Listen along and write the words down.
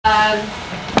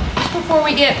just before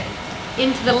we get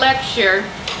into the lecture,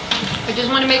 I just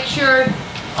want to make sure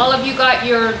all of you got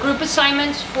your group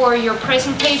assignments for your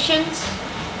presentations.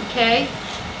 Okay,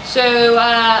 so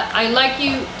I'd like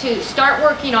you to start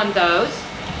working on those,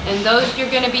 and those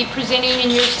you're going to be presenting in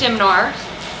your seminars,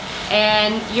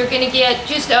 and you're going to get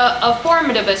just a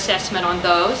formative assessment on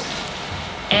those.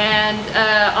 And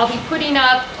I'll be putting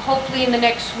up, hopefully in the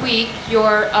next week,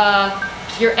 your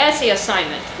essay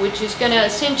assignment, which is going to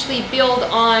essentially build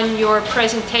on your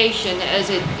presentation as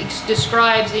it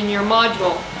describes in your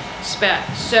module spec.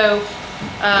 So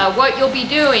what you'll be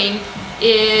doing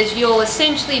is you'll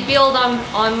essentially build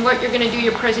on what you're going to do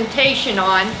your presentation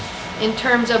on in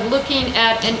terms of looking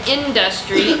at an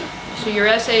industry. So your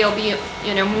essay will be,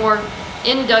 more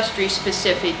industry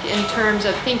specific in terms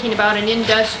of thinking about an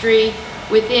industry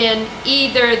within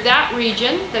either that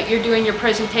region that you're doing your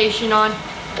presentation on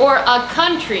or a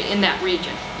country in that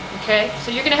region. Okay,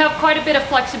 so you're going to have quite a bit of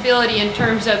flexibility in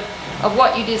terms of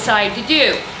what you decide to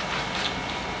do.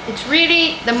 It's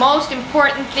really the most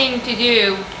important thing to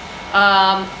do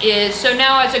is, so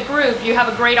now as a group you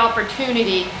have a great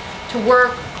opportunity to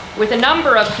work with a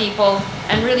number of people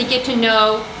and really get to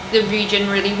know the region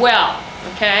really well,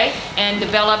 okay, and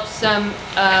develop some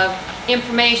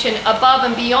information above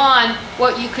and beyond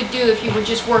what you could do if you were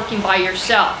just working by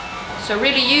yourself. So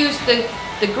really use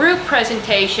the group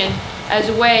presentation as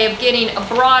a way of getting a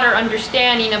broader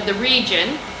understanding of the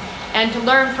region and to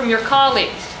learn from your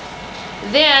colleagues.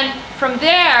 Then from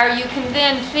there you can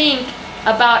then think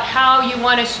about how you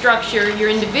want to structure your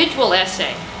individual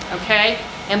essay, okay,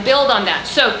 and build on that.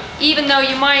 So even though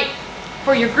you might,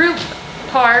 for your group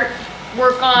part,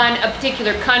 work on a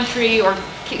particular country or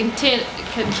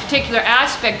particular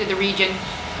aspect of the region,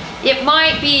 it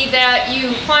might be that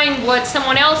you find what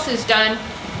someone else has done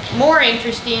more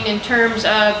interesting in terms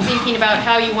of thinking about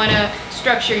how you want to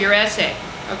structure your essay.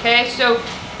 Okay, so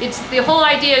it's the whole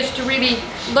idea is to really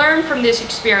learn from this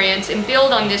experience and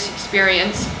build on this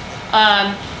experience,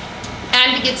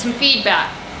 and to get some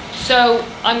feedback. So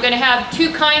I'm going to have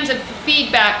two kinds of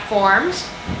feedback forms.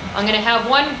 I'm going to have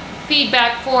one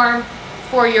feedback form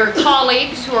for your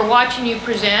colleagues who are watching you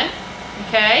present.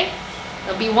 Okay,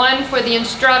 there'll be one for the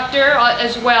instructor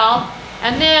as well,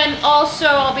 and then also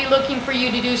I'll be looking for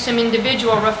you to do some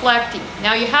individual reflecting.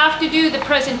 Now you have to do the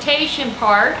presentation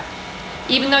part,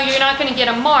 even though you're not going to get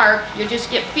a mark, you just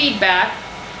get feedback,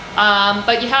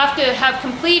 but you have to have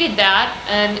completed that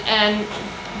and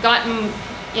gotten,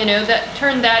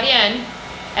 turned that in.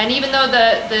 And even though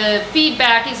the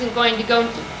feedback isn't going to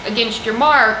go against your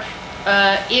mark,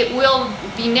 it will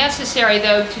be necessary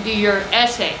though to do your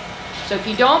essay. So if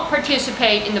you don't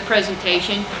participate in the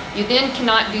presentation, you then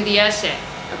cannot do the essay.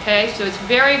 Okay, so it's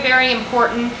very, very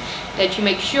important that you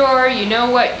make sure you know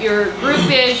what your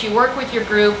group is, you work with your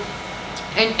group,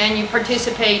 and you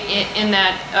participate in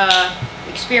that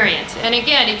experience. And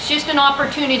again, it's just an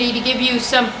opportunity to give you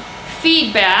some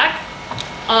feedback.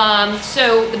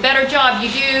 So the better job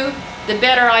you do, the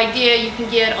better idea you can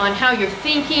get on how your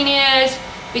thinking is,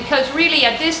 because really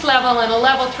at this level, in a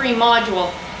level 3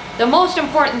 module, the most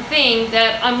important thing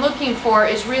that I'm looking for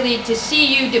is really to see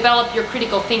you develop your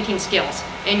critical thinking skills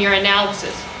in your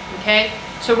analysis. Okay,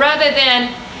 so rather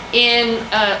than in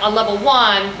a level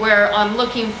 1 where I'm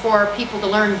looking for people to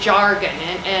learn jargon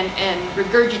and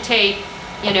regurgitate,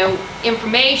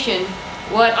 information,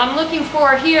 what I'm looking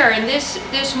for here in this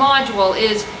module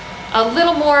is a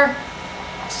little more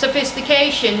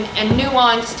sophistication and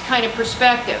nuanced kind of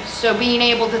perspective. So being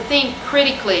able to think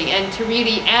critically and to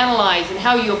really analyze and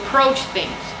how you approach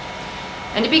things.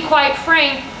 And to be quite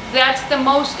frank, that's the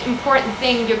most important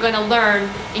thing you're going to learn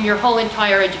in your whole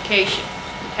entire education.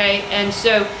 Okay, and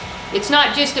so it's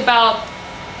not just about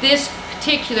this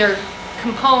particular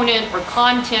component or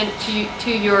content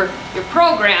to your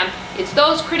program, it's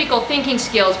those critical thinking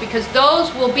skills, because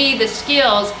those will be the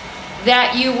skills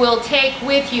that you will take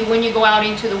with you when you go out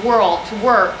into the world to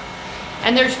work.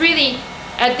 And there's really,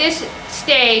 at this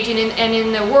stage and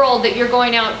in the world that you're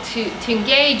going out to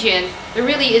engage in, there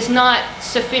really is not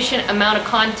sufficient amount of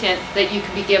content that you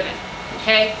can be given.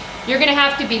 Okay, you're going to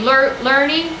have to be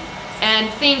learning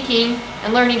and thinking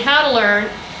and learning how to learn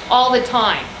all the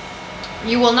time.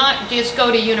 You will not just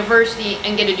go to university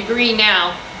and get a degree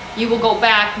now. You will go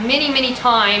back many, many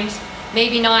times,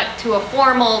 maybe not to a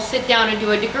formal sit down and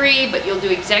do a degree, but you'll do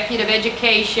executive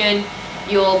education,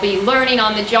 you'll be learning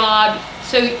on the job.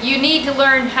 So you need to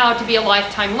learn how to be a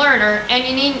lifetime learner, and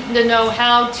you need to know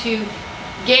how to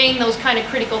gain those kind of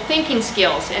critical thinking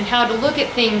skills and how to look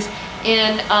at things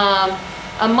in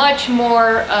a much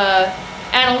more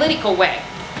analytical way.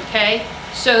 Okay,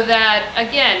 so that,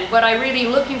 again, what I'm really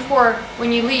looking for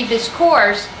when you leave this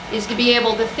course is to be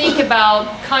able to think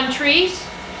about countries,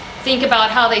 think about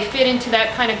how they fit into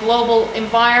that kind of global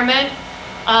environment,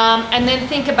 and then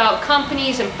think about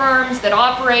companies and firms that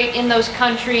operate in those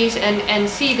countries and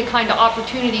see the kind of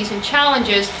opportunities and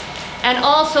challenges, and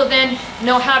also then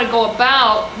know how to go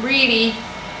about really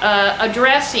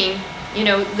addressing, you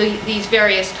know, these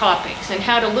various topics and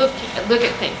how to look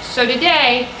at things. So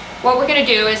today, what we're going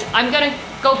to do is I'm going to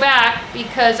go back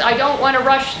because I don't want to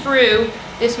rush through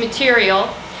this material,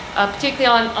 particularly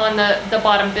on the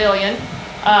bottom billion.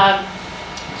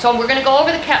 So we're going to go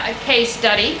over the case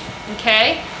study,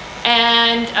 okay,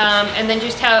 and then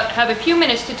just have a few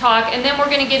minutes to talk, and then we're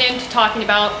going to get into talking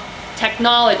about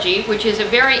technology, which is a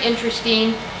very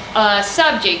interesting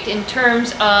subject in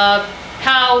terms of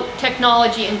how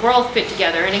technology and growth fit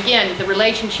together, and again, the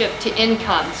relationship to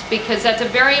incomes, because that's a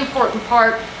very important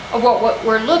part of what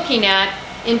we're looking at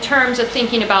in terms of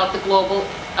thinking about the global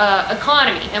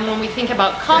economy. And when we think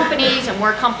about companies and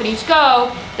where companies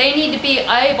go, they need to be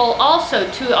able also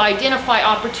to identify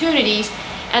opportunities,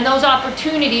 and those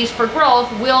opportunities for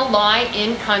growth will lie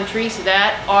in countries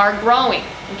that are growing,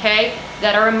 okay,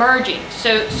 that are emerging.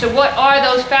 So what are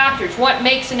those factors? What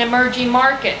makes an emerging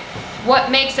market?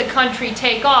 What makes a country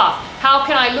take off? How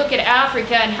can I look at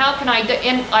Africa and how can I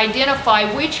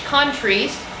identify which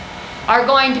countries are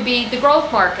going to be the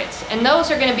growth markets? And those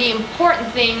are going to be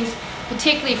important things,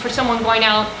 particularly for someone going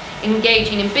out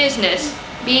engaging in business,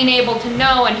 being able to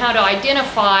know and how to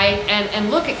identify and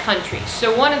look at countries.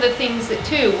 So one of the things that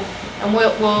too, and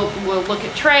we'll look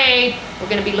at trade, we're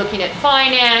going to be looking at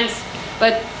finance,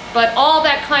 but all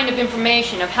that kind of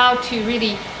information of how to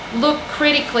really look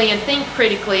critically and think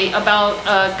critically about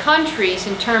countries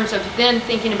in terms of then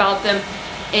thinking about them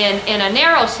in a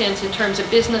narrow sense in terms of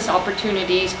business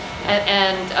opportunities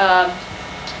and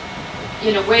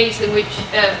you know, ways in which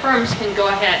firms can go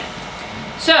ahead.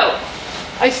 So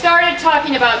I started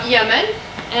talking about Yemen,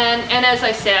 and as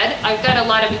I said, I've got a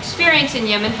lot of experience in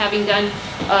Yemen, having done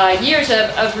years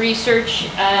of research,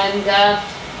 and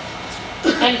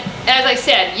as I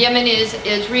said, Yemen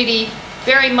is really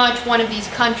very much one of these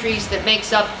countries that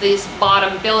makes up this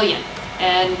bottom billion,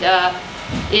 and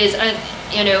is a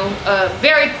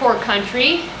very poor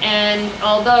country, and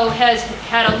although has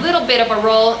had a little bit of a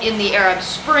role in the Arab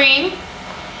Spring,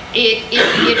 it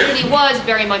really was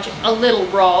very much a little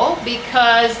role,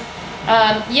 because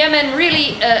Yemen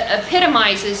really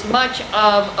epitomizes much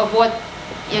of what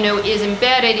is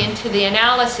embedded into the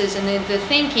analysis and the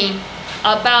thinking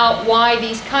about why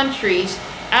these countries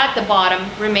at the bottom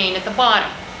remain at the bottom,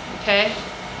 okay?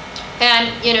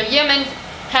 And Yemen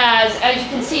has, as you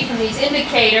can see from these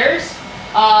indicators,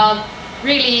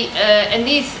 really, and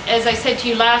these, as I said to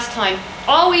you last time,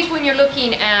 always when you're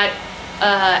looking at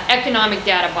economic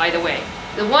data, by the way,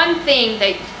 the one thing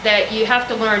that you have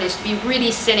to learn is to be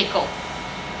really cynical,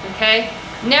 okay?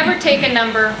 Never take a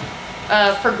number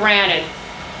for granted.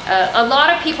 A lot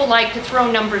of people like to throw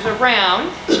numbers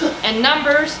around, and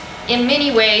numbers in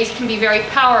many ways can be very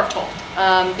powerful,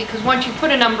 because once you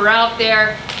put a number out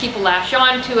there, people latch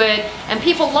on to it, and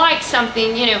people like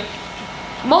something,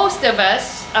 most of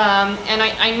us, and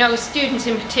I know students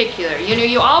in particular,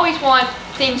 you always want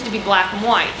things to be black and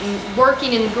white, and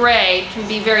working in gray can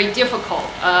be very difficult.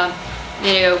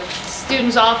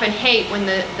 Students often hate when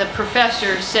the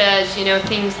professor says,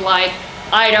 things like,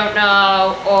 I don't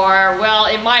know, or, well,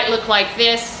 it might look like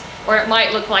this, or it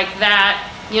might look like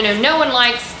that. No one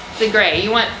likes the gray.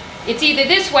 It's either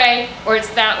this way or it's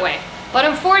that way. But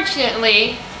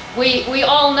unfortunately, we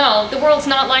all know the world's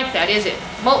not like that, is it?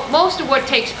 Most of what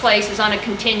takes place is on a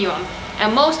continuum,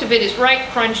 and most of it is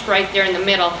crunched right there in the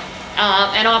middle,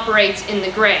 and operates in the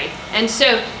gray. And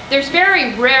so there's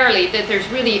very rarely that there's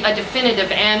really a definitive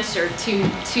answer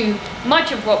to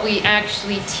much of what we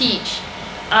actually teach.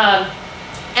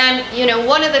 And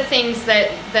one of the things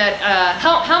that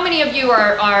how many of you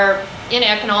are in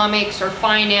economics or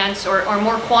finance or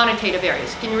more quantitative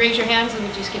areas? Can you raise your hands? Let me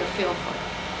just get a feel for it.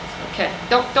 Okay,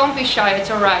 don't be shy.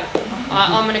 It's all right.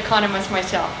 I'm an economist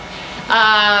myself.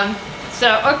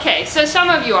 So some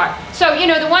of you are. So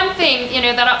the one thing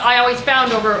that I always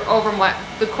found over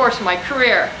the course of my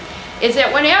career is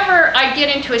that whenever I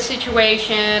get into a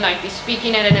situation, I'd be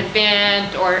speaking at an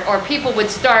event, or people would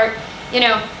start. And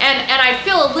I'd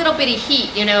feel a little bit of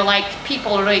heat, like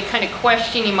people really kind of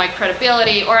questioning my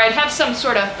credibility, or I'd have some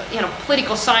sort of,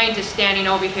 political scientist standing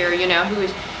over here,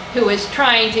 who is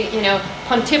trying to,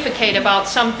 pontificate about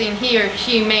something he or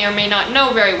she may or may not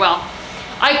know very well.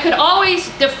 I could always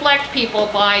deflect people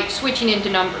by switching into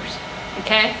numbers,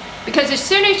 okay? Because as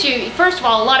soon as you, first of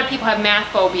all, a lot of people have math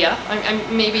phobia.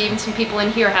 Maybe even some people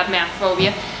in here have math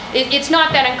phobia. It's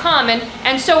not that uncommon.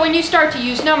 And so when you start to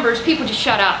use numbers, people just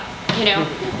shut up, you know,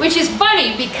 which is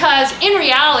funny because in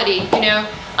reality, you know,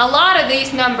 a lot of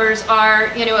these numbers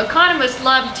are, you know, economists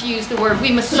love to use the word,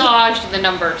 we massaged the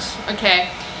numbers, okay?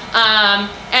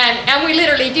 And we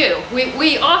literally do.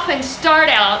 We often start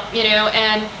out, you know,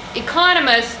 and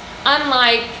economists,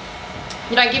 unlike,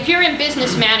 like if you're in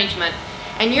business management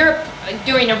and you're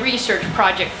doing a research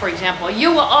project, for example, you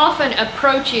will often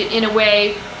approach it in a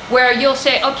way where you'll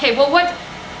say, okay, well, what,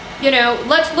 you know,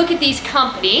 let's look at these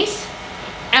companies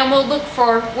and we'll look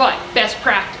for what? Best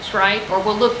practice, right? Or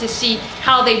we'll look to see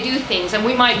how they do things, and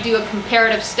we might do a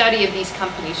comparative study of these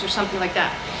companies or something like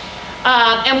that.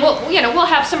 And we'll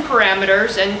have some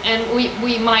parameters, and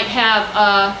we might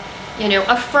have you know,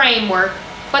 a framework,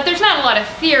 but there's not a lot of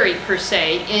theory per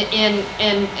se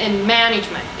in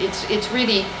management. It's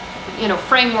really, you know,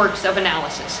 frameworks of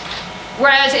analysis.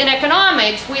 Whereas in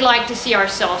economics, we like to see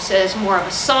ourselves as more of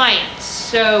a science.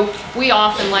 So we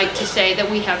often like to say that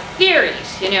we have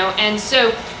theories, you know, and so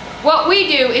what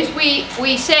we do is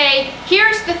we say,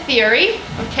 here's the theory,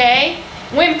 okay?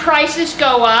 When prices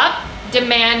go up,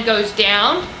 demand goes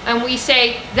down, and we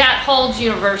say that holds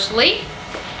universally.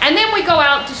 And then we go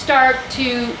out to start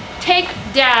to take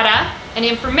data and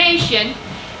information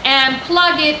and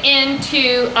plug it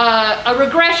into a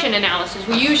regression analysis.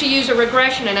 We usually use a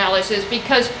regression analysis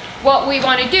because what we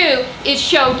want to do is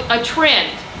show a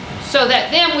trend so that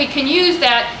then we can use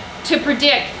that to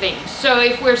predict things. So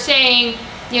if we're saying,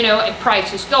 you know, if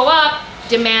prices go up,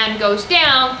 demand goes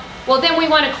down, well then we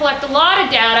want to collect a lot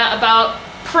of data about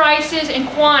prices and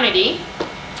quantity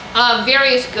of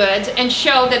various goods and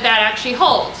show that that actually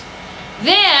holds.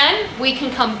 Then we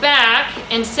can come back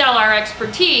and sell our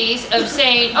expertise of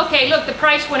saying, okay, look, the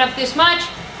price went up this much,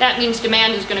 that means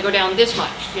demand is going to go down this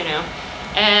much, you know.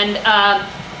 And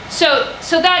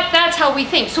so that's how we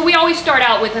think. So we always start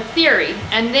out with a theory,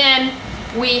 and then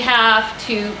we have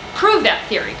to prove that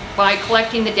theory by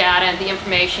collecting the data and the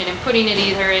information and putting it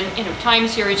either in, you know, time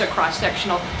series or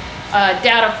cross-sectional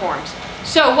data forms.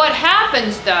 So what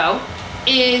happens though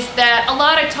is that a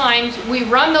lot of times we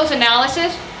run those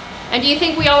analyses, and do you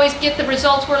think we always get the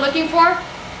results we're looking for?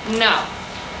 No.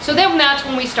 So then that's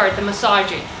when we start the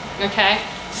massaging, okay?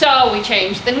 So we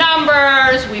change the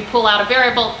numbers, we pull out a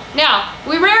variable. Now,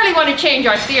 we rarely want to change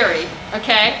our theory,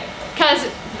 okay? Because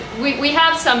we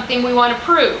have something we want to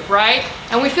prove, right?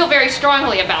 And we feel very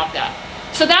strongly about that.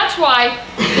 So that's why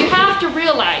you have to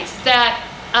realize that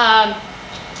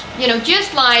you know,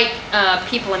 just like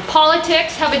people in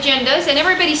politics have agendas, and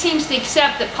everybody seems to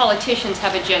accept that politicians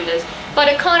have agendas, but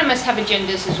economists have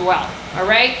agendas as well, all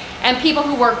right? And people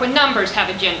who work with numbers have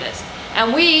agendas.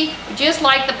 And we, just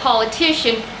like the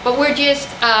politician, but we're just,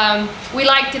 we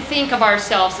like to think of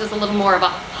ourselves as a little more of a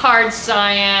hard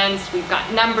science. We've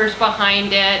got numbers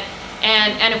behind it.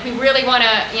 And if we really want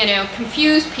to, you know,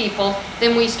 confuse people,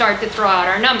 then we start to throw out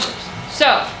our numbers.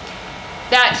 So,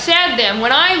 that said then,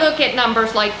 when I look at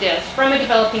numbers like this from a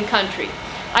developing country,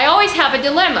 I always have a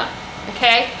dilemma,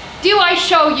 okay? Do I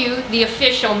show you the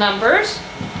official numbers?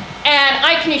 And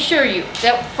I can assure you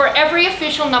that for every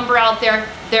official number out there,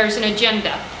 there's an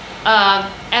agenda.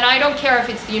 And I don't care if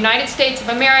it's the United States of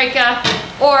America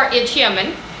or it's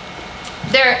Yemen.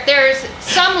 There's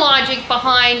some logic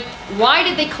behind why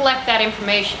did they collect that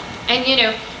information. And you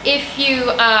know, if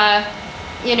you,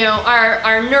 you know,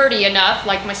 are nerdy enough,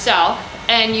 like myself,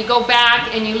 and you go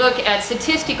back and you look at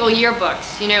statistical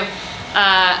yearbooks, you know,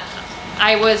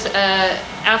 I was,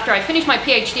 after I finished my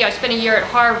PhD, I spent a year at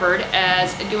Harvard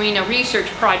as doing a research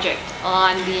project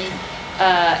on the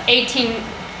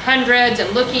 1800s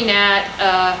and looking at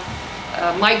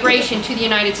migration to the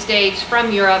United States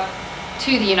from Europe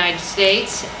to the United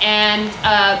States. And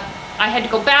I had to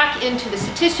go back into the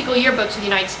statistical yearbooks of the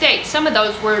United States. Some of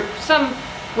those were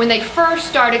when they first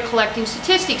started collecting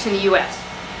statistics in the US.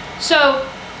 So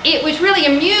it was really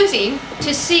amusing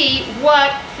to see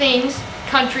what things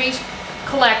countries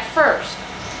collect first.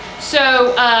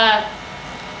 So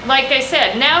like I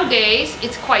said, nowadays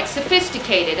it's quite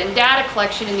sophisticated, and data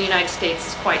collection in the United States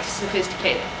is quite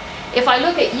sophisticated. If I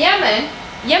look at Yemen,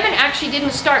 Yemen actually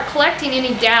didn't start collecting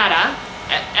any data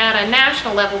at a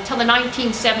national level till the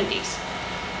 1970s.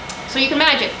 So you can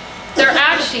imagine, they're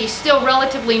actually still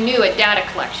relatively new at data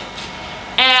collection.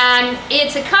 And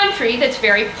it's a country that's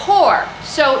very poor.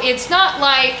 So it's not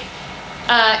like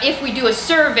if we do a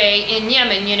survey in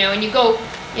Yemen, you know, and you go,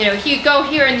 you know, you go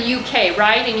here in the UK,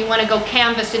 right, and you want to go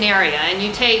canvass an area, and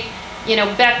you take, you know,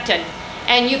 Beckton,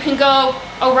 and you can go,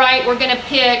 oh right, we're going to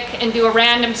pick and do a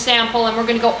random sample, and we're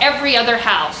going to go every other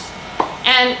house.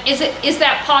 And is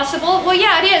that possible? Well,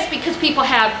 yeah, it is, because people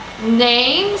have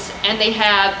names, and they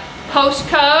have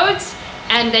postcodes,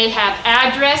 and they have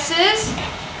addresses,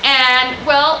 and,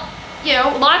 well, you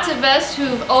know, lots of us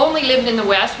who've only lived in the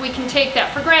West, we can take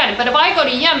that for granted. But if I go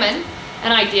to Yemen,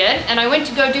 and I did, and I went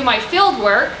to go do my field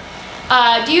work,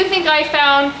 do you think I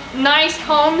found nice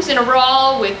homes in a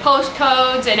row with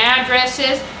postcodes and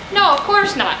addresses? No, of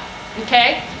course not,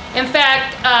 okay? In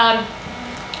fact,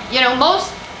 you know,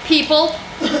 most people,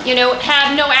 you know,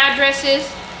 have no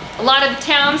addresses. A lot of the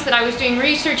towns that I was doing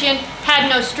research in had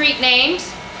no street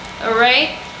names, all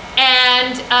right?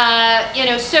 And, you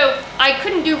know, so I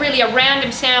couldn't do really a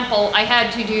random sample. I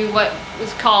had to do what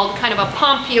was called kind of a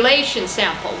population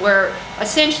sample, where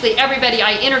essentially everybody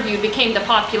I interviewed became the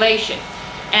population.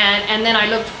 And then I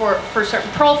looked for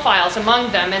certain profiles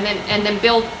among them, and then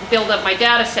build up my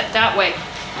data set that way.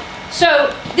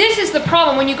 So this is the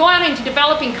problem. When you go out into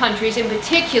developing countries in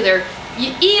particular,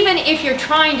 even if you're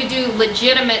trying to do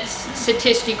legitimate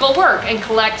statistical work and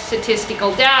collect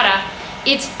statistical data,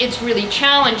 it's really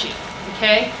challenging,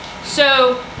 okay?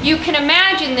 So you can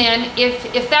imagine then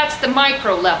if that's the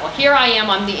micro level. Here I am,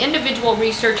 I'm the individual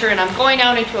researcher, and I'm going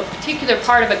out into a particular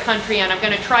part of a country, and I'm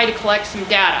going to try to collect some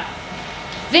data.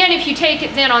 Then if you take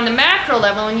it then on the macro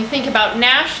level and you think about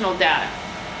national data,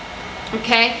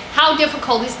 okay, how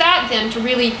difficult is that then to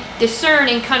really discern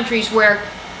in countries where,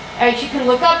 as you can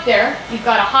look up there, you've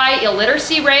got a high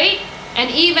illiteracy rate, and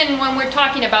even when we're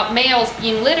talking about males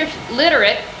being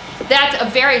literate, that's a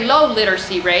very low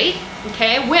literacy rate,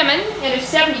 okay? Women, there's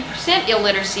 70%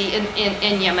 illiteracy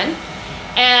in Yemen.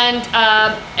 And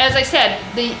as I said,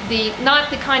 not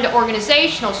the kind of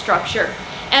organizational structure.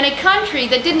 And a country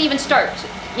that didn't even start,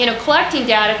 you know, collecting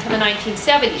data to the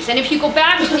 1970s. And if you go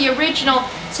back to the original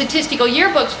statistical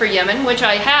yearbooks for Yemen, which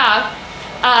I have,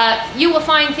 you will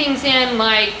find things in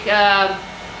like,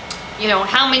 you know,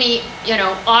 how many, you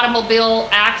know, automobile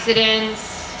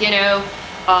accidents, you know,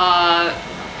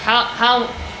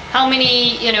 how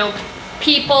many, you know,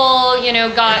 people, you know,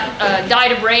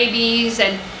 died of rabies,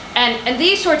 and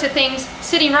these sorts of things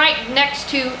sitting right next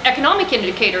to economic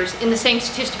indicators in the same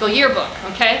statistical yearbook,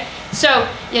 okay? So,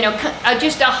 you know,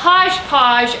 just a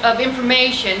hodgepodge of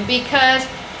information, because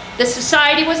the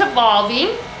society was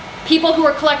evolving. People who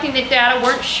were collecting the data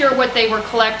weren't sure what they were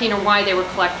collecting or why they were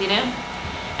collecting it.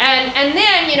 And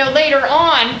then, you know, later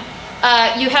on,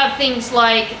 you have things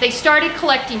like they started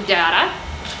collecting data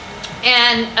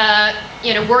and,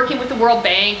 you know, working with the World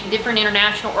Bank and different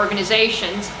international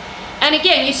organizations. And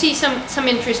again, you see some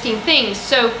interesting things.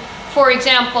 So, for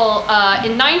example,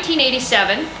 in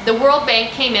 1987, the World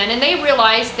Bank came in and they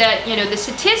realized that, you know, the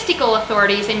statistical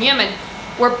authorities in Yemen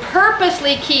were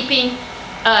purposely keeping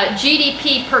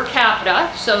GDP per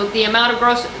capita, so the amount of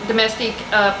gross domestic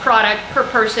product per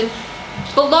person,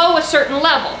 below a certain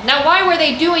level. Now, why were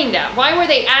they doing that? Why were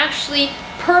they actually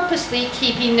purposely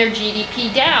keeping their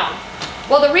GDP down?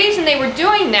 Well, the reason they were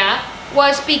doing that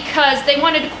was because they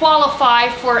wanted to qualify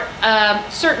for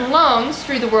certain loans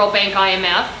through the World Bank,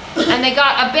 IMF, and they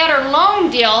got a better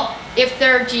loan deal if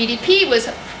their GDP was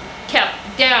kept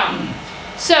down.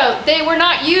 So they were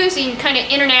not using kind of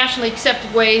internationally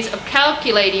accepted ways of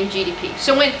calculating GDP.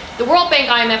 So when the World Bank,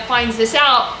 IMF finds this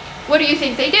out, what do you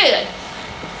think they did?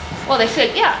 Well, they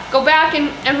said, yeah, go back and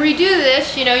redo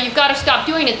this. You know, you've got to stop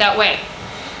doing it that way.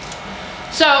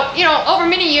 So, you know, over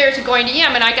many years of going to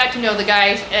Yemen, I got to know the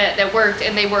guys that worked,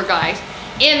 and they were guys,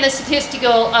 in the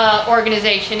statistical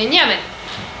organization in Yemen.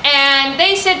 And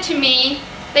they said to me,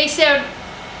 they said,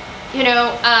 you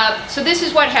know, so this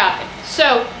is what happened.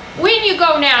 So when you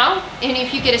go now, and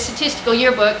if you get a statistical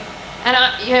yearbook, and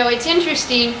you know, it's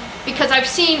interesting because I've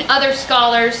seen other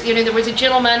scholars, you know, there was a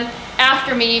gentleman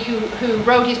after me who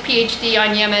wrote his PhD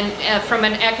on Yemen from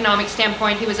an economic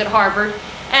standpoint. He was at Harvard,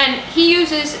 and he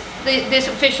uses this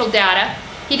official data.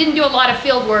 He didn't do a lot of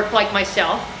field work like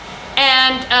myself.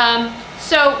 And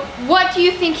so what do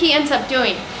you think he ends up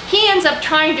doing? He ends up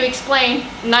trying to explain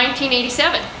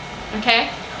 1987,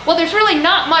 okay? Well, there's really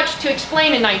not much to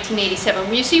explain in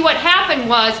 1987. You see, what happened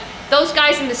was those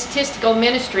guys in the statistical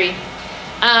ministry,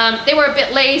 they were a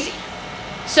bit lazy.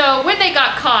 So when they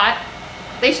got caught,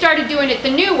 they started doing it the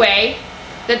new way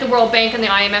that the World Bank and the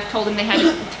IMF told them they had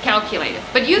to calculate it.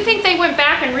 But you think they went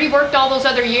back and reworked all those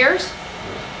other years?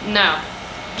 No.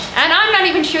 And I'm not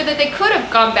even sure that they could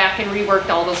have gone back and reworked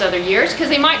all those other years, because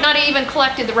they might not have even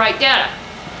collected the right data.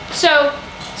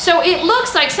 So it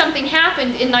looks like something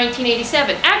happened in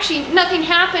 1987. Actually, nothing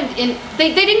happened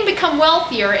they didn't become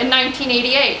wealthier in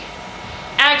 1988.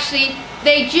 Actually,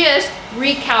 they just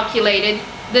recalculated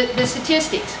the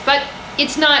statistics. But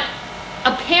it's not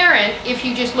apparent if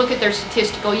you just look at their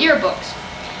statistical yearbooks.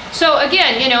 So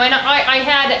again, you know, and I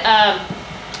had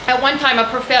at one time a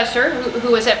professor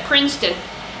who was at Princeton,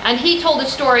 and he told a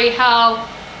story how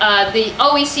the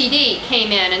OECD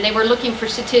came in and they were looking for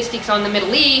statistics on the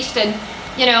Middle East, and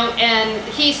you know, and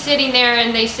he's sitting there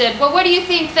and they said, well, what do you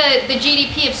think the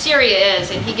GDP of Syria is?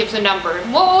 And he gives a number.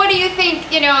 Well, what do you think,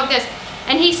 you know, of this?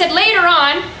 And he said later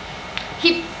on,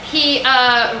 he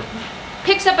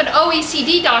picks up an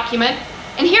OECD document,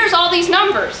 and here's all these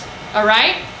numbers, all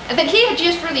right, that he had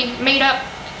just really made up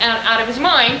out of his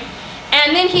mind.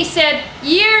 And then he said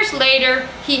years later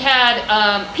he had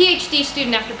PhD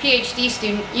student after PhD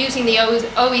student using the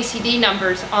OECD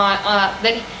numbers on,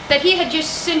 that he had just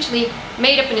essentially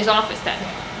made up in his office then.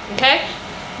 Okay?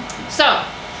 So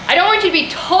I don't want you to be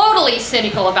totally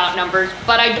cynical about numbers,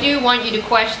 but I do want you to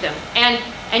question them.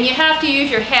 And you have to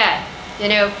use your head. You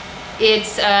know,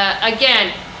 it's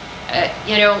again,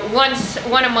 you know, once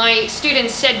one of my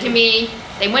students said to me,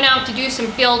 they went out to do some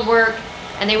field work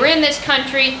and they were in this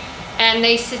country. And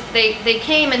they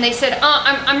came and they said, oh,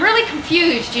 I'm really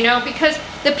confused, you know, because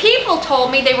the people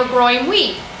told me they were growing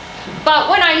wheat. But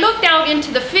when I looked out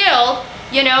into the field,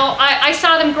 you know, I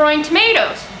saw them growing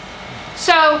tomatoes.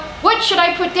 So what should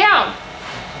I put down?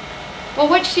 Well,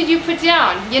 what should you put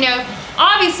down? You know,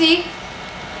 obviously,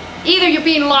 either you're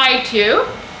being lied to,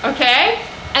 okay,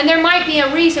 and there might be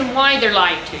a reason why they're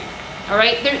lied to. All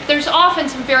right, there's often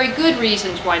some very good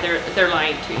reasons why they're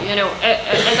lying to you. You know,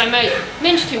 as I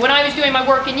mentioned to you, when I was doing my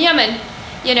work in Yemen,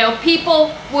 you know,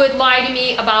 people would lie to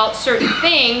me about certain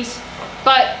things,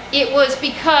 but it was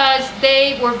because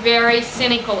they were very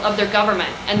cynical of their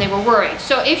government and they were worried.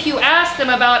 So if you asked them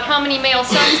about how many male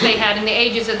sons they had and the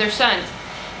ages of their sons,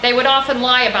 they would often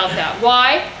lie about that.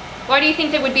 Why? Why do you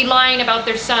think they would be lying about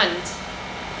their sons?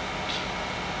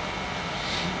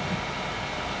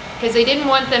 Because they didn't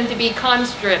want them to be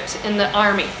conscripts in the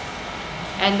army.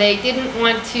 And they didn't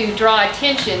want to draw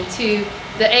attention to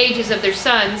the ages of their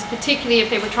sons, particularly if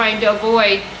they were trying to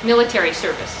avoid military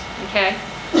service, okay?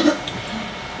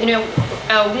 You know,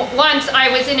 once I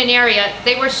was in an area,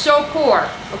 they were so poor,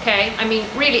 okay? I mean,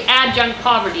 really adjunct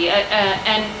poverty.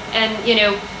 And you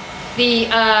know,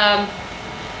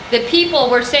 the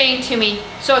people were saying to me,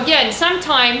 so again,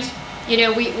 sometimes, you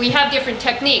know, we have different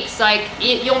techniques. Like,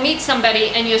 you'll meet somebody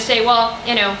and you'll say, well,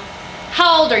 you know,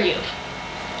 how old are you?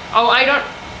 Oh, I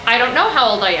don't know how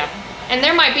old I am. And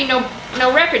there might be no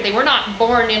record. They were not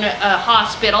born in a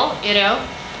hospital, you know.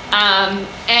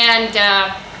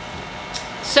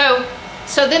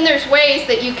 So then there's ways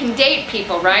that you can date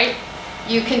people, right?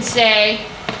 You can say,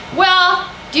 well,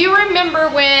 do you remember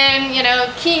when, you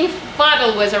know, King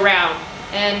Fadl was around?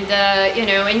 And, you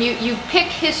know, and you pick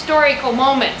historical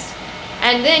moments.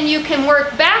 And then you can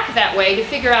work back that way to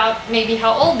figure out maybe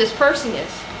how old this person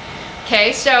is.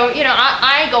 Okay, so, you know,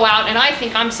 I go out and I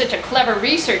think I'm such a clever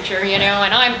researcher, you know,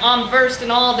 and I'm versed in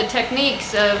all the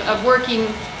techniques of working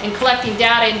and collecting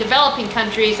data in developing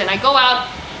countries, and I go out,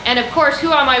 and of course,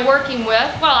 who am I working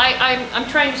with? Well, I'm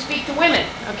trying to speak to women,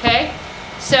 okay?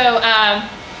 So,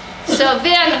 so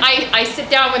then I sit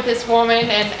down with this woman,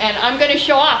 and I'm going to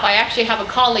show off. I actually have a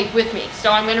colleague with me,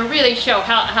 so I'm going to really show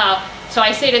how. So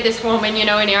I say to this woman, you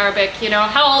know, in Arabic, you know,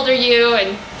 how old are you?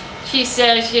 And she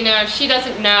says, you know, she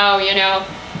doesn't know, you know.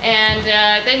 And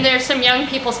then there's some young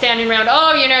people standing around,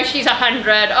 oh, you know, she's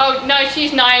 100. Oh, no,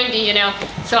 she's 90, you know.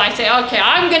 So I say, okay,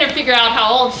 I'm going to figure out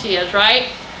how old she is, right?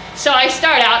 So I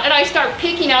start out, and I start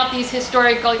picking out these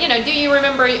historical, you know, do you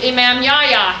remember Imam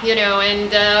Yahya, you know,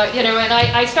 and, you know, and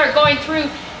I start going through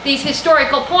these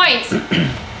historical points.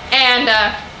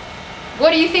 And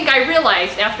what do you think I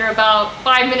realized after about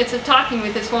 5 minutes of talking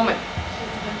with this woman?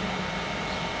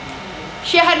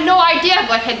 She had no idea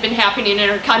what had been happening in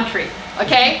her country,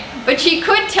 okay? But she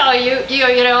could tell you,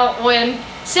 you know, when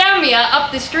Samia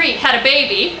up the street had a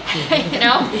baby, you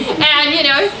know, and, you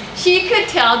know, she could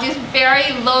tell just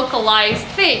very localized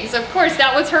things. Of course,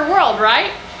 that was her world,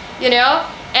 right? You know?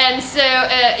 And so,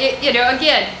 you know,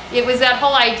 again, it was that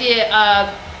whole idea of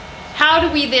how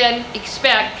do we then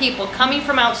expect people coming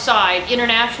from outside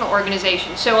international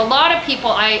organizations? So a lot of people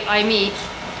I meet,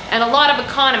 and a lot of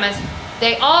economists,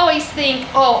 they always think,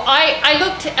 oh, I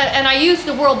looked and I used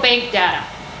the World Bank data,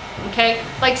 okay?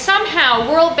 Like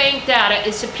somehow World Bank data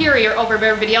is superior over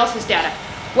everybody else's data.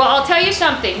 Well, I'll tell you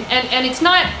something, and it's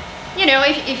not, you know,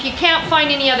 if you can't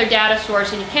find any other data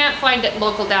source and you can't find a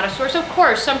local data source, of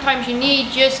course, sometimes you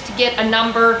need just to get a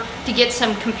number to get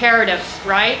some comparatives,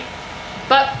 right?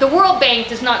 But the World Bank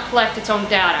does not collect its own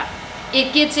data.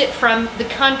 It gets it from the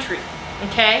country,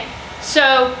 okay?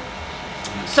 So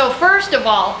first of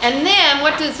all, and then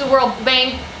what does the World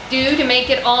Bank do to make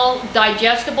it all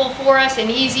digestible for us and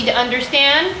easy to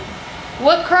understand?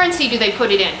 What currency do they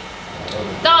put it in?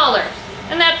 Dollars.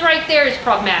 And that right there is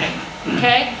problematic,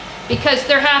 okay? Because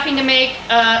they're having to make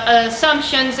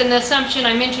assumptions, and the assumption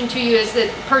I mentioned to you is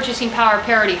that purchasing power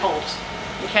parity holds,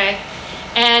 okay?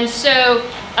 And so,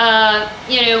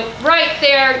 you know, right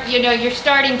there, you know, you're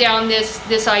starting down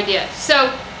this idea.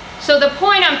 So the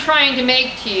point I'm trying to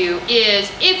make to you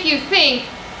is, if you think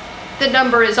the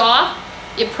number is off,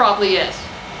 it probably is.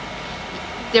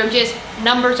 They're just,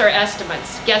 numbers are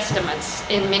estimates, guesstimates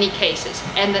in many cases.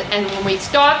 And when we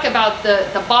talk about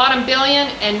the bottom billion,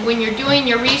 and when you're doing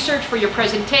your research for your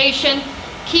presentation,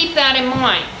 keep that in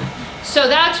mind. So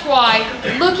that's why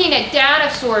looking at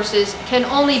data sources can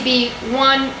only be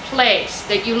one place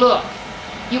that you look.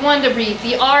 You want to read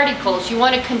the articles, you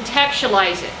want to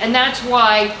contextualize it, and that's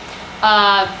why,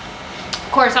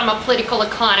 of course, I'm a political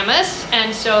economist,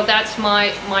 and so that's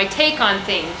my take on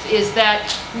things, is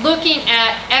that looking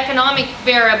at economic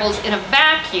variables in a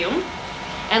vacuum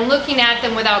and looking at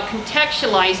them without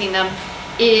contextualizing them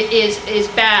is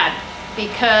bad,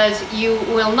 because you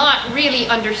will not really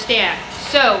understand.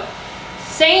 So,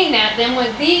 saying that, then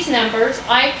with these numbers,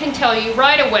 I can tell you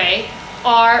right away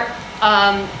are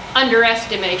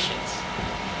underestimations.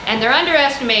 And they're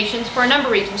underestimations for a number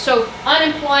of reasons. So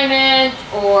unemployment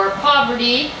or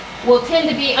poverty will tend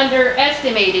to be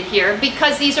underestimated here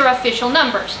because these are official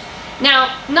numbers.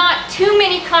 Now, not too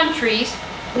many countries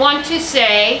want to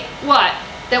say what?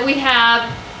 That we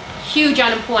have huge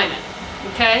unemployment,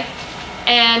 okay?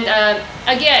 And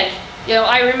again, you know,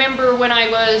 I remember when I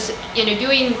was, you know,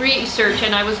 doing research,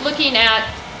 and I was looking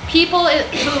at people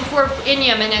who were in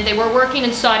Yemen, and they were working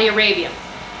in Saudi Arabia.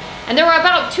 And there were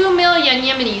about 2 million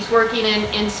Yemenis working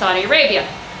in Saudi Arabia.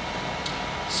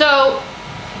 So,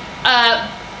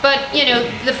 but, you know,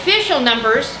 the official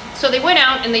numbers, so they went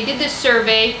out and they did this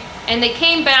survey, and they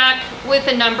came back with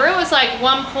a number. It was like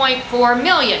 1.4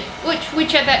 million,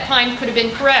 which at that time could have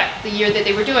been correct, the year that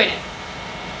they were doing it.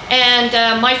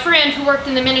 And my friend who worked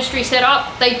in the ministry said,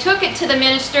 oh, they took it to the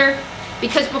minister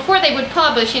because before they would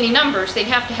publish any numbers, they'd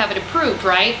have to have it approved,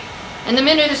 right? And the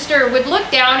minister would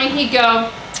look down and he'd go,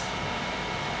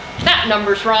 that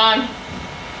number's wrong.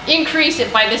 Increase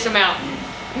it by this amount.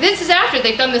 This is after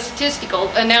they've done the statistical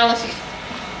analysis.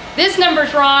 This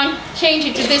number's wrong, change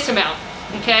it to this amount,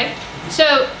 okay?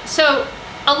 So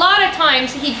a lot of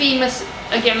times he'd be,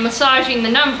 again, massaging the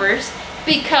numbers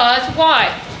because,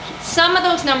 why? Some of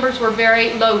those numbers were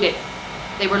very loaded.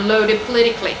 They were loaded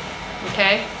politically,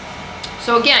 okay?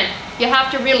 So again, you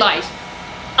have to realize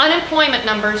unemployment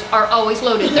numbers are always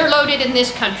loaded. They're loaded in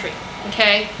this country,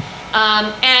 okay?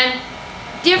 And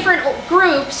different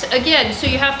groups, again, so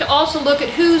you have to also look at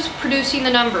who's producing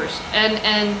the numbers.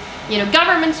 And you know,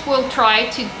 governments will try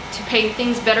to paint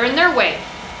things better in their way.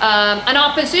 An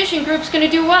opposition group's going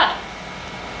to do what?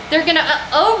 They're going to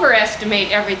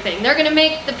overestimate everything. They're going to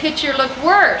make the picture look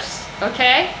worse,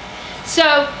 okay?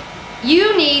 So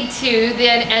you need to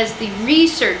then, as the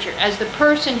researcher, as the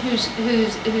person who's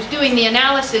doing the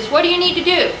analysis, what do you need to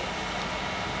do?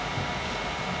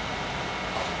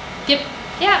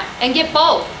 Get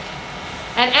both.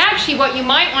 And actually what you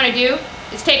might want to do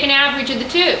is take an average of the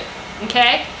two,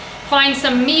 okay? Find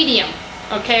some medium,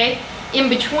 okay, in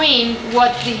between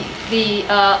what the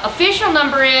official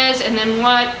number is and then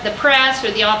what the press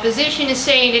or the opposition is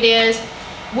saying it is.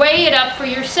 Weigh it up for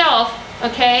yourself,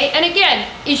 okay? And again,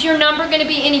 is your number going to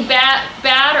be any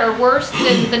bad or worse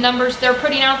than the numbers they're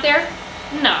putting out there?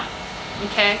 No,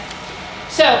 okay?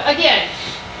 So again,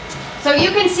 so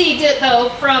you can see, though,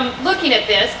 from looking at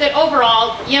this, that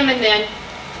overall, Yemen then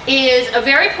is a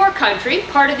very poor country,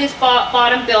 part of this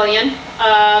bottom billion,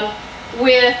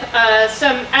 with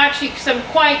some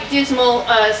quite dismal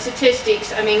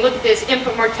statistics. I mean, look at this: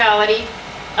 infant mortality,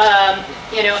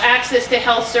 you know, access to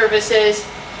health services,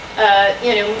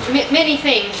 you know, many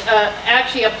things.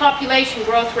 Actually, a population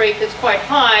growth rate that's quite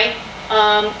high,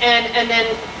 and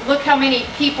then look how many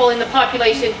people in the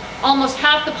population. Almost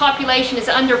half the population is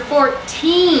under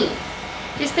 14.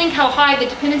 Just think how high the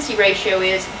dependency ratio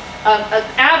is. An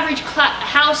average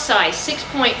house size,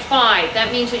 6.5.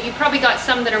 That means that you probably got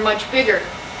some that are much bigger.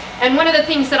 And one of the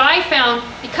things that I found,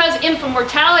 because infant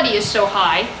mortality is so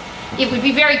high, it would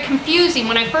be very confusing.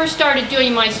 When I first started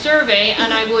doing my survey,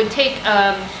 and I would take,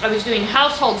 I was doing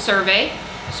household survey,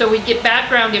 so we'd get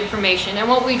background information. And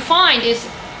what we'd find is,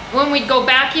 when we'd go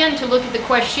back in to look at the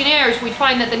questionnaires, we'd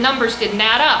find that the numbers didn't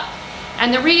add up.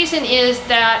 And the reason is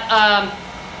that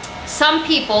some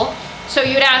people, so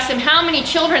you'd ask them how many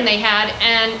children they had,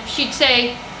 and she'd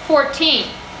say 14.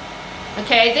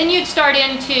 Okay, then you'd start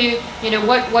into, you know,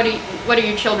 what do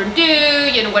your children do,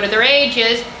 you know, what are their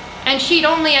ages, and she'd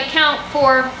only account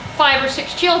for 5 or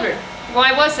 6 children.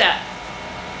 Why was that?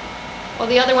 Well,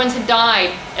 the other ones had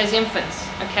died as infants,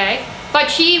 okay?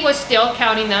 But she was still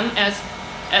counting them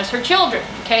as her children,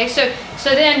 okay? So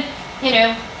then, you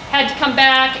know, had to come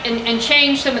back and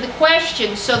change some of the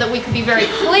questions so that we could be very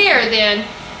clear then,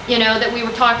 you know, that we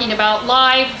were talking about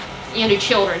live, you know,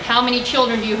 children. How many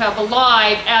children do you have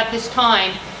alive at this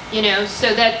time, you know,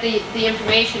 so that the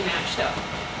information matched up.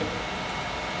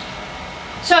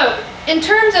 So, in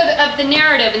terms of the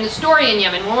narrative and the story in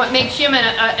Yemen, well, what makes Yemen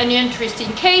an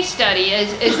interesting case study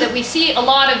is that we see a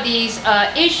lot of these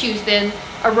issues then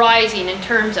arising in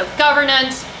terms of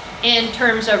governance, in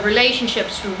terms of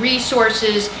relationships to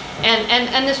resources,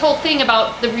 and this whole thing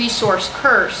about the resource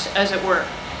curse, as it were.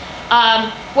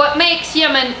 What makes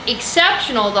Yemen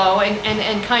exceptional, though,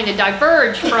 and kind of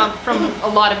diverge from a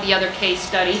lot of the other case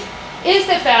studies, is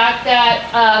the fact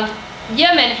that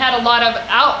Yemen had a lot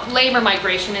of labor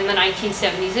migration in the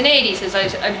 1970s and 80s, as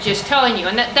I was just telling you.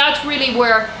 And that's really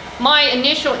where my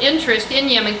initial interest in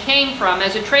Yemen came from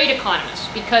as a trade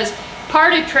economist, because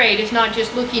part of trade is not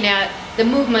just looking at the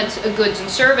movements of goods and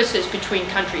services between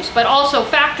countries, but also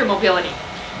factor mobility.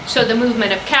 So the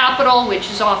movement of capital, which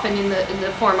is often in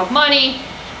the form of money,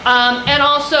 and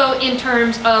also in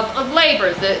terms of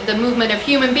labor, the movement of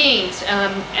human beings.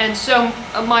 And so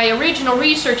my original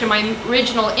research and my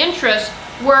original interests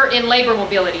were in labor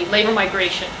mobility, labor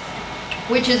migration,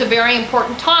 which is a very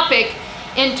important topic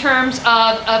in terms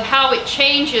of how it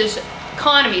changes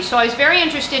economy. So I was very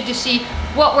interested to see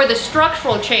what were the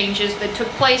structural changes that took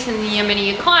place in the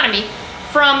Yemeni economy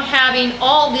from having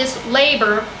all this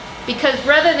labor, because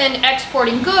rather than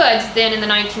exporting goods then in the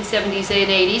 1970s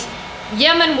and 80s,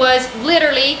 Yemen was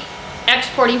literally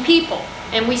exporting people.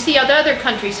 And we see other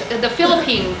countries, the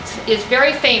Philippines is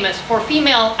very famous for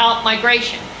female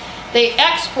out-migration. They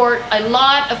export a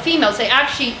lot of females. They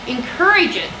actually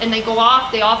encourage it, and they go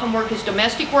off. They often work as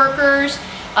domestic workers,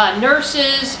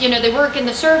 nurses, you know, they work in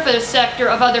the service sector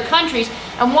of other countries.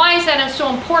 And why is that so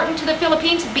important to the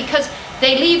Philippines? Because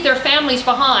they leave their families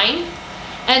behind,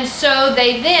 and so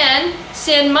they then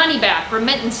send money back,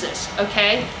 remittances,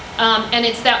 okay? And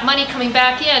it's that money coming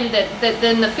back in that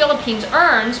then the Philippines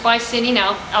earns by sending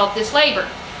out this labor.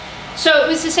 So it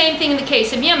was the same thing in the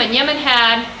case of Yemen. Yemen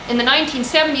had, in the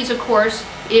 1970s, of course,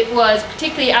 it was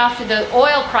particularly after the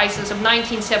oil crisis of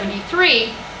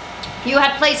 1973, you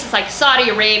had places like Saudi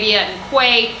Arabia and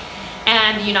Kuwait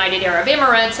and the United Arab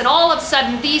Emirates, and all of a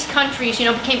sudden these countries, you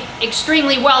know, became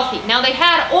extremely wealthy. Now they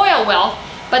had oil wealth,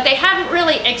 but they hadn't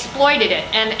really exploited it,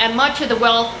 and much of the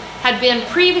wealth had been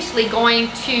previously going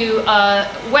to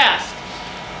West.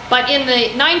 But in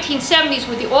the 1970s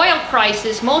with the oil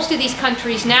crisis, most of these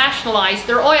countries nationalized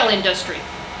their oil industry.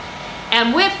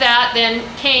 And with that then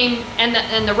came,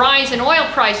 and the rise in oil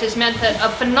prices meant that a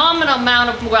phenomenal amount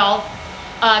of wealth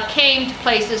came to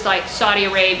places like Saudi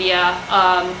Arabia,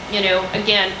 you know,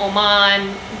 again,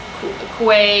 Oman,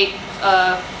 Kuwait,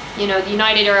 you know, the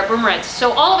United Arab Emirates.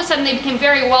 So all of a sudden they became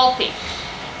very wealthy.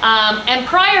 And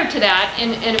prior to that,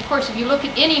 and of course if you look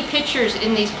at any pictures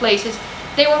in these places,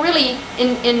 they were really,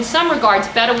 in some regards,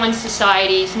 Bedouin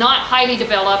societies, not highly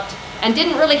developed, and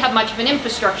didn't really have much of an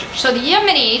infrastructure. So the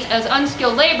Yemenis, as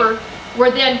unskilled labor, were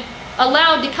then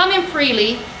allowed to come in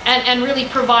freely and really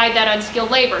provide that unskilled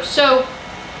labor. So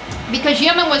because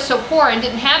Yemen was so poor and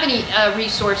didn't have any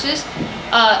resources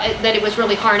that it was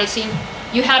really harnessing,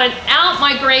 you had an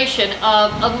out-migration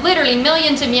of literally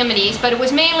millions of Yemenis, but it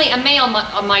was mainly a male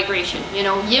migration. You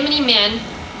know, Yemeni men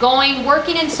going,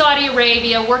 working in Saudi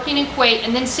Arabia, working in Kuwait,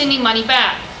 and then sending money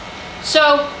back.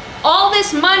 So all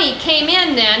this money came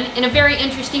in then in a very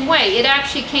interesting way. It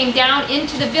actually came down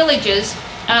into the villages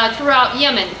throughout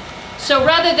Yemen. So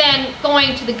rather than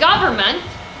going to the government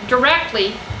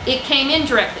directly, it came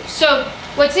indirectly. So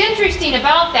what's interesting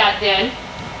about that then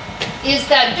is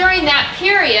that during that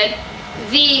period,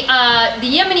 the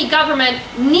Yemeni government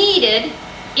needed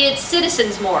its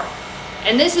citizens more.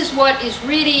 And this is what is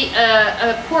really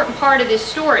an important part of this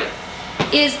story,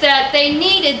 is that they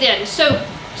needed then.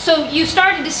 So you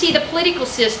started to see the political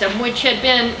system, which had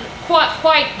been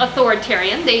quite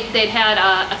authoritarian. They'd had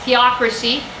a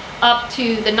theocracy up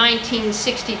to the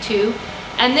 1962.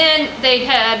 And then they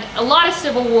had a lot of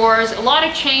civil wars, a lot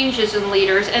of changes in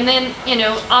leaders. And then, you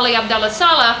know, Ali Abdullah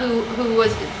Saleh, who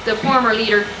was the former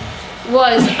leader,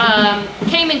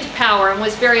 came into power and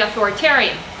was very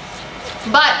authoritarian.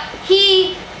 But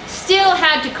he still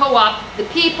had to co-opt the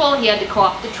people, he had to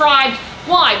co-opt the tribes.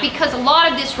 Why? Because a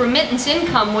lot of this remittance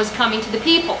income was coming to the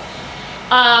people.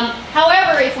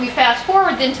 However, if we fast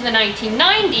forward then to the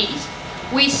 1990s,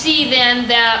 we see then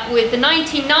that with the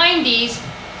 1990s,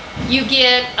 you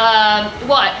get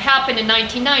what happened in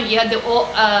 1990. You had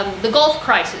the Gulf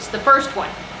crisis, the first one.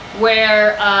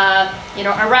 where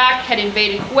Iraq had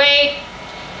invaded Kuwait,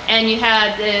 and you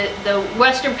had the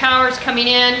Western powers coming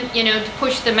in, to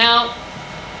push them out.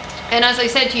 And as I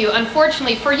said to you,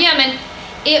 unfortunately for Yemen,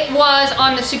 it was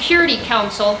on the Security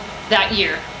Council that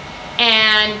year.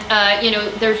 And,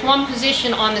 there's one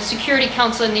position on the Security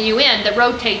Council in the UN that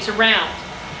rotates around.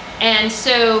 And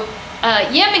so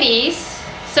Yemenis,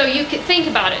 so you could think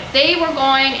about it, they were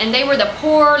going and they were the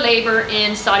poor labor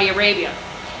in Saudi Arabia.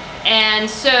 And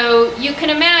so you can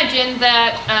imagine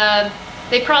that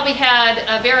they probably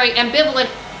had very ambivalent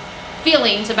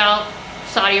feelings about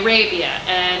Saudi Arabia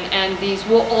and these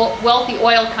wealthy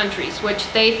oil countries,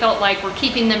 which they felt like were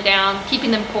keeping them down,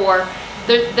 keeping them poor.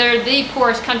 They're the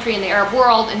poorest country in the Arab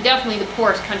world, and definitely the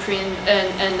poorest country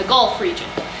in the Gulf region.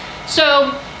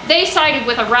 So they sided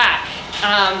with Iraq,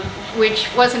 which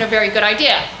wasn't a very good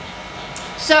idea.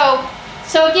 So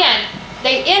again,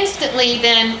 they instantly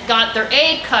then got their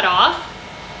aid cut off.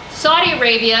 Saudi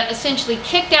Arabia essentially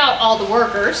kicked out all the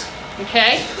workers,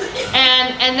 okay?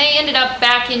 And they ended up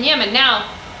back in Yemen. Now,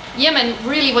 Yemen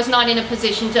really was not in a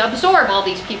position to absorb all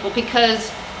these people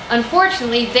because,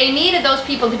 unfortunately, they needed those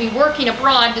people to be working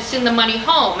abroad to send the money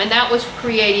home, and that was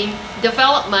creating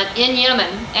development in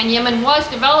Yemen, and Yemen was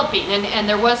developing, and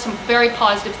there was some very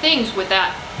positive things with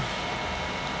that.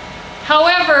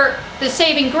 However, the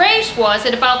saving grace was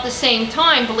at about the same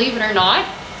time, believe it or not,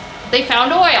 they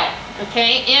found oil,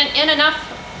 okay, in enough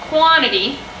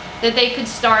quantity that they could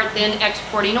start then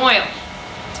exporting oil.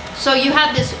 So you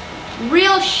have this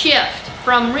real shift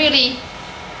from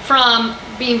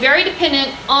being very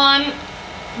dependent on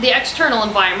the external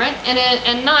environment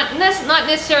and not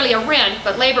necessarily a rent,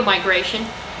 but labor migration.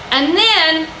 And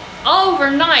then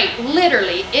overnight,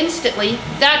 literally, instantly,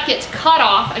 that gets cut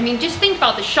off. I mean, just think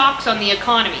about the shocks on the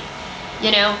economy.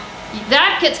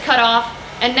 That gets cut off,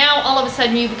 and now all of a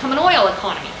sudden you become an oil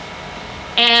economy.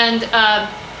 And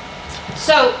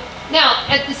so now,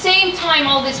 at the same time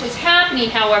all this was happening,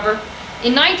 however,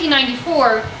 in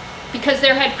 1994, because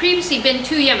there had previously been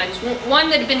two Yemens, one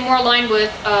that had been more aligned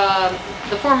with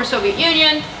the former Soviet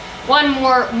Union, one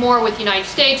more with the United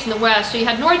States and the West. So you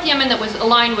had North Yemen that was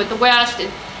aligned with the West,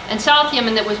 and South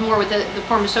Yemen that was more with the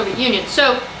former Soviet Union.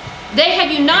 So they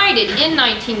had united in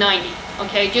 1990,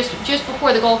 okay, just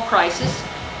before the Gulf crisis.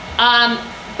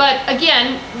 But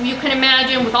again, you can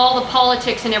imagine with all the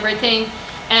politics and everything,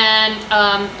 and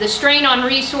the strain on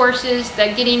resources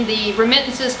that getting the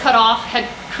remittances cut off had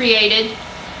created,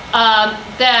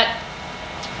 that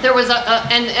there was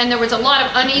there was a lot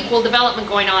of unequal development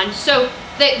going on. So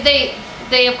they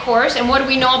of course, and what do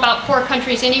we know about poor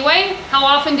countries anyway? How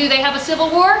often do they have a civil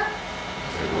war?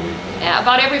 Yeah,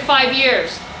 about every 5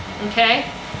 years.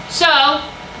 Okay, so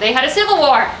they had a civil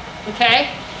war. Okay.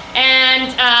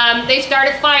 And they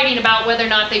started fighting about whether or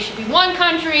not they should be one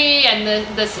country, and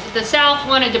the South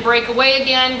wanted to break away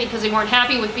again because they weren't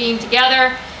happy with being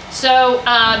together. So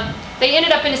they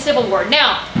ended up in a civil war.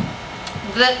 Now,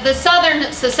 the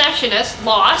Southern secessionists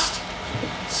lost,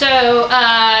 so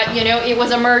it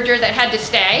was a merger that had to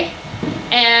stay,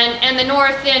 and the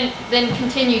North then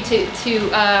continued to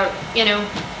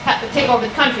take over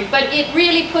the country. But it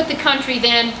really put the country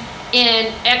then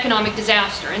in economic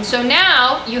disaster. And so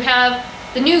now you have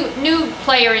the new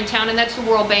player in town, and that's the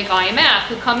World Bank, IMF,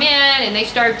 who come in and they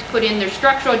start to put in their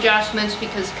structural adjustments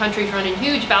because the country's running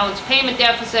huge balance payment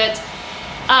deficits.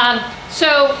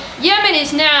 So Yemen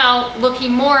is now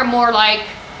looking more and more like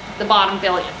the bottom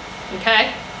billion,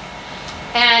 okay?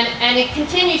 And it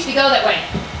continues to go that way.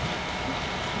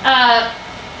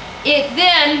 It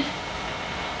then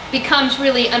becomes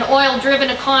really an oil-driven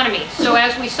economy. So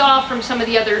as we saw from some of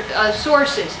the other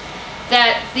sources,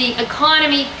 that the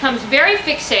economy becomes very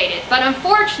fixated. But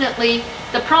unfortunately,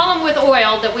 the problem with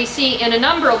oil that we see in a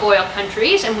number of oil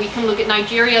countries, and we can look at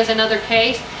Nigeria as another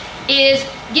case, is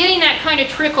getting that kind of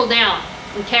trickle down,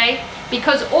 okay?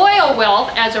 Because oil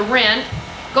wealth as a rent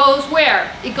goes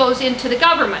where? It goes into the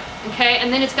government, okay?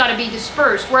 And then it's got to be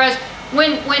dispersed. Whereas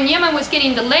when Yemen was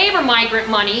getting the labor migrant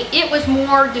money, it was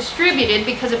more distributed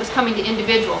because it was coming to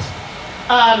individuals.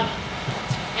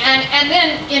 And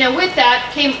then, with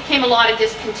that came a lot of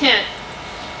discontent.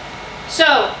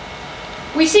 So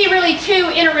we see really two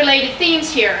interrelated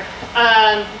themes here.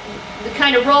 The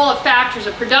kind of role of factors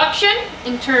of production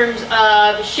in terms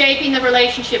of shaping the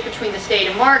relationship between the state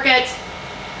and markets,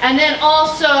 and then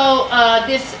also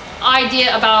this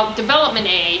idea about development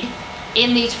aid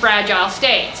in these fragile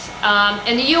states.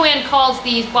 And the UN calls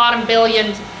these bottom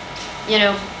billion,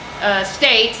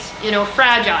 states,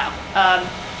 fragile.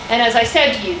 And as I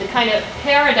said to you, the kind of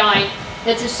paradigm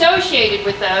that's associated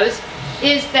with those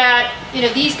is that,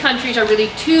 these countries are really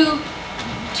too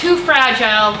too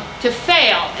fragile to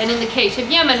fail. And in the case of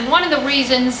Yemen, one of the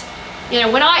reasons,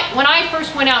 when I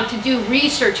first went out to do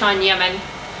research on Yemen,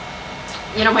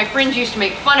 my friends used to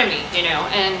make fun of me,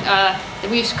 and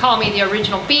we used to call me the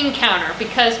original bean counter,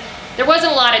 because there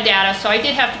wasn't a lot of data, so I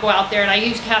did have to go out there, and I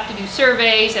used to have to do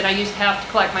surveys, and I used to have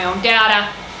to collect my own data,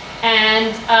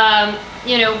 and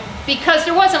because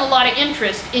there wasn't a lot of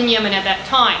interest in Yemen at that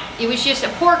time. It was just a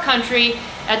poor country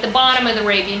at the bottom of the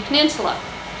Arabian Peninsula.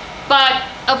 But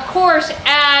of course,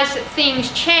 as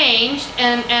things changed,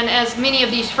 and as many of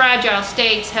these fragile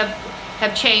states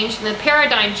have changed, and the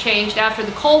paradigm changed after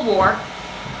the Cold War,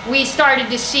 we started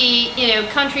to see,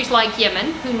 countries like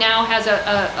Yemen, who now has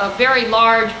a very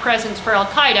large presence for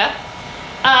Al-Qaeda,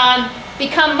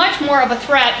 become much more of a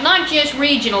threat, not just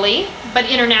regionally, but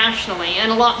internationally,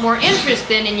 and a lot more interest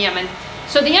than in Yemen.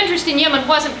 So the interest in Yemen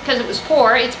wasn't because it was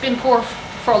poor. It's been poor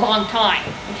for a long time,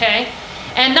 okay?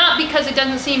 And not because it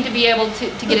doesn't seem to be able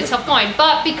to get itself going,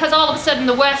 but because all of a sudden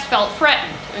the West felt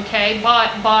threatened, okay,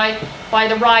 by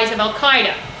the rise of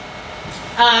Al-Qaeda.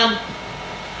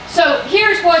 So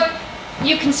here's what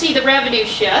you can see, the revenue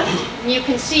shift. You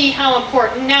can see how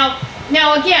important. Now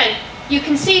again, you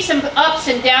can see some ups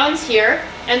and downs here,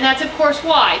 and that's of course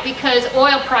why, because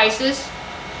oil prices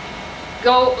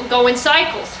go in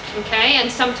cycles, okay, and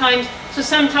sometimes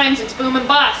it's boom and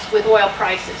bust with oil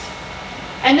prices.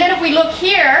 And then if we look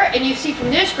here, and you see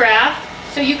from this graph,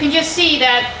 so you can just see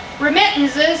that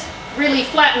remittances really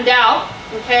flattened out,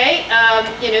 okay,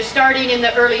 starting in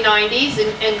the early 90s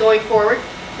and going forward.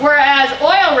 Whereas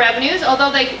oil revenues,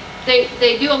 although they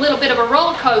do a little bit of a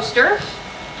roller coaster,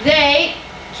 they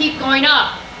keep going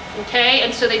up, okay,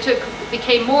 and so they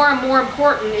became more and more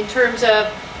important in terms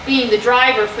of being the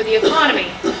driver for the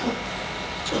economy.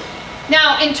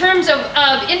 Now, in terms of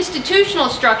institutional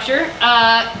structure,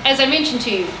 as I mentioned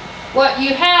to you, what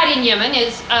you had in Yemen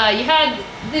is you had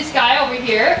this guy over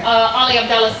here, Ali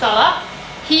Abdullah Saleh.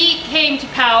 He came to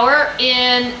power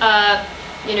in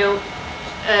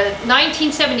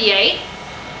 1978,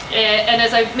 and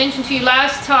as I mentioned to you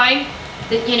last time,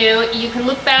 that you can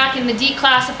look back in the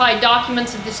declassified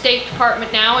documents of the State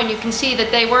Department now, and you can see that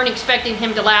they weren't expecting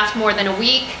him to last more than a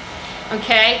week.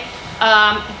 Okay,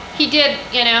 he did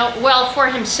well for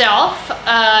himself,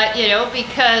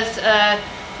 because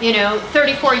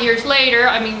 34 years later,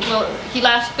 I mean, well, he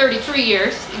lasted 33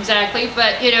 years exactly,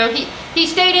 but he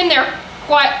stayed in there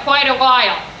quite a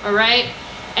while. All right,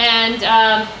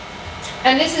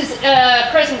 and this is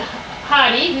President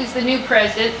Hadi, who's the new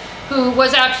president, who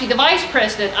was actually the vice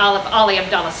president of Ali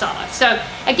Abdullah Saleh. So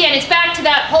again, it's back to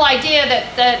that whole idea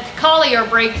that Collier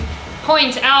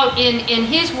points out in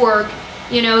his work,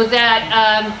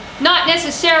 that not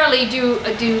necessarily do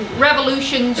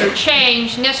revolutions or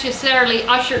change necessarily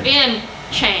usher in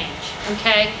change,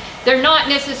 okay? They're not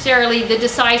necessarily the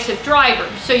decisive driver.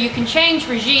 So you can change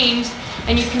regimes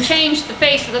and you can change the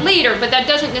face of the leader, but that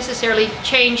doesn't necessarily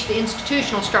change the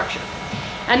institutional structure.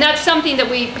 And that's something that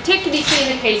we particularly see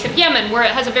in the case of Yemen, where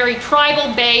it has a very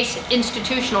tribal-based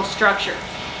institutional structure.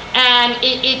 And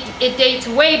it dates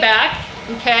way back,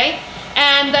 okay?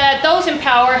 And that those in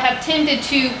power have tended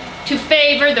to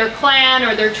favor their clan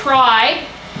or their tribe,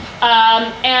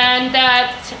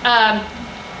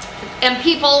 and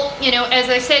people, as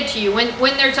I said to you,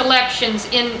 when there's elections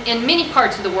in many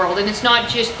parts of the world, and it's not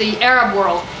just the Arab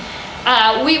world,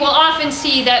 we will often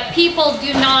see that people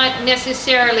do not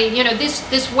necessarily,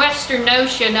 this Western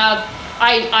notion of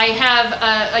I have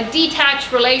a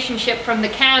detached relationship from the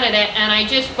candidate and I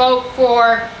just vote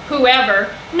for whoever.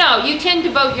 No, you tend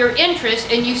to vote your interest,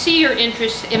 and you see your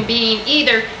interest in being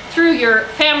either through your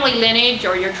family lineage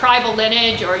or your tribal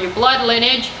lineage or your blood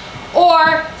lineage,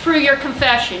 or through your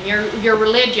confession, your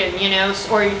religion,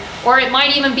 or it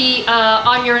might even be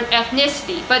on your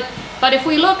ethnicity. But if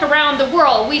we look around the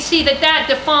world, we see that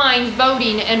defines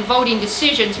voting and voting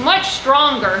decisions much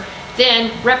stronger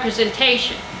than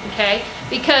representation, okay?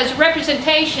 Because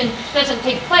representation doesn't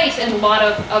take place in a lot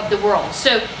of the world.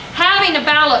 So having a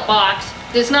ballot box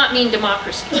does not mean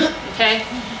democracy, okay?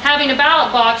 Having a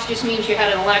ballot box just means you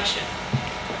had an election.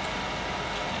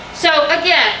 So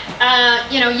again,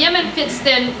 Yemen fits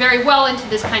then very well into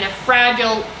this kind of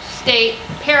fragile state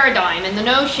paradigm, and the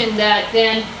notion that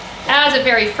then, as a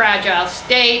very fragile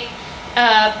state,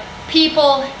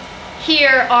 people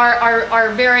here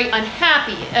are very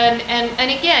unhappy,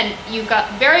 and again, you've got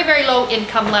very, very low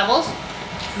income levels,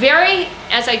 very,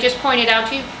 as I just pointed out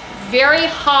to you, very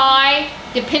high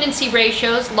dependency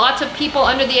ratios, lots of people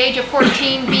under the age of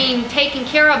 14 being taken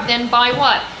care of then by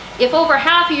what? If over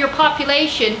half of your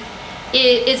population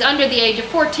is under the age of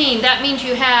 14, that means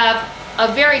you have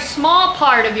a very small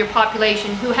part of your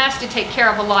population who has to take care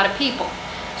of a lot of people.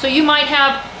 So you might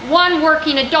have one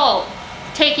working adult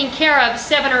taking care of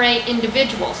 7 or 8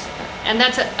 individuals, and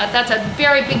that's a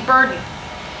very big burden.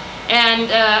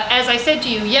 And as I said to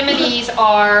you, Yemenis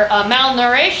are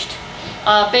malnourished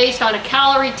based on a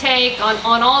calorie take,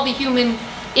 on all the human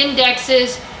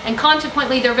indexes, and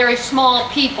consequently they're very small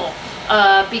people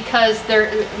because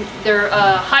their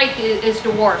height is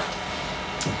dwarfed.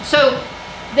 So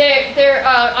there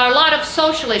are a lot of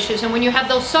social issues, and when you have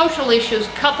those social issues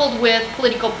coupled with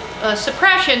political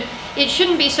suppression, it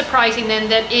shouldn't be surprising then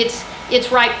that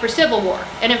it's ripe for civil war.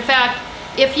 And in fact,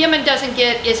 if Yemen doesn't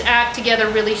get its act together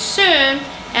really soon,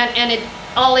 and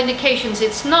all indications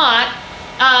it's not,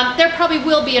 there probably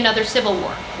will be another civil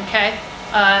war, okay?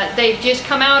 They've just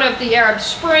come out of the Arab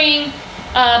Spring,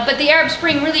 but the Arab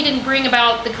Spring really didn't bring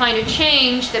about the kind of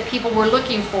change that people were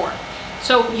looking for.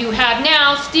 So you have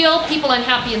now still people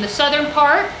unhappy in the southern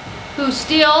part, who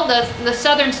still, the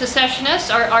southern secessionists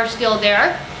are still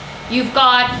there. You've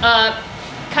got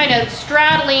kind of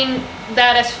straddling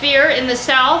that sphere in the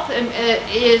south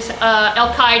is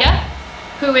Al-Qaeda,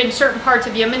 who in certain parts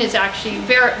of Yemen is actually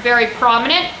very, very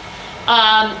prominent.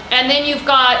 And then you've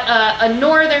got a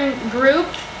northern group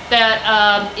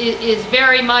that is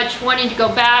very much wanting to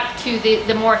go back to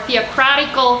the more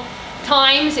theocratical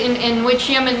times in which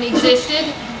Yemen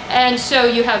existed. And so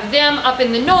you have them up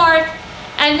in the north,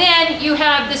 and then you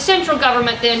have the central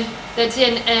government then that's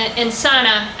in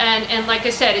Sana'a, and like I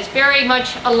said, it's very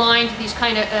much aligned to these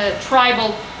kind of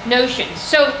tribal notions.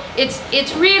 So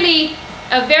it's really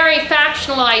a very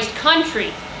factionalized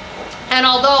country. And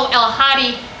although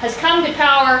al-Hadi has come to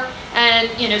power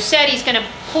and said he's going to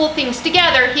pull things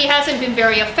together, he hasn't been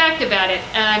very effective at it,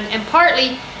 and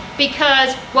partly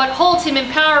because what holds him in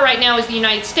power right now is the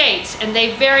United States, and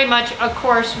they very much, of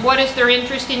course, what is their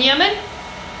interest in Yemen?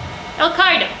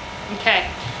 Al-Qaeda. Okay.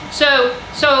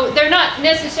 So they're not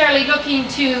necessarily looking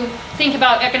to think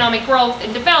about economic growth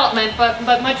and development, but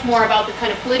much more about the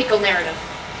kind of political narrative.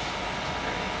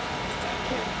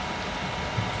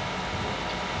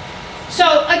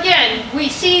 So again, we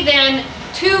see then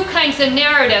 2 kinds of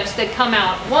narratives that come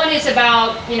out. One is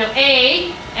about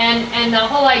aid and the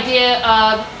whole idea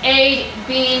of aid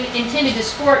being intended to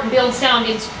support and build sound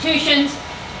institutions,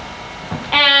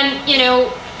 and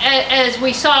as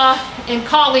we saw in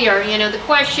Collier, the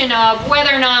question of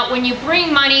whether or not when you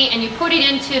bring money and you put it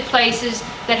into places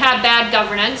that have bad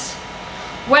governance,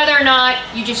 whether or not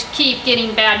you just keep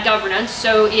getting bad governance,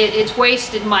 so it's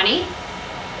wasted money,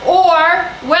 or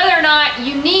whether or not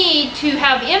you need to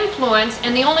have influence,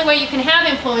 and the only way you can have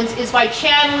influence is by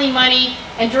channeling money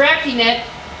and directing it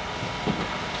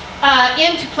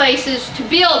into places to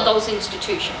build those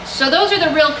institutions. So those are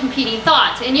the real competing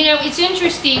thoughts. And it's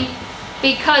interesting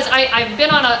because I've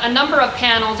been on a number of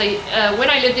panels. When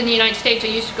I lived in the United States, I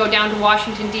used to go down to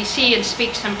Washington, D.C. and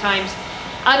speak sometimes.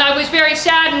 And I was very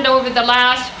saddened over the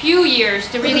last few years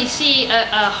to really see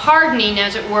a hardening,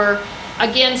 as it were,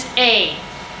 against aid.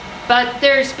 But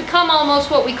there's become almost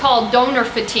what we call donor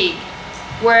fatigue,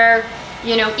 where,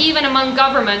 even among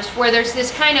governments, where there's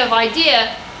this kind of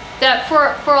idea that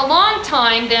for a long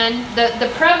time then,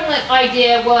 the prevalent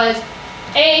idea was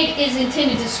aid is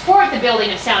intended to support the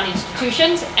building of sound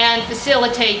institutions and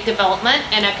facilitate development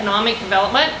and economic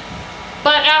development.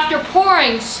 But after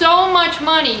pouring so much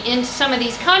money into some of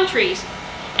these countries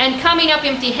and coming up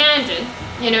empty-handed,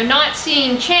 not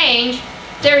seeing change,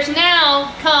 there's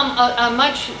now come a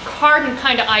much hardened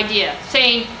kind of idea,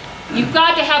 saying you've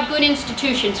got to have good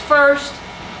institutions first,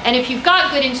 and if you've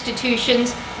got good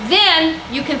institutions, then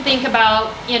you can think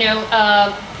about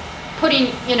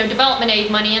putting development aid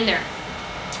money in there.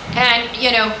 And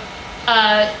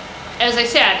as I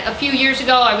said, a few years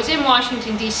ago I was in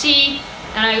Washington, D.C.,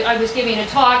 and I was giving a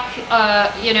talk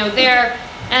there,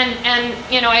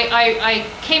 and I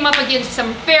came up against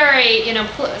some very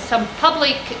some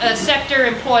public sector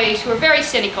employees who were very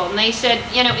cynical, and they said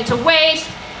it's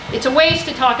a waste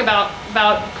to talk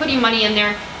about putting money in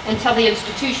there until the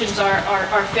institutions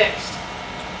are fixed.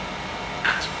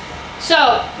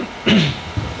 So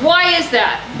why is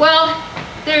that? Well,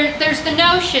 there's the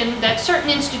notion that certain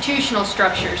institutional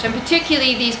structures, and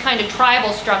particularly these kind of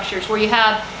tribal structures where you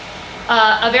have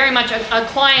a very much a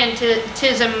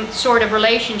clientism sort of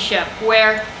relationship,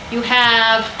 where you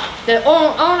have the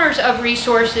owners of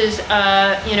resources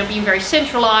being very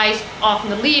centralized, often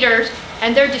the leaders,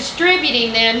 and they're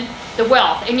distributing then the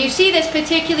wealth. And you see this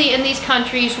particularly in these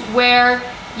countries where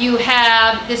you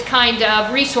have this kind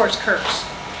of resource curse,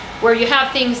 where you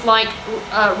have things like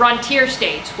rentier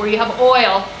states, where you have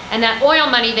oil, and that oil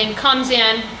money then comes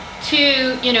in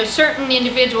to certain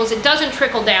individuals. It doesn't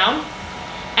trickle down.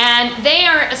 And they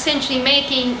are essentially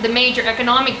making the major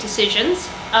economic decisions.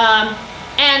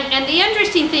 And the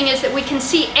interesting thing is that we can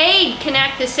see aid can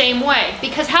act the same way,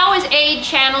 because how is aid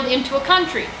channeled into a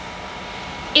country?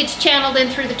 It's channeled in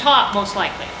through the top, most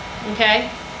likely,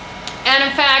 okay? And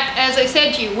in fact, as I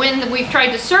said to you, when we've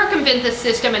tried to circumvent the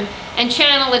system and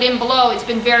channel it in below, it's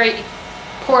been very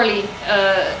poorly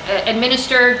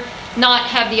administered, not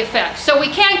have the effect. So we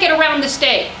can't get around the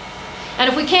state. And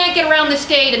if we can't get around the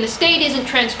state, and the state isn't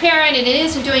transparent, and it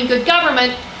isn't doing good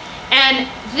government, and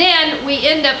then we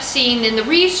end up seeing in the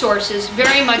resources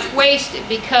very much wasted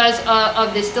because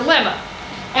of this dilemma.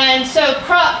 And so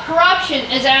corruption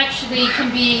is actually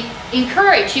can be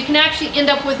encouraged. You can actually end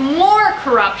up with more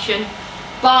corruption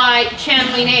by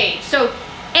channeling aid. So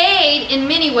aid in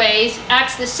many ways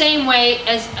acts the same way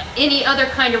as any other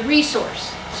kind of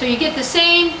resource. So you get the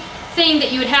same thing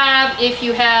that you would have if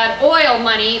you had oil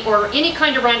money or any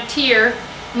kind of rentier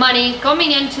money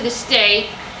coming into the state.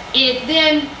 It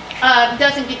then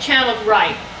doesn't get channeled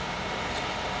right.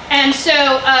 And so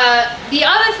the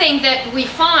other thing that we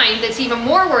find that's even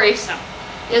more worrisome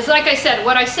is, like I said,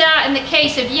 what I saw in the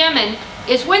case of Yemen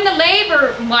is when the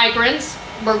labor migrants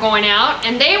were going out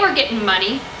and they were getting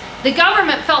money, the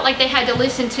government felt like they had to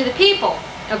listen to the people,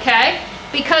 okay?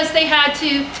 Because they had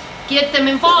to get them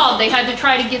involved. They had to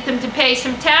try to get them to pay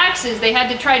some taxes. They had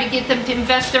to try to get them to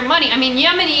invest their money. I mean,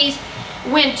 Yemenis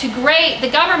went to the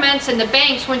governments and the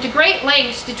banks went to great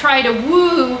lengths to try to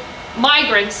woo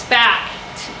migrants back.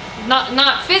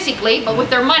 Not physically, but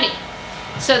with their money.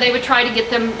 So they would try to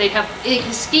get them, they'd have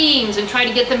schemes and try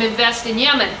to get them invest in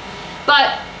Yemen.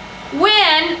 But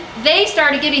when they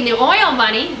started getting the oil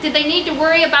money, did they need to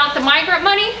worry about the migrant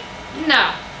money?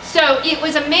 No. So it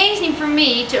was amazing for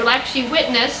me to actually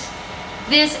witness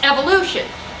this evolution,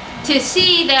 to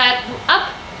see that up,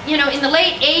 in the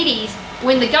late 80s,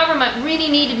 when the government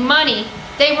really needed money,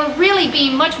 they were really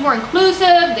being much more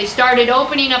inclusive. They started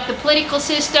opening up the political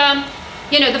system.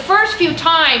 The first few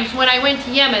times when I went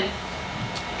to Yemen,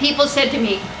 people said to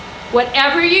me,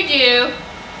 whatever you do,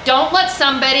 don't let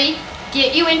somebody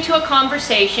get you into a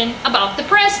conversation about the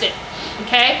president,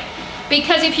 okay?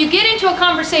 Because if you get into a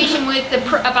conversation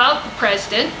about the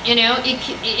president,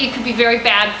 it could be very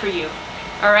bad for you,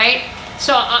 all right?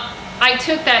 So I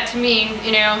took that to mean,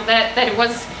 that it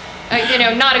was,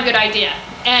 not a good idea.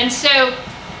 And so,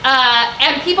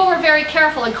 and people were very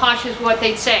careful and cautious with what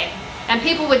they'd say. And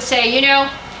people would say,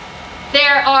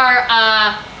 there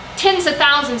are tens of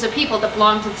thousands of people that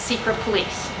belong to the secret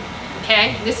police.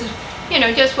 Okay? This is,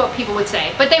 just what people would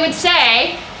say. But they would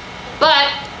say,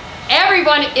 but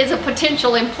everyone is a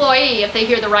potential employee if they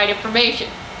hear the right information.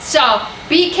 So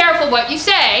be careful what you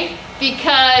say,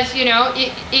 because,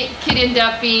 it could end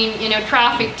up being,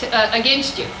 trafficked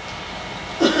against you.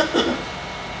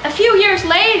 A few years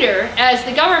later, as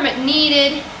the government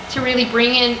needed to really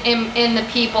bring in the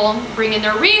people, bring in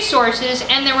their resources,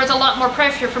 and there was a lot more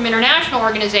pressure from international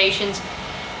organizations.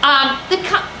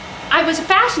 I was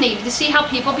fascinated to see how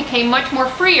people became much more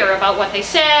freer about what they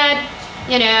said.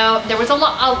 There was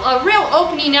a real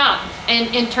opening up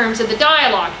in terms of the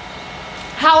dialogue.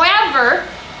 However,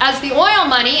 as the oil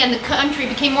money and the country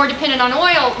became more dependent on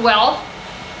oil wealth,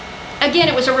 again,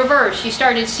 it was a reverse. You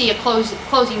started to see a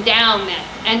closing down then.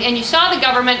 And you saw the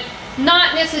government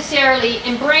not necessarily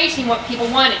embracing what people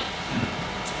wanted.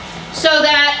 So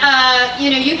that,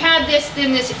 you had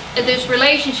this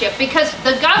relationship, because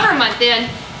the government then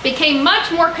became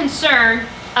much more concerned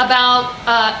about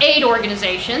aid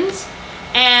organizations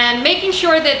and making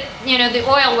sure that, the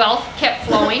oil wealth kept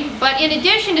flowing, but in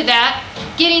addition to that,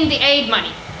 getting the aid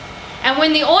money. And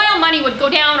when the oil money would go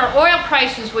down or oil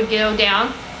prices would go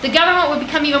down, the government would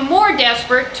become even more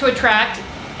desperate to attract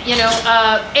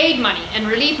aid money and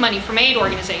relief money from aid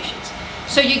organizations.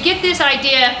 So you get this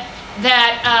idea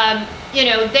that,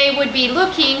 they would be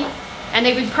looking and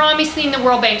they would be promising the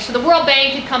World Bank. So the World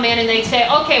Bank would come in and they'd say,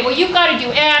 okay, well, you've got to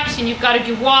do X and you've got to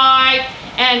do Y,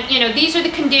 and, these are the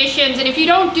conditions, and if you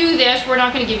don't do this, we're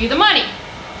not going to give you the money.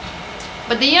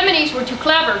 But the Yemenis were too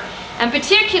clever. And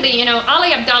particularly,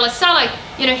 Ali Abdullah Saleh,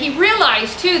 he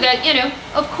realized too that,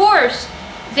 of course,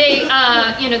 they,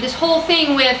 this whole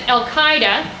thing with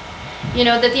Al-Qaeda,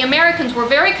 that the Americans were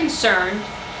very concerned,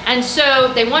 and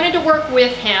so they wanted to work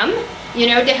with him,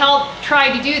 to help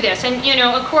try to do this. And,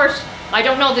 of course, I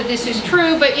don't know that this is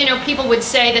true, but, people would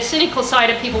say, the cynical side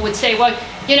of people would say, well,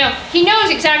 he knows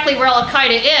exactly where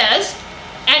Al-Qaeda is,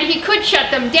 and he could shut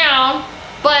them down,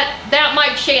 but that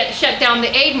might shut down the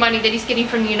aid money that he's getting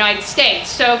from the United States.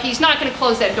 So he's not going to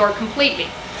close that door completely.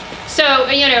 So,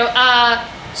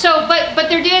 So, but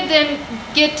there did then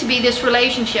get to be this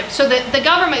relationship. So that the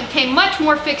government became much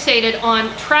more fixated on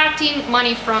attracting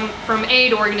money from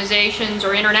aid organizations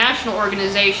or international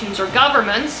organizations or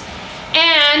governments,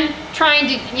 and trying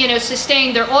to, you know,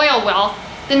 sustain their oil wealth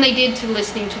than they did to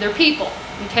listening to their people.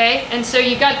 Okay, and so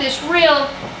you got this real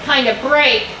kind of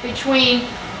break between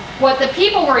what the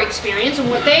people were experiencing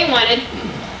and what they wanted,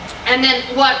 and then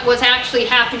what was actually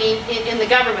happening in the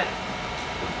government.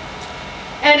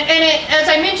 And as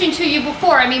I mentioned to you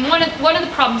before, I mean, one of the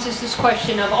problems is this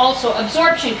question of also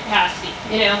absorption capacity,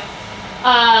 you know,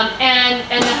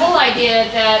 and the whole idea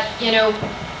that, you know,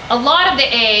 a lot of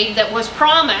the aid that was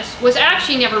promised was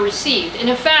actually never received. And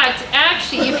in fact,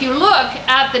 actually, if you look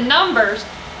at the numbers,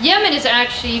 Yemen is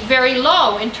actually very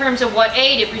low in terms of what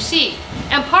aid it received,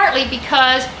 and partly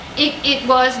because it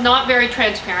was not very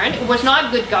transparent, it was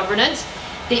not good governance.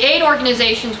 The aid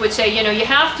organizations would say, you know, you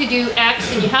have to do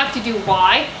X and you have to do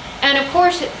Y, and of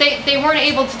course they weren't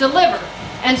able to deliver,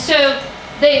 and so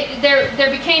there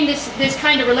became this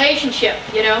kind of relationship,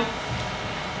 you know,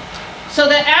 so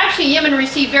that actually Yemen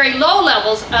received very low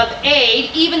levels of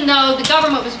aid, even though the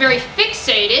government was very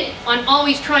fixated on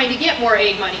always trying to get more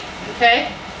aid money.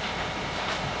 Okay,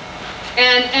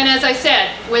 and as I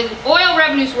said, when oil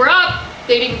revenues were up,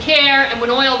 they didn't care, and when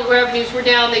oil revenues were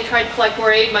down, they tried to collect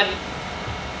more aid money.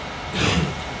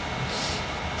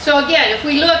 So again, if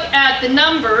we look at the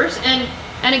numbers, and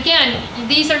again,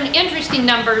 these are interesting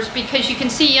numbers because you can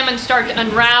see Yemen start to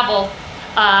unravel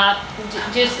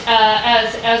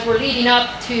as we're leading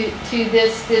up to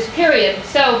this period.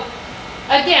 So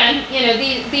again, you know,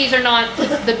 these are not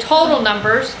the total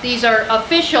numbers; these are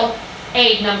official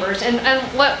aid numbers. And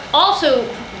what also,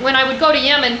 when I would go to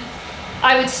Yemen,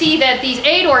 I would see that these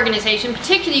aid organizations,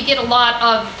 particularly, you get a lot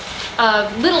of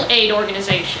little aid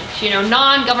organizations, you know,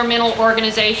 non-governmental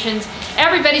organizations.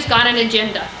 Everybody's got an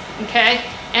agenda, okay?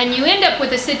 And you end up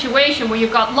with a situation where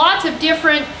you've got lots of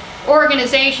different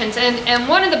organizations, and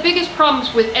one of the biggest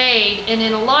problems with aid, and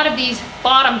in a lot of these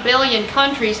bottom billion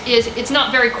countries, is it's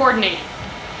not very coordinated.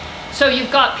 So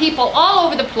you've got people all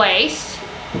over the place,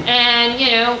 and,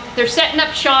 you know, they're setting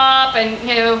up shop, and,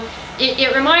 you know,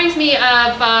 it reminds me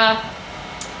of,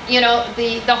 you know,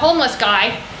 the homeless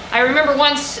guy. I remember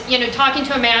once, you know, talking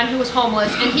to a man who was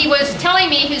homeless, and he was telling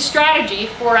me his strategy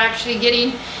for actually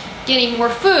getting more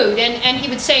food. And he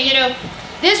would say, you know,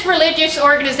 this religious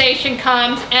organization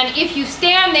comes, and if you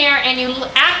stand there and you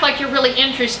act like you're really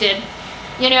interested,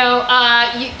 you know,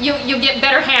 you get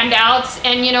better handouts.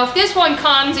 And, you know, if this one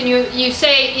comes and you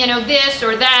say, you know, this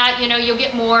or that, you know, you'll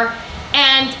get more.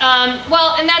 And,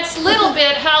 well, and that's a little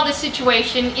bit how the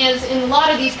situation is in a lot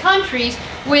of these countries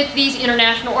with these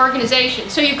international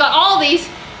organizations. So you've got all these,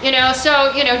 you know,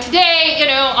 so, you know, today,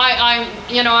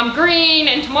 you know, I'm green,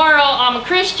 and tomorrow I'm a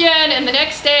Christian, and the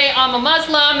next day I'm a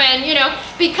Muslim, and, you know,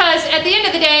 because at the end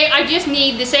of the day, I just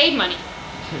need this aid money.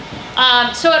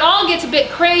 So it all gets a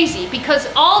bit crazy because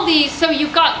all these, so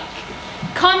you've got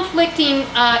conflicting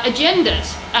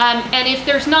agendas, and if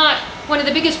there's not, one of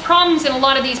the biggest problems in a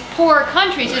lot of these poor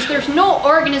countries is there's no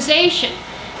organization.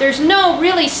 There's no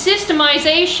really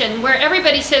systemization where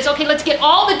everybody says, okay, let's get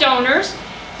all the donors.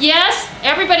 Yes,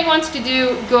 everybody wants to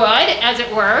do good, as it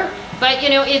were, but, you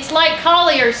know, it's like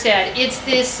Collier said, it's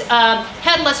this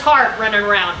headless heart running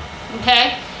around,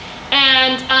 okay?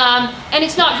 And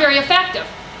it's not very effective.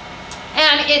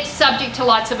 And it's subject to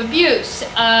lots of abuse.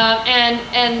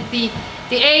 And the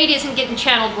aid isn't getting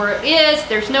channeled where it is.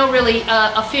 There's no really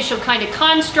official kind of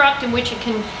construct in which it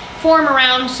can form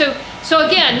around. So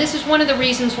again, this is one of the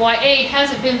reasons why aid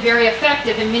hasn't been very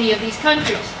effective in many of these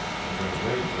countries.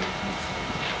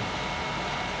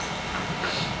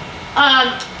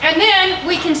 And then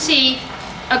we can see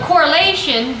a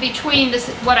correlation between this,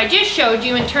 what I just showed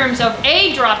you in terms of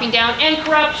aid dropping down, and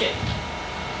corruption.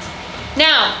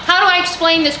 Now, how do I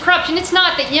explain this corruption? It's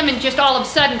not that Yemen just all of a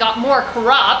sudden got more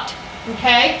corrupt,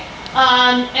 okay?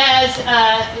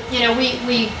 You know,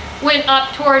 we went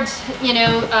up towards, you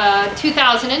know,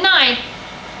 2009.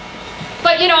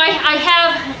 But, you know, I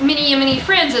have many Yemeni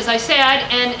friends, as I said,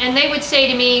 and they would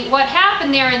say to me, what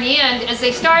happened there in the end, as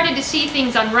they started to see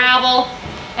things unravel,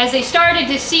 as they started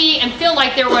to see and feel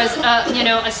like there was, you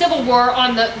know, a civil war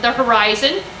on the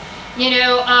horizon, you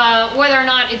know, whether or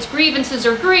not it's grievances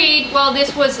or greed, well,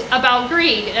 this was about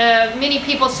greed. Many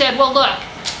people said, well, look,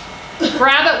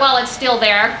 grab it while it's still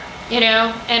there, you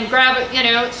know, and grab it, you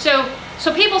know.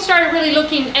 So people started really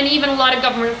looking, and even a lot of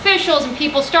government officials and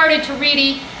people started to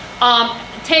really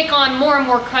take on more and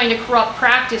more kind of corrupt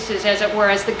practices, as it were,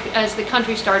 as the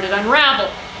country started to unravel.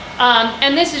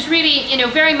 And this is really,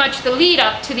 very much the lead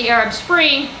up to the Arab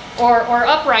Spring or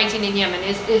uprising in Yemen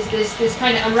is this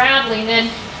kind of unraveling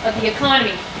then of the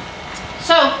economy.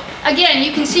 So again,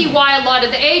 you can see why a lot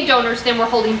of the aid donors then were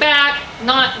holding back,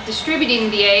 not distributing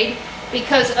the aid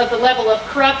because of the level of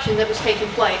corruption that was taking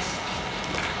place.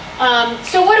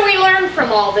 So what do we learn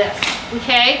from all this?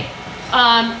 Okay,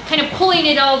 kind of pulling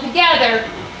it all together.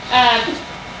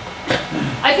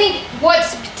 I think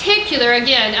what's particular,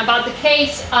 again, about the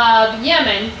case of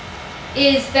Yemen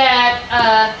is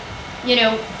that,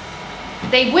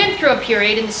 they went through a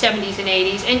period in the 70s and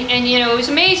 80s, and it was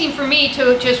amazing for me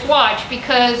to just watch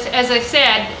because, as I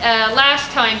said,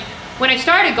 last time when I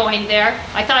started going there,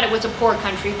 I thought it was a poor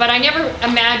country, but I never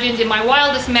imagined in my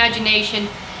wildest imagination,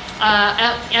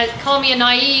 call me a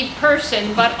naive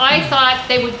person, but I thought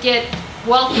they would get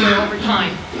wealthier over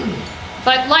time.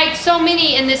 But like so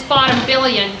many in this bottom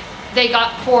billion, they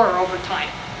got poorer over time.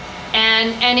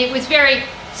 And it was very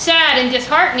sad and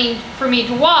disheartening for me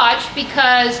to watch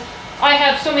because I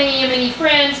have so many Yemeni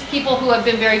friends, people who have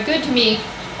been very good to me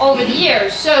over the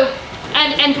years. So,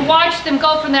 and to watch them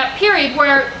go from that period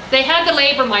where they had the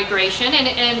labor migration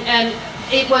and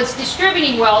it was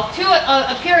distributing wealth to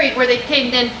a period where they became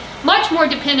then much more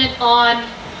dependent on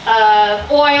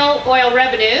oil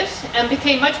revenues and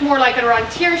became much more like a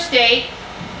rentier state.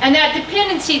 And that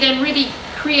dependency then really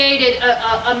created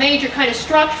a major kind of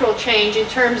structural change in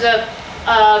terms of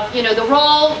the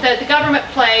role that the government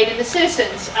played and the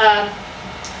citizens,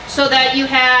 so that you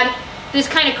had this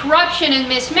kind of corruption and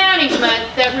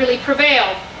mismanagement that really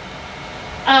prevailed.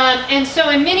 And so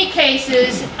in many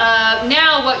cases,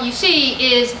 now what you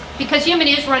see is, because Yemen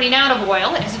is running out of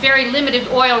oil, it has very limited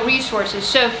oil resources,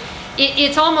 so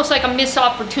it's almost like a missed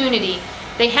opportunity.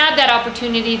 They had that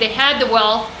opportunity, they had the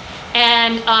wealth,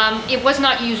 and it was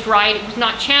not used right, it was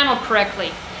not channeled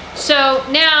correctly. So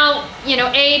now,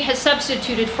 aid has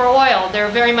substituted for oil. They're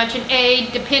very much an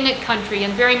aid-dependent country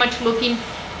and very much looking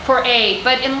for aid.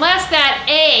 But unless that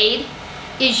aid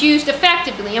is used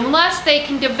effectively, unless they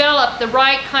can develop the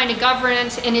right kind of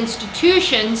governance and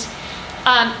institutions,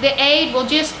 the aid will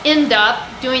just end up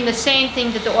doing the same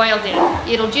thing that the oil did.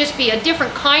 It'll just be a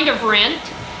different kind of rent,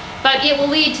 but it will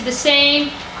lead to the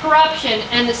same corruption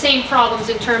and the same problems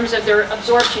in terms of their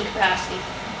absorption capacity.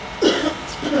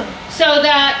 So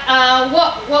that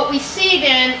what we see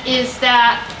then is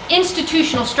that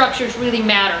institutional structures really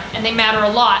matter, and they matter a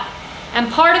lot. And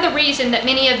part of the reason that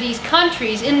many of these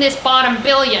countries in this bottom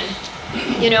billion,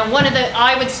 one of the,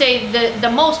 I would say the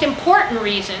most important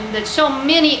reason that so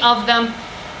many of them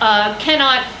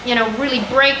cannot, really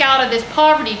break out of this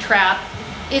poverty trap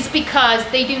is because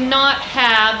they do not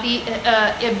have the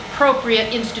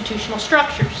appropriate institutional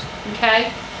structures,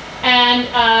 okay?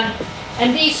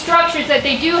 And these structures that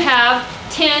they do have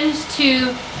tends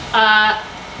to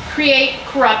create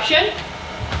corruption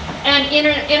and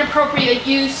inappropriate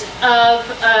use of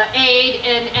aid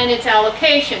and its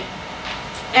allocation.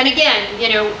 And again,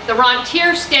 the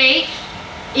rentier state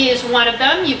is one of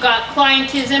them. You've got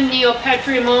clientism,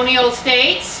 neo-patrimonial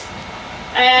states.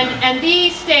 And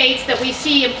these states that we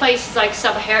see in places like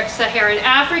Sub-Saharan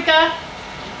Africa,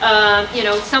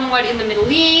 somewhat in the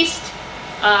Middle East,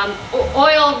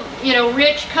 oil,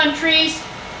 rich countries,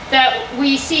 that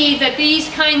we see that these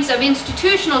kinds of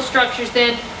institutional structures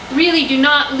then really do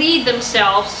not lead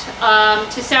themselves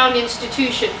to sound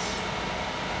institutions.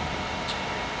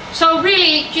 So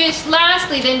really, just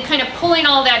lastly then, kind of pulling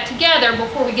all that together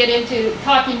before we get into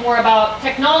talking more about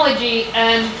technology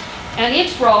and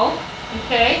its role,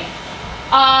 okay,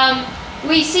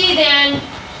 we see then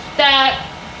that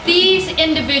these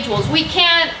individuals, we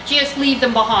can't just leave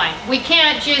them behind. We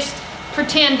can't just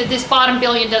pretend that this bottom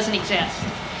billion doesn't exist.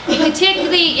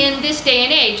 Particularly in this day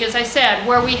and age, as I said,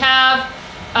 where we have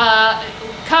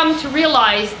come to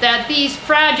realize that these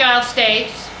fragile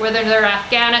states, whether they're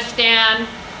Afghanistan,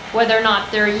 whether or not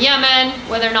they're Yemen,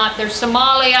 whether or not they're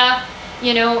Somalia,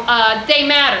 they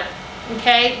matter.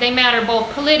 Okay, they matter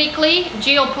both politically,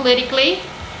 geopolitically,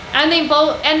 and they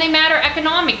matter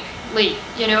economically.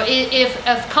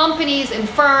 If companies and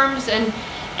firms and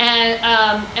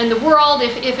the world,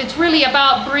 if it's really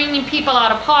about bringing people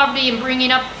out of poverty and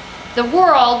bringing up the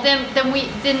world, then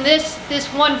this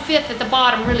 1/5 at the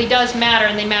bottom really does matter,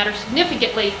 and they matter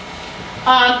significantly.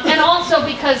 And also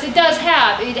because it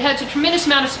has a tremendous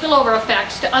amount of spillover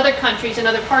effects to other countries and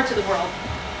other parts of the world.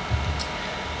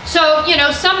 So,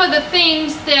 some of the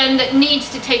things then that needs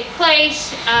to take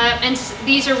place, and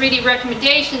these are really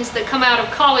recommendations that come out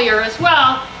of Collier as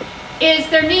well, is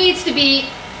there needs to be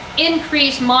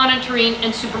increased monitoring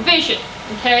and supervision,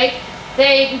 okay?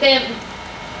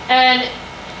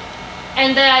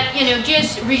 And that,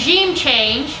 just regime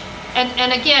change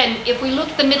and again, if we look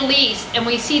at the Middle East and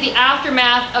we see the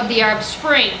aftermath of the Arab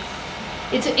Spring,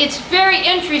 it's very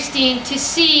interesting to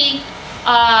see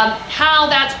how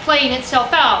that's playing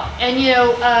itself out. And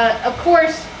of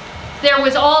course, there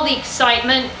was all the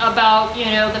excitement about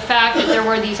the fact that there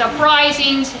were these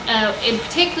uprisings,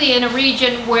 particularly in a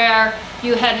region where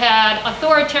you had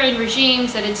authoritarian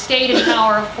regimes that had stayed in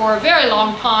power for a very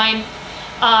long time,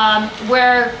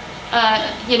 where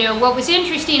what was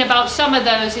interesting about some of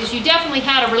those is you definitely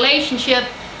had a relationship,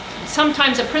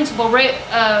 sometimes a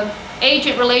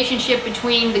principal-agent relationship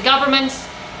between the governments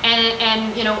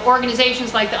and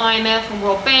organizations like the IMF and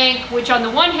World Bank, which on the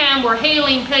one hand were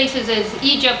hailing places as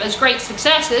Egypt as great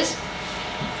successes,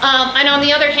 and on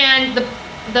the other hand,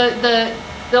 the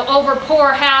over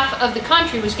poor half of the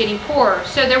country was getting poorer.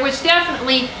 So there was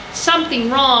definitely something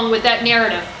wrong with that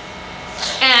narrative.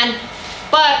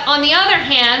 But on the other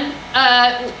hand,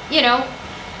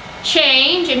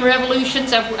 change and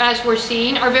revolutions, as we're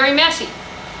seeing, are very messy,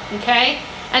 okay?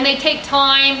 And they take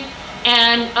time,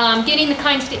 and getting the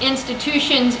kinds of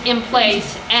institutions in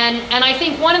place. And I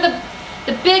think one of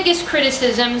the biggest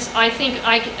criticisms I think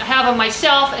I have of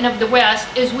myself and of the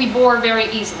West is we bore very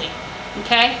easily,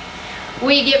 okay?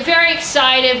 We get very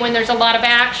excited when there's a lot of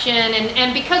action,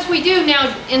 and because we do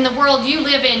now in the world you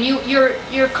live in,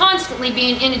 you're constantly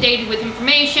being inundated with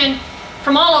information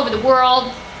from all over the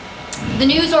world. The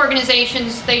news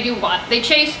organizations, they do what? They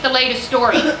chase the latest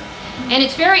story. And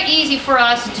it's very easy for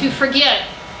us to forget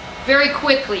very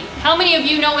quickly. How many of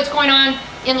you know what's going on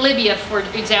in Libya, for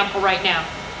example, right now?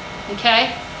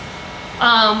 Okay?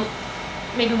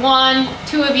 Maybe one,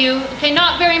 two of you. Okay,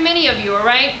 not very many of you, all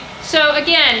right? So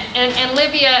again, and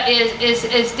Libya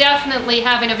is definitely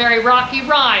having a very rocky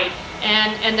ride,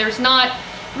 and there's not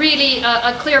really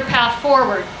a clear path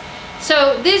forward.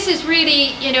 So this is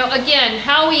really, again,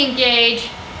 how we engage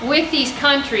with these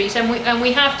countries, and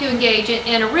we have to engage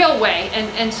in a real way.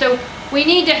 And so we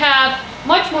need to have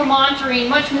much more monitoring,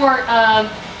 much more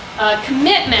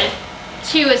commitment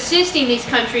to assisting these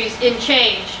countries in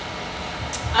change.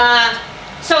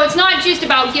 So it's not just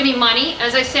about giving money.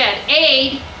 As I said,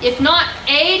 aid,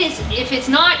 if it's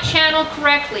not channeled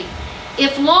correctly,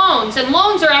 if loans, and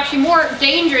loans are actually more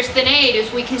dangerous than aid,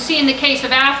 as we can see in the case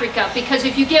of Africa, because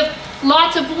if you give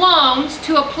lots of loans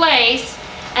to a place,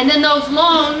 and then those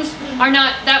loans are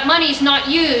not, that money's not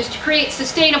used to create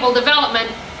sustainable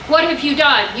development, what have you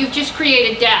done? You've just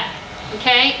created debt,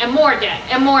 okay? And more debt,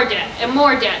 and more debt, and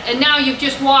more debt. And now you've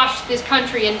just washed this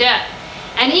country in debt.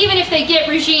 And even if they get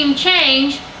regime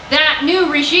change, that new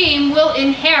regime will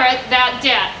inherit that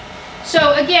debt.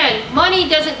 So again, money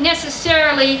doesn't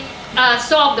necessarily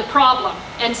solve the problem.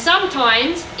 And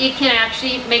sometimes it can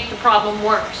actually make the problem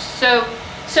worse. So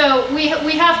we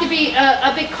have to be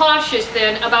a bit cautious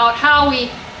then about how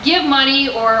we give money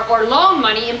or loan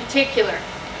money in particular.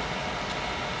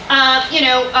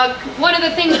 One of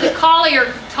the things that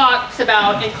Collier talks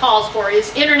about and calls for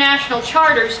is international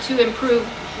charters to improve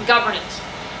governance.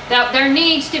 That there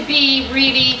needs to be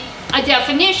really a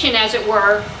definition, as it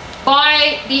were,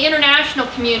 by the international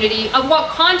community of what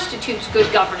constitutes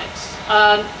good governance.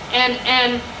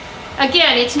 And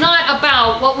again, it's not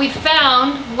about what we've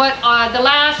found, what the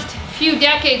last few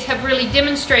decades have really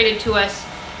demonstrated to us,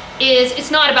 is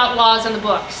it's not about laws on the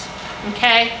books,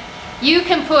 okay? You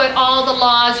can put all the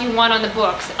laws you want on the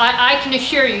books. I can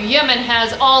assure you, Yemen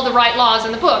has all the right laws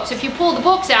on the books. If you pull the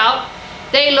books out,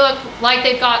 they look like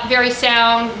they've got very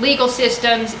sound legal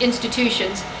systems,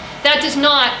 institutions. That does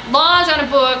not, laws on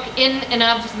a book in and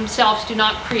of themselves do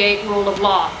not create rule of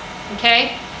law,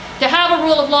 okay? To have a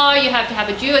rule of law, you have to have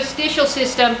a judicial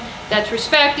system that's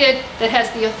respected, that has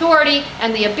the authority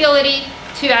and the ability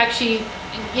to actually,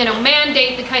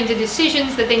 mandate the kinds of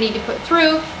decisions that they need to put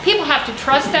through. People have to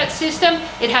trust that system.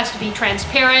 It has to be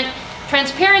transparent.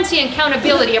 Transparency and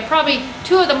accountability are probably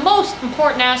two of the most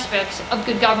important aspects of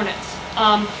good governance.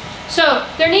 So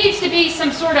there needs to be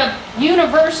some sort of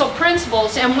universal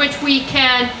principles in which we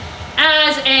can,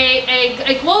 as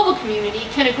a global community,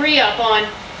 can agree upon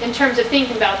in terms of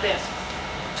thinking about this.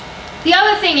 The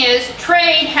other thing is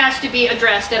trade has to be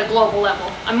addressed at a global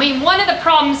level. I mean, one of the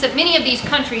problems that many of these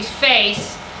countries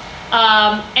face,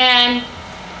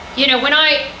 when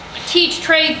I teach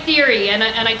trade theory and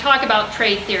I talk about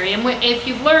trade theory, and if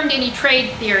you've learned any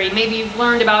trade theory, maybe you've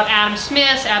learned about Adam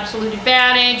Smith's absolute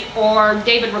advantage or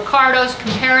David Ricardo's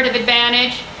comparative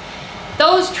advantage,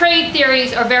 those trade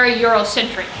theories are very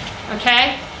Eurocentric,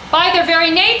 okay? By their very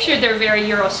nature, they're very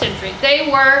Eurocentric. They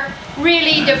were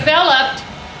really developed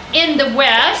in the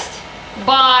West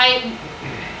by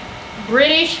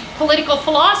British political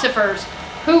philosophers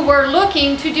who were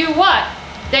looking to do what?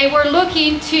 They were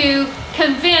looking to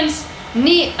convince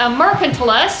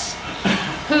mercantilists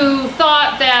who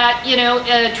thought that, you know,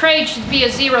 trade should be a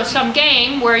zero-sum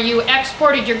game where you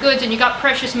exported your goods and you got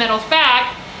precious metals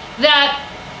back, that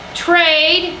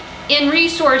trade in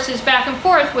resources back and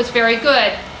forth was very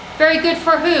good. Very good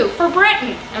for who? For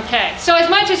Britain. Okay, so as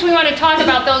much as we want to talk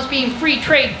about those being free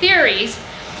trade theories,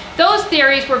 those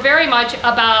theories were very much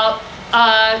about,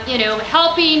 you know,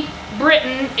 helping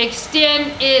Britain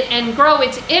extend it and grow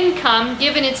its income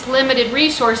given its limited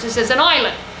resources as an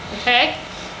island. Okay?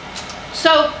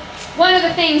 So one of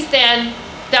the things then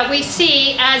that we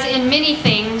see, as in many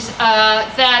things,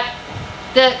 that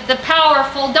the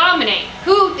powerful dominate.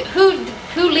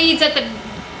 Who leads at the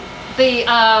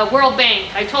World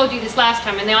Bank? I told you this last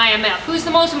time, in the IMF. Who's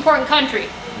the most important country?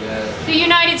 Yes. The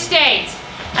United States.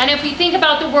 And if we think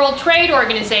about the World Trade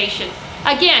Organization,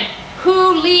 again,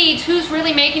 who leads? Who's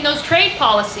really making those trade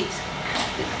policies?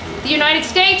 The United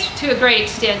States, to a great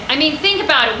extent. I mean, think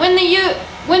about it.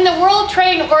 When the World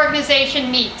Trade Organization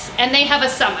meets and they have a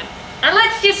summit, and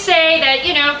let's just say that,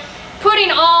 you know, putting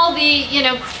all the, you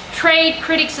know, trade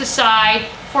critics aside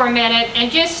for a minute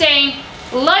and just saying,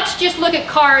 let's just look at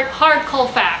hard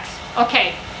cold facts.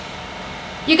 Okay,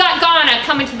 you got Ghana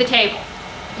coming to the table.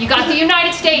 You got the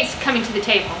United States coming to the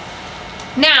table.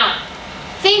 Now,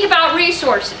 think about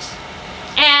resources.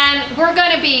 And we're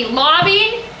going to be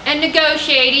lobbying and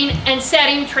negotiating and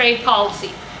setting trade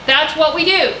policy. That's what we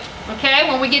do, okay,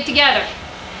 when we get together.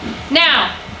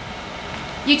 Now,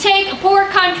 you take a poor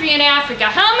country in Africa.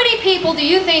 How many people do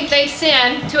you think they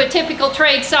send to a typical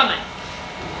trade summit?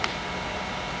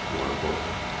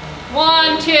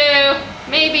 1, 2,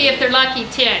 maybe if they're lucky,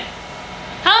 10.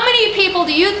 How many people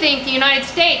do you think the United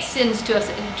States sends to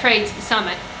a trade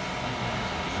summit?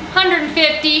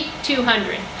 150,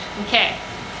 200. Okay.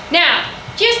 Now,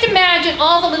 just imagine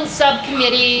all the little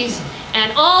subcommittees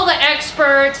and all the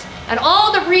experts and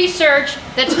all the research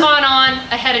that's gone on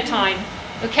ahead of time.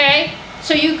 Okay?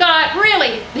 So you've got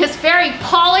really this very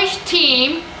polished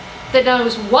team that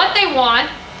knows what they want,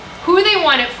 who they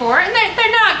want it for, and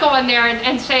they're not going there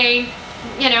and saying,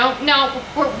 you know, no,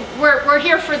 we're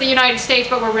here for the United States,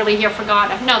 but we're really here for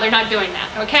Ghana. No, they're not doing that,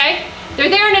 okay? They're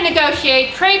there to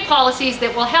negotiate trade policies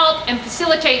that will help and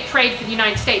facilitate trade for the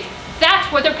United States.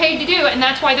 That's what they're paid to do, and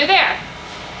that's why they're there.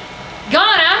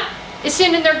 Ghana is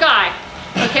sending their guy,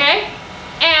 okay?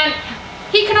 And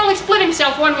he can only split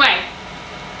himself one way.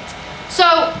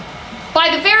 So, by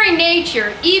the very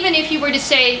nature, even if you were to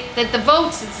say that the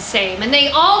votes is the same, and they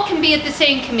all can be at the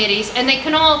same committees, and they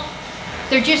can all,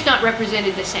 they're just not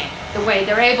represented the same. The way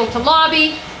they're able to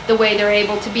lobby, the way they're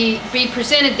able to be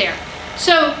presented there.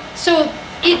 So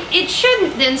it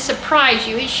shouldn't then surprise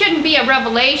you. It shouldn't be a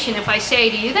revelation if I say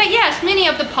to you that yes, many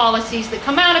of the policies that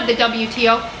come out of the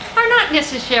WTO are not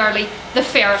necessarily the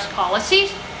fairest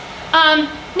policies.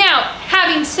 Now,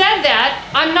 having said that,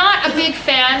 I'm not a big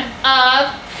fan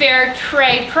of fair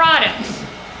trade products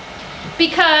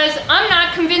because I'm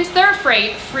not convinced they're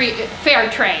fair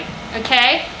trade,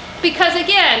 okay? Because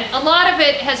again, a lot of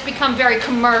it has become very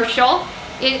commercial.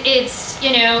 It's,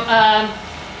 you know,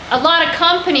 a lot of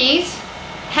companies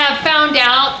have found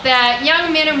out that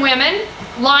young men and women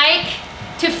like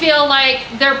to feel like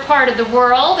they're part of the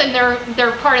world and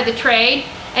they're part of the trade.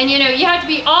 And you know, you have to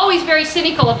be always very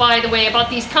cynical, by the way, about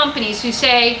these companies who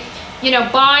say, you know,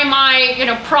 buy my, you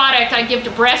know, product I give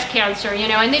to breast cancer, you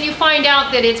know, and then you find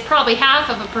out that it's probably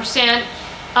 0.5%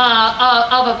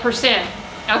 of a percent,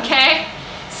 okay?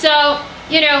 So,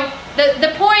 you know,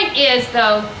 the point is,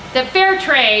 though, that fair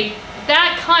trade,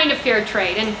 that kind of fair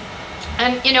trade,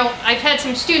 and you know, I've had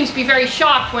some students be very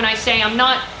shocked when I say I'm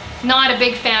not a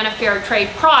big fan of fair trade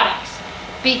products.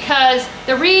 Because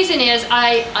the reason is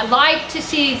I like to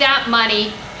see that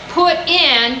money put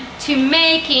in to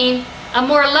making a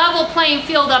more level playing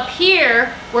field up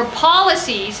here where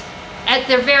policies at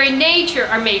their very nature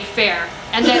are made fair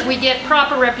and that we get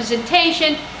proper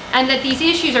representation and that these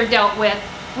issues are dealt with,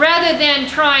 rather than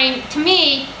trying, to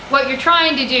me, what you're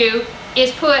trying to do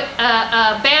is put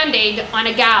a Band-Aid on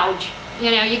a gouge. You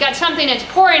know, you got something that's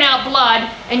pouring out blood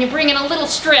and you're bringing a little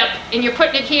strip and you're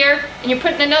putting it here and you're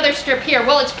putting another strip here.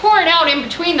 Well, it's pouring out in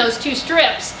between those two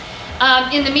strips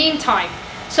in the meantime.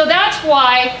 So that's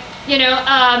why, you know,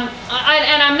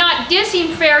 and I'm not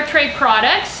dissing fair trade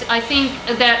products. I think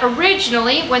that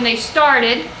originally when they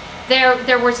started,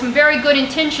 there were some very good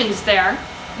intentions there,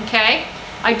 okay?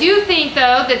 I do think,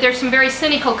 though, that there's some very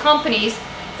cynical companies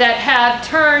that have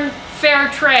turned fair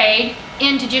trade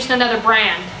into just another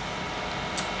brand.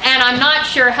 And I'm not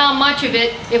sure how much of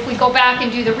it, if we go back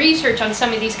and do the research on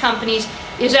some of these companies,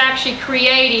 is actually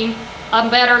creating a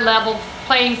better level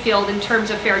playing field in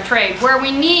terms of fair trade. Where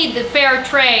we need the fair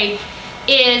trade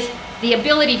is the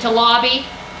ability to lobby,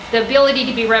 the ability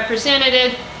to be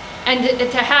represented, and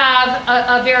to have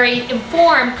a very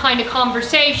informed kind of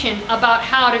conversation about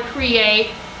how to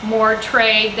create more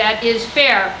trade that is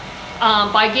fair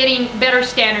by getting better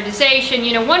standardization.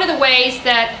 You know, one of the ways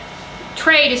that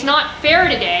trade is not fair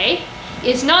today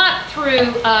is not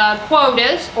through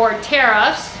quotas or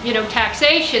tariffs, you know,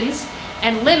 taxations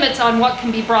and limits on what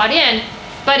can be brought in,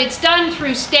 but it's done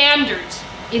through standards.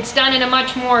 It's done in a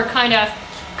much more kind of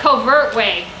covert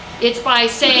way. It's by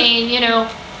saying, you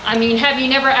know, I mean, have you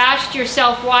never asked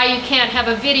yourself why you can't have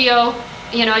a video,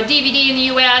 you know, a DVD in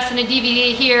the US and a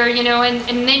DVD here, you know, and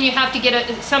then you have to get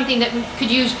something that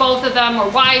could use both of them, or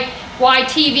why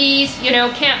TVs, you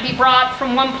know, can't be brought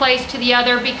from one place to the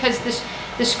other because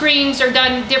the screens are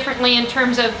done differently in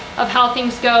terms of how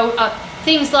things go.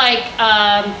 Things like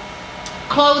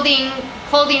clothing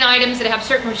items that have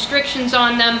certain restrictions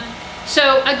on them.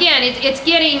 So again, it's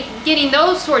getting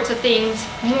those sorts of things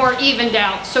more evened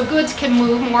out, so goods can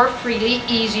move more freely,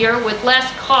 easier, with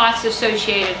less costs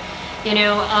associated. You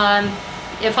know,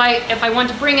 if I want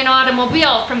to bring an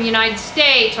automobile from the United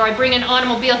States, or I bring an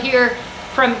automobile here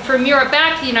from Europe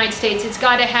back to the United States, it's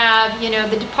got to have, you know,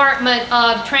 the Department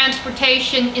of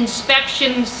Transportation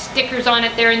inspection stickers on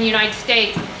it there in the United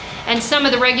States. And some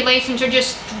of the regulations are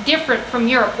just different from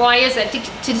Europe. Why is that?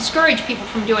 To discourage people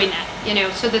from doing that, you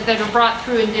know, so that are brought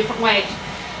through in different ways.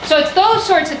 So it's those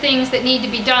sorts of things that need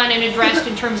to be done and addressed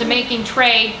in terms of making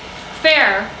trade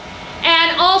fair,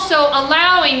 and also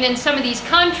allowing then some of these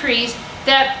countries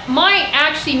that might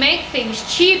actually make things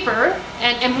cheaper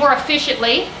and more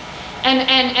efficiently,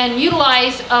 and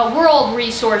utilize world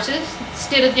resources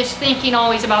instead of just thinking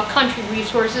always about country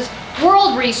resources,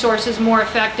 world resources more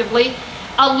effectively,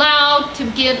 allowed to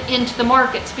get into the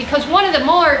markets. Because one of the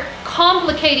more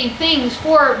complicating things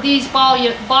for these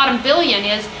bottom billion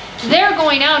is they're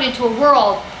going out into a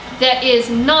world that is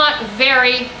not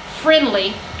very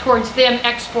friendly towards them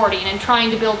exporting and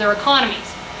trying to build their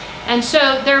economies. And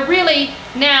so they're really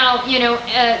now, you know,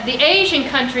 the Asian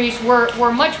countries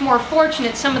were much more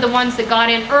fortunate, some of the ones that got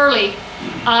in early,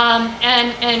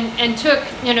 and took,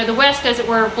 you know, the West, as it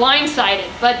were, blindsided.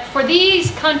 But for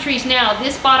these countries now,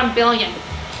 this bottom billion,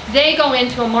 they go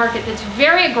into a market that's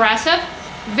very aggressive,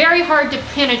 very hard to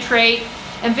penetrate,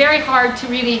 and very hard to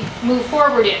really move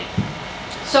forward in.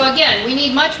 So again, we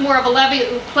need much more of a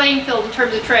level playing field in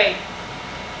terms of trade.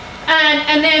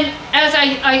 And then, as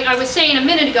I was saying a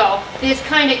minute ago, this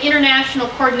kind of international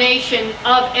coordination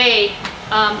of aid,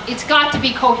 it's got to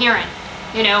be coherent.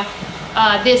 You know,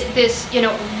 this you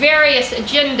know, various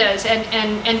agendas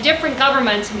and different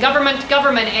governments and government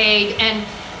aid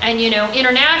and you know,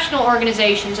 international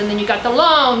organizations, and then you got the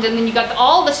loans, and then you got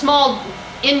all the small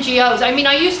NGOs. I mean,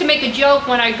 I used to make a joke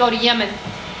when I'd go to Yemen,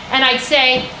 and I'd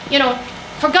say, you know,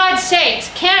 for God's sakes,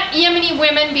 can't Yemeni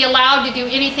women be allowed to do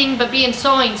anything but be in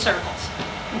sewing circles?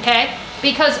 Okay?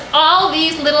 Because all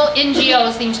these little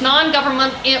NGOs, these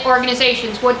non-government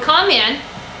organizations, would come in,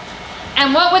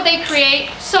 and what would they create?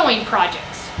 Sewing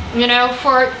projects, you know,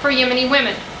 for Yemeni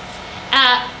women.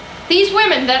 These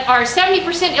women that are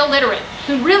 70% illiterate,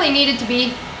 who really needed to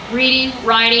be reading,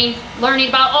 writing, learning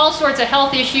about all sorts of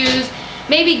health issues,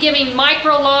 maybe giving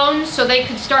micro loans so they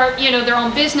could start, you know, their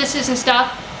own businesses and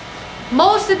stuff.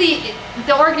 Most of the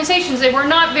organizations, they were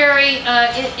not very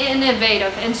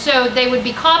innovative, and so they would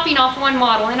be copying off one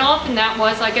model, and often that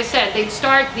was, like I said, they'd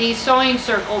start these sewing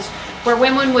circles where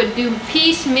women would do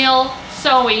piecemeal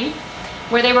sewing,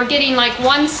 where they were getting like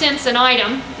 1 cent an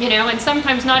item, you know, and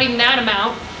sometimes not even that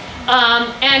amount,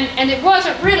 and it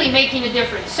wasn't really making a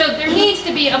difference. So there needs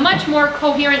to be a much more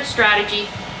coherent strategy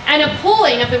and a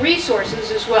pooling of the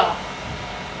resources as well.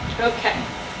 Okay.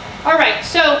 All right,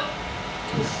 so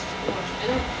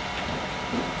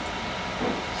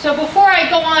before I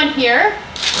go on here,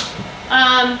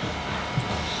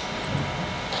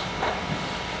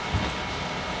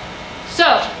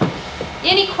 so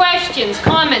any questions,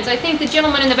 comments? I think the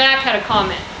gentleman in the back had a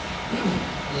comment.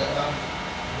 Yeah,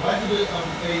 why do the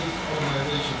aid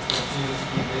organizations continue to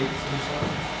give aid to Islam?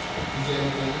 Is there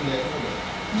anything in there for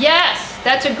that? Yes,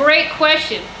 that's a great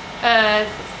question.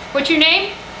 What's your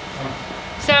name?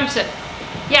 Samson.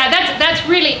 Yeah, that's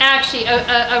really actually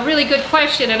a really good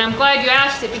question, and I'm glad you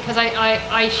asked it, because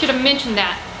I should have mentioned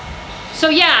that. So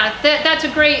yeah, that's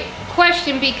a great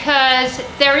question, because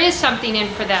there is something in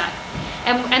for that.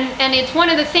 And it's one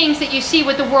of the things that you see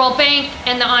with the World Bank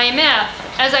and the IMF.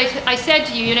 As I said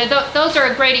to you, you know, those are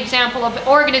a great example of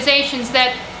organizations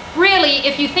that really,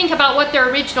 if you think about what their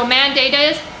original mandate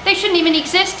is, they shouldn't even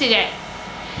exist today.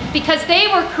 Because they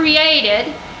were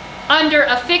created under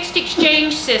a fixed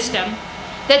exchange system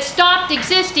that stopped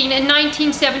existing in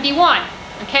 1971.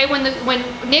 Okay, when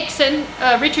Nixon,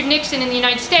 Richard Nixon in the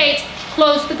United States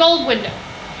closed the gold window.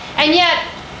 And yet,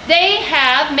 they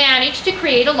have managed to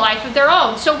create a life of their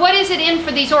own. So what is it in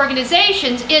for these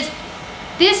organizations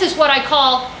this is what I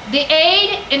call the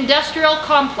aid industrial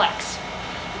complex.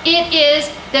 It is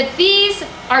that these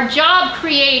are job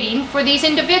creating for these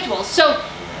individuals. So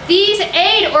these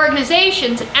aid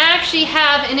organizations actually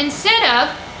have an incentive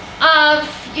of,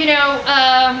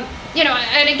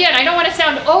 and again, I don't want to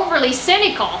sound overly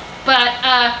cynical, but,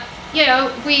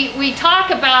 we talk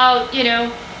about,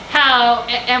 how,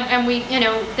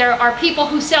 there are people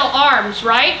who sell arms,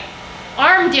 right?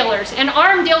 Arm dealers. And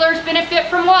arm dealers benefit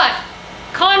from what?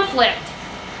 Conflict.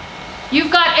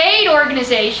 You've got aid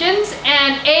organizations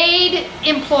and aid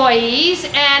employees,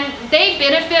 and they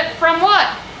benefit from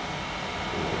what?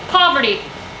 Poverty.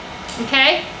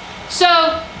 Okay? So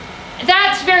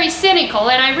that's very cynical,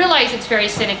 and I realize it's very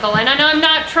cynical, and I'm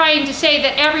not trying to say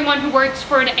that everyone who works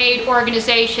for an aid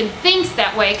organization thinks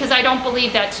that way, because I don't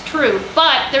believe that's true,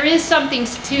 but there is something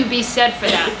to be said for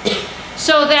that.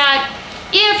 So that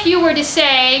if you were to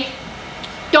say,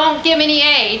 don't give any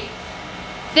aid,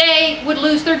 they would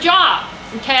lose their job,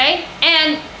 okay?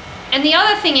 And the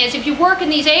other thing is, if you work in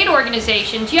these aid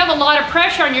organizations, you have a lot of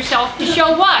pressure on yourself to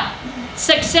show what?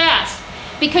 Success.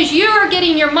 Because you are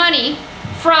getting your money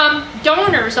from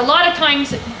donors. A lot of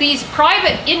times these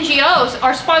private NGOs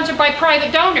are sponsored by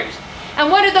private donors. And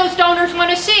what do those donors want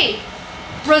to see?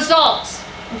 Results,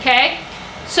 okay?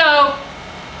 So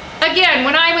again,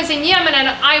 when I was in Yemen and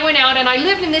I went out and I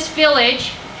lived in this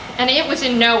village, and it was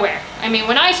in nowhere. I mean,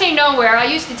 when I say nowhere, I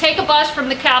used to take a bus from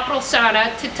the capital,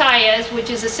 Sana'a, to Taiz, which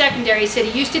is a secondary city.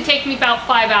 It used to take me about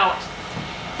 5 hours.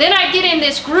 Then I'd get in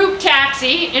this group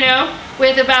taxi,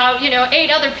 with about, 8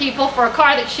 other people for a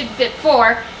car that should fit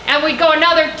 4, and we'd go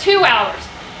another 2 hours.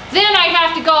 Then I'd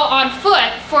have to go on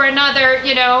foot for another,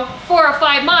 4 or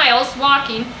 5 miles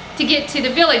walking to get to the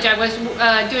village I was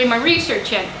doing my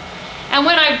research in. And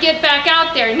when I'd get back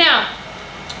out there, now,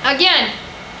 again,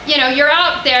 you're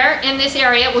out there in this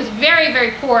area. It was a very,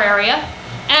 very poor area,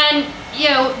 and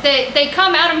they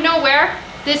come out of nowhere.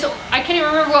 I can't even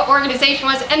remember what organization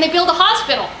it was, and they build a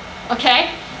hospital.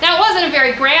 Okay, now it wasn't a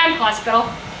very grand hospital,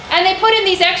 and they put in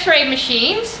these X-ray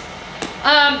machines.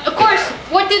 Of course,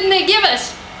 what didn't they give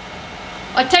us?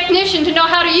 A technician to know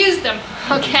how to use them.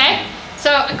 Okay,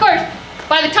 so of course,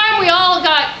 by the time we all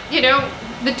got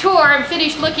the tour and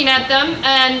finished looking at them,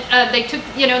 and they took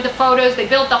the photos, they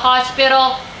built the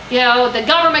hospital. The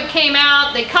government came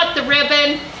out, they cut the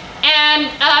ribbon, and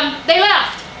they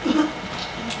left.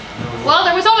 Well,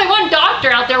 there was only one doctor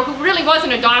out there who really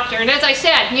wasn't a doctor, and as I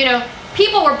said,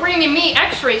 people were bringing me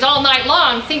x-rays all night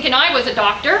long thinking I was a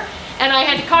doctor, and I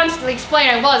had to constantly explain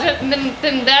I wasn't, and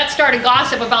then that started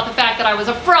gossip about the fact that I was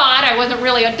a fraud, I wasn't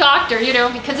really a doctor,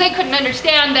 because they couldn't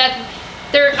understand that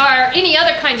there are any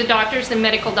other kinds of doctors than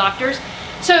medical doctors.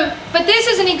 So, but this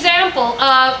is an example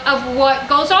of what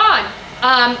goes on.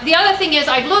 The other thing is,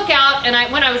 I'd look out, and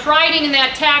when I was riding in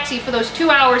that taxi for those 2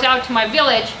 hours out to my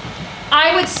village,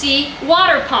 I would see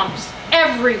water pumps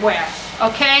everywhere,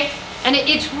 okay? And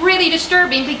it's really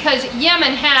disturbing because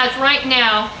Yemen has right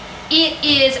now, it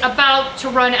is about to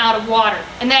run out of water.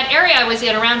 And that area I was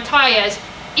in around Taiz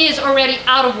is already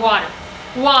out of water.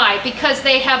 Why? Because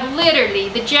they have literally,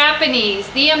 the Japanese,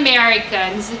 the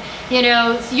Americans,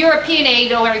 European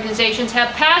aid organizations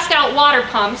have passed out water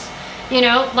pumps,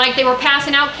 like they were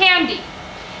passing out candy.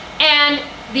 And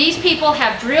these people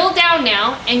have drilled down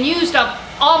now and used up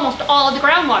almost all of the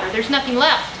groundwater. There's nothing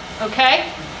left,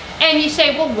 okay? And you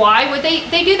say, well, why would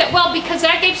they do that? Well, because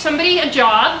that gave somebody a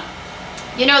job.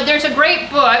 There's a great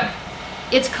book.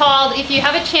 It's called, if you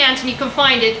have a chance and you can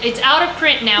find it, it's out of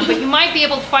print now, but you might be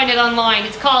able to find it online.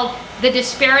 It's called The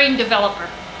Despairing Developer,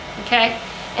 okay?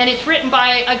 And it's written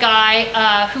by a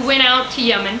guy who went out to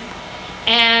Yemen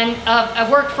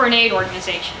and worked for an aid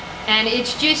organization. And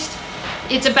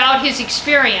it's about his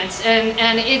experience,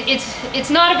 and it's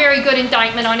not a very good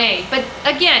indictment on aid. But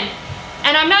again,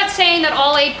 and I'm not saying that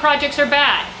all aid projects are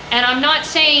bad, and I'm not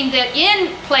saying that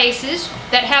in places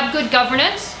that have good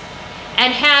governance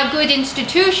and have good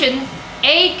institutions,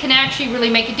 aid can actually really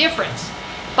make a difference.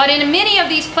 But in many of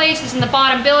these places in the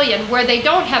bottom billion where they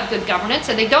don't have good governance,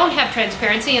 and they don't have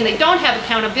transparency, and they don't have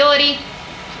accountability,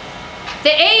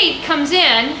 the aid comes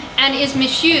in and is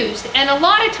misused. And a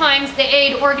lot of times the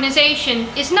aid organization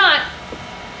is not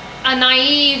a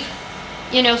naive,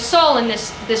 soul in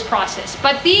this process.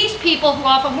 But these people who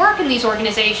often work in these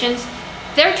organizations,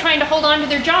 they're trying to hold on to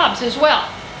their jobs as well,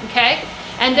 okay?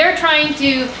 And they're trying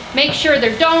to make sure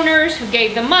their donors who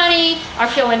gave them money are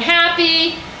feeling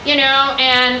happy. you know,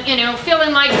 and, you know,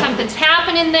 feeling like something's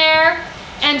happening there.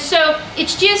 And so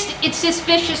it's this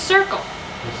vicious circle.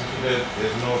 If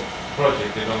there's no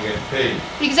project, they don't get paid.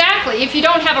 Exactly. If you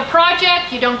don't have a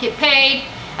project, you don't get paid.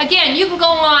 Again, you can go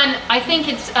on, I think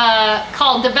it's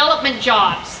called Development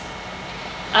Jobs.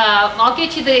 I'll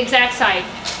get you the exact site.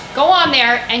 Go on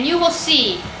there and you will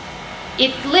see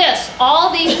it lists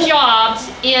all these jobs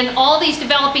in all these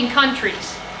developing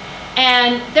countries.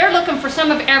 And they're looking for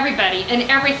some of everybody and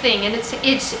everything. And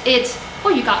it's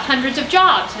well, you got hundreds of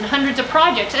jobs and hundreds of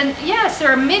projects. And yes,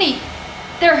 there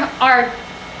are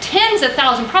tens of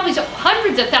thousands, probably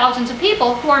hundreds of thousands of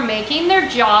people who are making their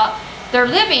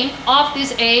living off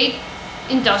this aid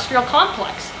industrial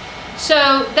complex.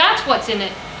 So that's what's in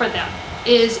it for them,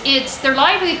 it's their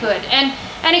livelihood.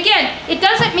 And again, it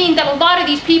doesn't mean that a lot of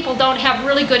these people don't have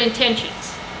really good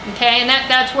intentions, okay? And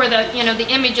that's where the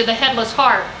image of the headless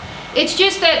heart. It's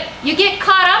just that you get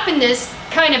caught up in this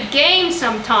kind of game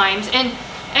sometimes, and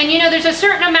there's a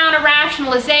certain amount of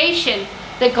rationalization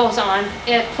that goes on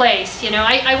at place.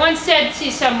 I once said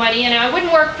to somebody, I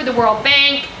wouldn't work for the World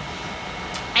Bank,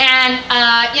 and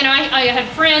I had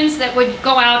friends that would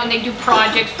go out and they do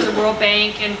projects for the World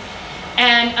Bank, and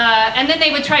then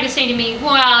they would try to say to me,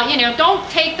 well, don't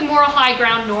take the moral high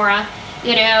ground, Nora.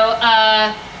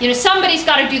 Somebody's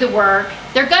got to do the work.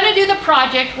 They're going to do the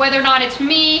project, whether or not it's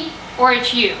me or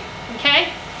it's you.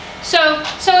 Okay? So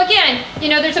again,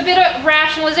 there's a bit of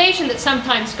rationalization that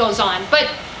sometimes goes on, but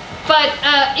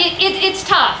it's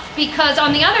tough, because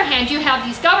on the other hand, you have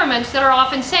these governments that are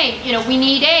often saying, we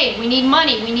need aid, we need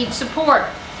money, we need support.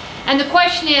 And the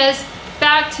question is,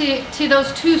 back to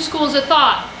those two schools of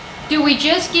thought. Do we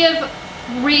just give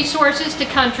resources to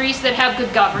countries that have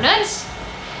good governance?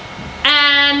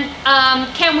 And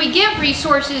can we give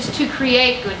resources to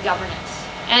create good governance?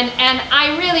 And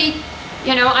I really,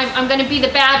 I'm going to be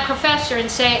the bad professor and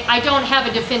say I don't have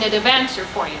a definitive answer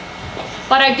for you.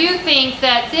 But I do think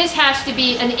that this has to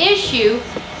be an issue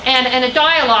and a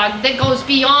dialogue that goes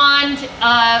beyond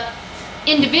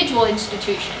individual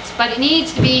institutions. But it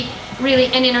needs to be really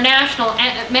an international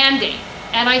mandate.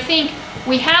 And I think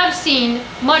we have seen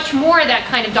much more of that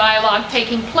kind of dialogue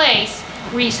taking place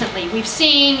recently. We've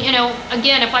seen,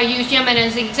 again, if I use Yemen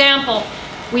as an example,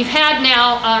 we've had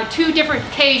now 2 different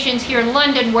occasions here in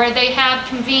London where they have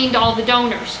convened all the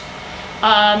donors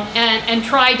and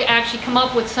tried to actually come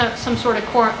up with some sort of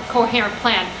coherent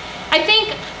plan. I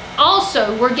think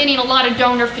also we're getting a lot of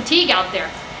donor fatigue out there.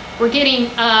 We're getting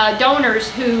donors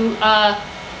who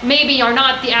maybe are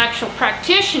not the actual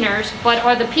practitioners, but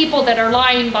are the people that are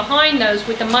lying behind those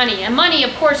with the money. And money,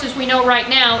 of course, as we know right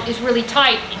now, is really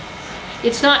tight.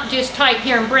 It's not just tight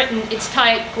here in Britain, it's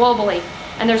tight globally.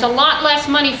 And there's a lot less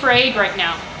money for aid right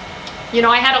now.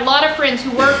 I had a lot of friends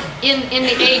who work in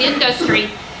the aid industry,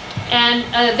 and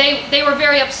they were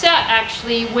very upset,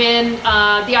 actually, when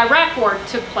the Iraq war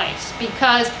took place,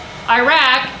 because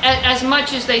Iraq, as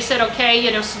much as they said, okay,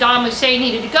 Saddam Hussein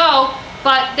needed to go,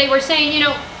 but they were saying,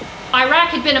 Iraq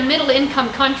had been a middle-income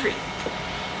country.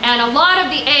 And a lot of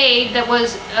the aid that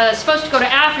was supposed to go to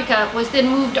Africa was then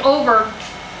moved over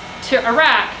to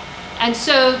Iraq. And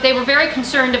so they were very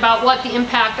concerned about what the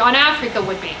impact on Africa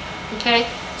would be. Okay?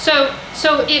 So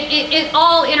it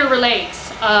all interrelates.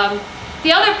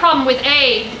 The other problem with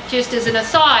aid, just as an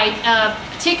aside,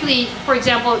 particularly, for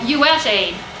example, U.S.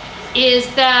 aid, is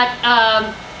that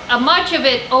much of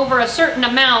it, over a certain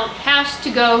amount, has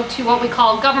to go to what we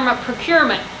call government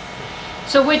procurement.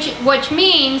 So which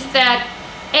means that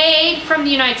aid from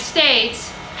the United States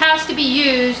has to be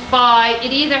used by,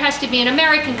 it either has to be an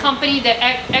American company that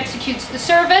executes the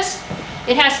service,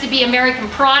 it has to be American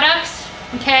products,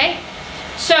 okay?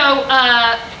 So,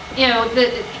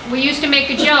 we used to make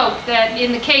a joke that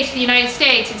in the case of the United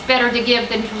States, it's better to give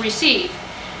than to receive.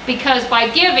 Because by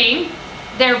giving,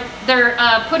 they're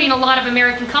putting a lot of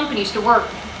American companies to work.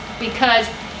 Because,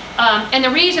 and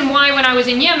the reason why, when I was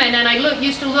in Yemen and I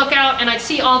used to look out and I'd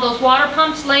see all those water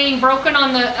pumps laying broken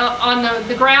on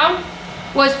the ground,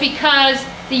 was because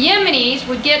the Yemenis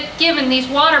would get given these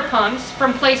water pumps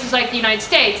from places like the United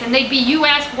States, and they'd be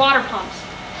U.S. water pumps.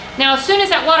 Now, as soon as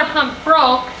that water pump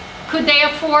broke, could they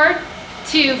afford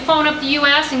to phone up the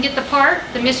U.S. and get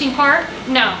the missing part?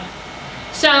 No.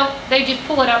 So they just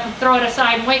pull it up and throw it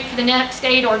aside and wait for the next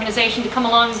aid organization to come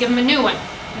along and give them a new one.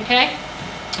 Okay?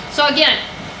 So again,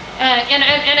 I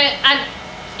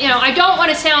don't want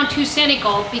to sound too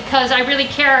cynical, because I really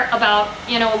care about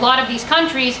a lot of these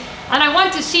countries, and I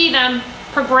want to see them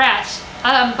progress.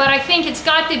 But I think it's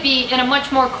got to be in a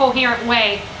much more coherent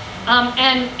way,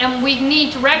 and we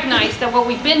need to recognize that what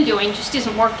we've been doing just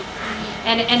isn't working,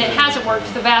 and it hasn't worked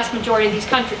for the vast majority of these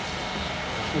countries.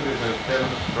 think it's an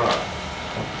eternal trap.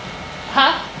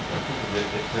 Huh? I think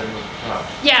it's an eternal trap.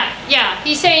 Yeah.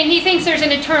 He's saying he thinks there's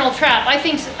an eternal trap. I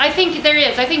think there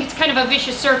is. I think it's kind of a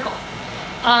vicious circle.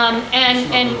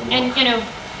 And you know,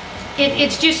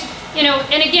 it's just, you know,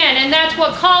 and again, and that's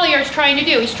what Collier's trying to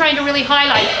do. He's trying to really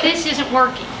highlight this isn't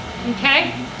working.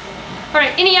 Okay? All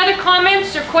right, any other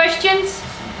comments or questions?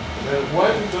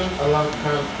 Why we don't allow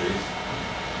countries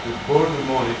to borrow the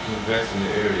money to invest in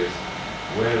the areas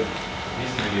where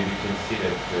easily we can see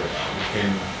that we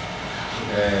can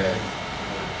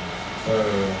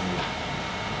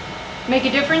Make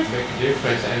a difference? make a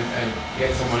difference and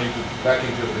get some money back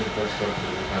into the infrastructure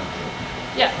of the country.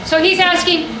 Yeah, so he's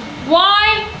asking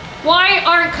why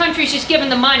aren't countries just given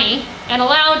the money and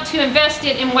allowed to invest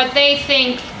it in what they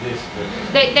think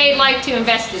they'd like to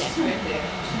invest it in?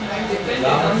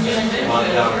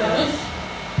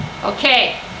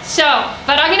 Okay, so,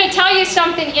 but I'm going to tell you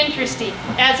something interesting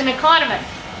as an economist.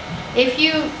 If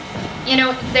you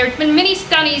know, there's been many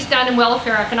studies done in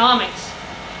welfare economics,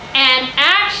 and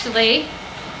actually,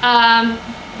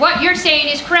 what you're saying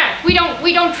is correct. We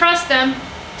don't trust them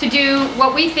to do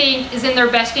what we think is in their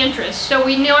best interest. So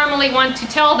we normally want to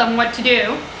tell them what to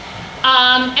do,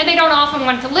 and they don't often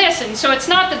want to listen. So it's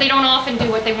not that they don't often do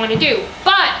what they want to do.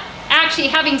 But actually,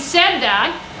 having said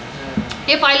that,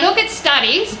 if I look at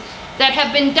studies that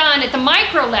have been done at the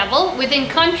micro level within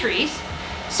countries,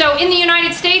 so in the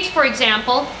United States, for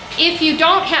example, if you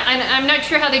don't have, and I'm not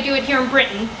sure how they do it here in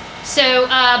Britain, so,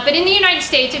 but in the United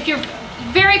States, if you're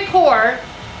very poor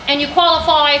and you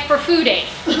qualify for food aid,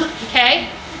 okay,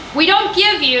 we don't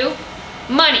give you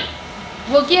money.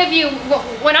 We'll give you,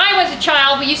 when I was a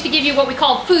child, we used to give you what we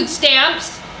called food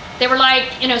stamps. They were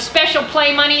like, you know, special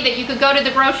play money that you could go to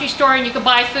the grocery store and you could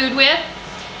buy food with.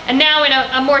 And now in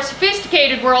a more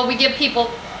sophisticated world, we give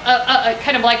people a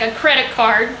kind of like a credit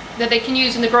card that they can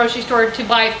use in the grocery store to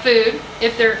buy food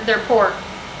if they're poor.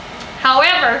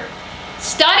 However,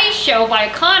 studies show by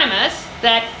economists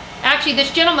that, actually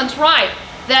this gentleman's right,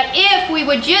 that if we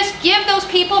would just give those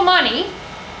people money,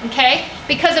 okay,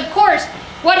 because of course,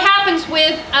 what happens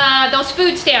with those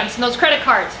food stamps and those credit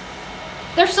cards?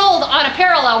 They're sold on a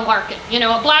parallel market, you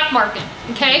know, a black market,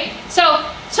 okay? So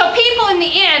people in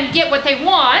the end get what they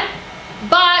want,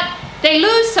 but they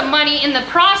lose some money in the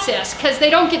process because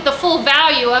they don't get the full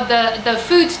value of the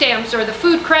food stamps or the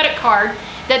food credit card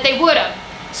that they would have.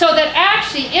 So that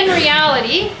actually, in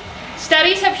reality,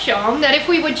 studies have shown that if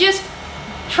we would just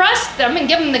trust them and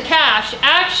give them the cash,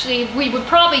 actually we would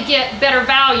probably get better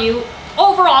value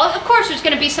overall. Of course, there's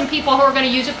going to be some people who are going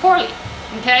to use it poorly,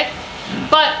 okay?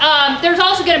 But there's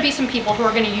also going to be some people who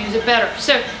are going to use it better.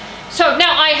 So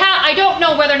now I don't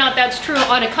know whether or not that's true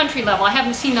on a country level. I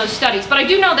haven't seen those studies, but I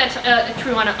do know that's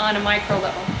true on a micro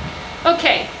level.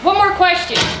 Okay, one more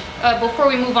question before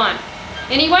we move on.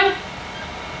 Anyone?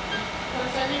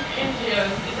 Concerning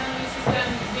NGOs, isn't the system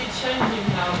a bit changing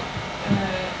now?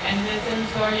 And they tend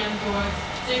to orient towards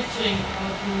teaching how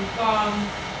to farm,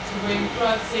 to bring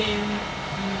crops in,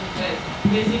 the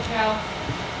basic health.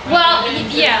 Well,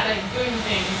 yeah. Like doing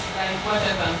things like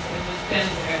whatever, and just stand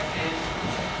there and...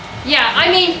 Yeah, I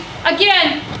mean,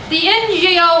 again, the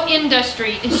NGO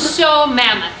industry is so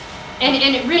mammoth, and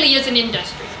it really is an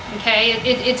industry, okay?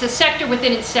 It's a sector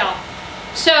within itself.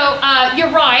 So you're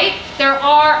right, there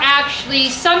are actually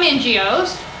some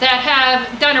NGOs that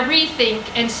have done a rethink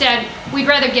and said, we'd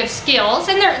rather give skills,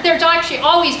 and there's actually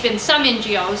always been some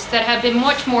NGOs that have been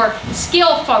much more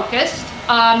skill focused.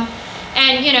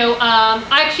 And you know,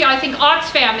 actually I think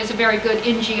Oxfam is a very good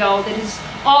NGO that has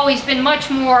always been much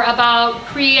more about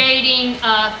creating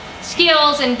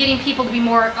skills and getting people to be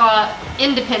more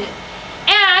independent.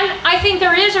 And I think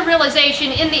there is a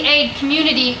realization in the aid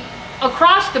community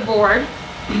across the board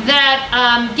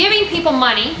that giving people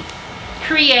money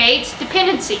creates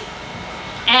dependency.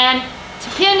 And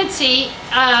dependency,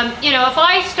 you know, if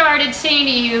I started saying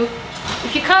to you,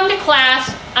 if you come to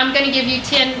class, I'm going to give you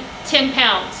 10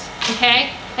 pounds. Okay,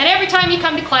 and every time you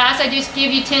come to class, I just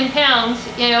give you 10 pounds,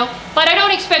 you know, but I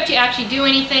don't expect you to actually do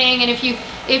anything. And if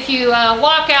you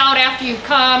walk out after you've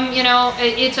come, you know,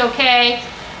 it's okay.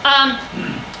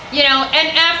 You know,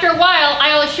 and after a while,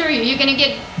 I'll assure you, you're going to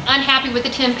get unhappy with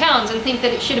the 10 pounds and think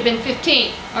that it should have been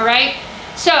 15. All right.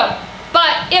 So,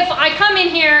 but if I come in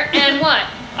here and what?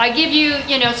 I give you,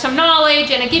 you know, some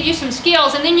knowledge and I give you some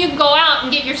skills, and then you can go out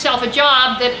and get yourself a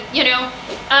job that, you know,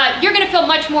 you're going to feel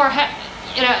much more.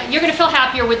 You know, you're going to feel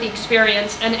happier with the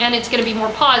experience, and it's going to be more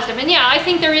positive. And yeah, I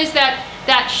think there is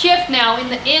that shift now in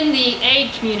the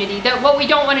aid community, that what we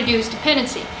don't want to do is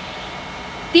dependency.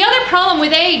 The other problem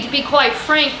with aid, to be quite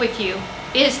frank with you,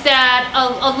 is that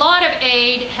a lot of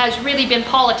aid has really been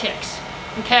politics,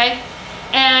 okay?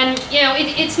 And, you know,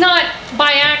 it's not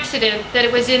by accident that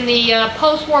it was in the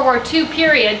post-World War II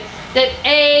period that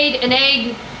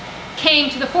aid came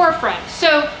to the forefront.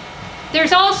 So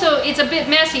there's also, it's a bit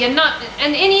messy,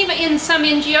 and even in some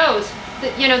NGOs,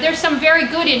 you know, there's some very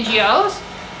good NGOs,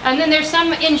 and then there's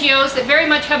some NGOs that very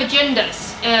much have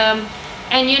agendas.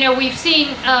 And, you know, we've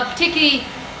seen, particularly,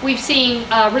 we've seen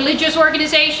religious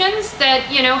organizations that,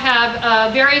 you know,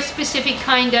 have very specific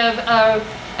kind of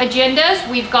agendas.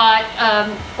 We've got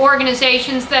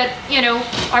organizations that, you know,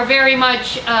 are very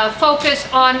much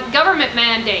focused on government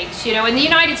mandates. You know, and the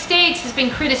United States has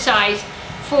been criticized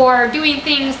for doing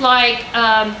things like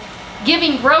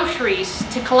giving groceries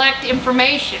to collect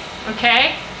information,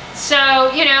 okay?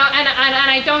 So, you know, and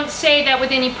I don't say that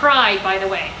with any pride, by the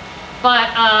way.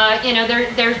 But, you know,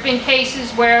 there's been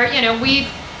cases where, you know, we've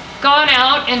gone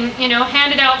out and, you know,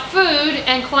 handed out food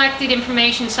and collected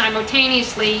information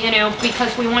simultaneously, you know,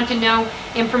 because we want to know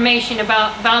information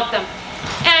about them.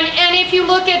 And if you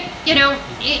look at, you know,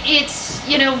 it's,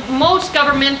 you know, most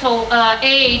governmental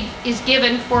aid is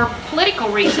given for political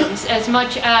reasons as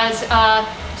much as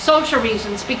social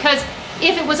reasons. Because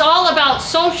if it was all about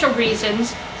social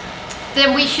reasons,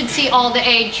 then we should see all the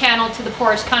aid channeled to the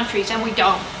poorest countries, and we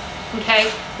don't,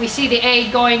 okay? We see the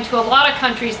aid going to a lot of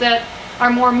countries that are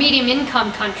more medium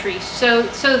income countries. So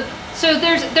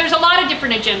there's a lot of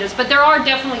different agendas, but there are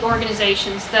definitely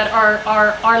organizations that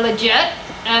are legit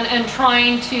and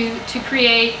trying to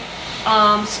create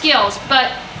skills.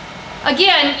 But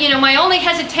again, you know, my only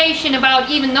hesitation about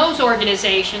even those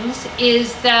organizations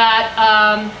is that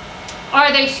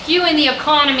are they skewing the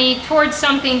economy towards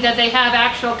something that they have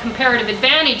actual comparative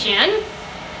advantage in,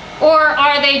 or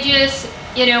are they just,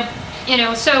 you know,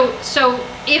 so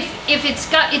if it's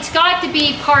got to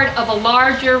be part of a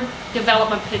larger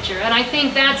development picture, and I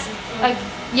think that's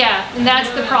yeah, and that's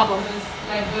the problem.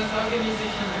 Like those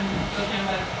organizations I'm talking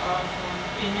about are from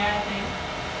Kenya, I think,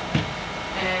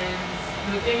 and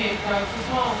the thing is they're too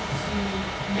small to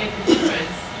make a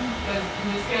difference, because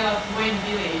in the scale of one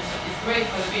village, it's great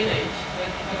for the village, but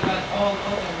what about all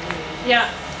other villages? Yeah.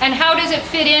 And how does it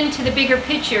fit into the bigger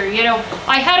picture? You know,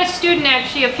 I had a student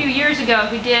actually a few years ago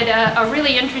who did a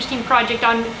really interesting project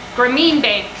on Grameen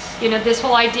banks. You know, this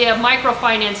whole idea of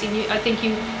microfinancing. I think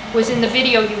you was in the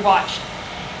video you watched.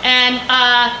 And,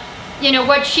 you know,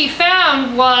 what she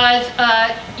found was,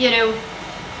 you know,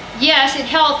 yes, it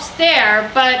helps there,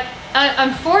 but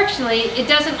unfortunately, it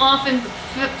doesn't often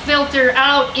filter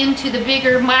out into the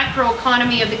bigger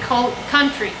macroeconomy of the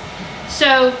country.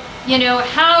 So, you know,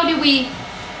 how do we...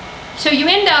 So you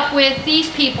end up with these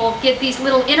people get these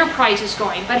little enterprises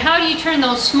going, but how do you turn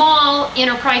those small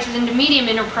enterprises into medium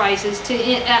enterprises to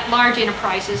large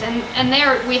enterprises? And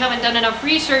there we haven't done enough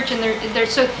research, and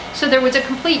so there was a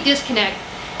complete disconnect.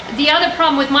 The other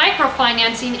problem with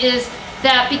microfinancing is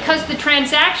that because the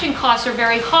transaction costs are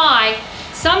very high,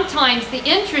 sometimes the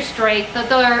interest rate that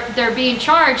they're being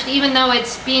charged, even though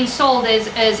it's being sold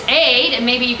as aid, and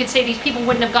maybe you could say these people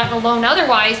wouldn't have gotten a loan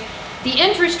otherwise, the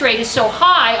interest rate is so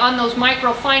high on those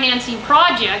microfinancing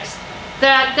projects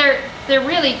that they're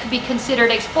really could be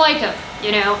considered exploitive,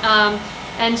 you know.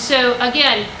 And so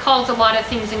again, calls a lot of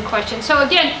things in question. So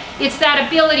again, it's that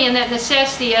ability and that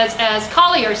necessity, as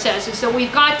Collier says, is that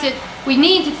we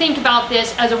need to think about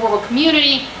this as a world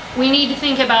community. We need to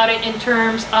think about it in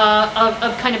terms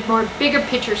of kind of more bigger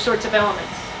picture sorts of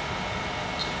elements.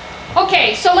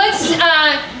 Okay, so let's,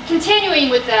 continuing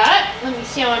with that, let me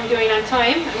see how I'm doing on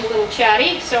time. I'm a little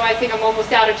chatty, so I think I'm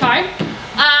almost out of time.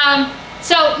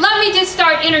 So let me just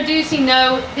start introducing,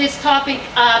 though, this topic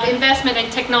of investment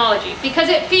and technology, because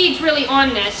it feeds really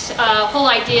on this whole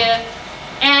idea.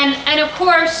 And of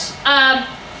course,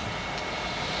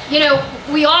 you know,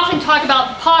 we often talk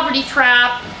about the poverty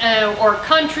trap or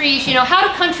countries, you know, how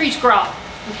do countries grow?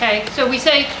 Okay, so we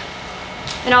say,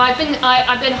 you know, I've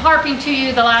been harping to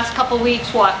you the last couple of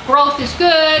weeks what growth is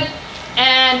good,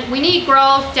 and we need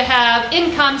growth to have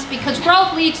incomes, because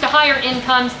growth leads to higher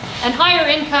incomes, and higher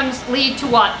incomes lead to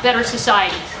what? Better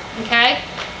societies, okay?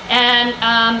 And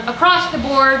across the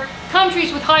board,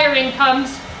 countries with higher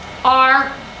incomes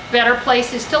are better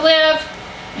places to live,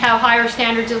 have higher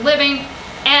standards of living,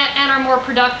 and are more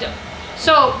productive.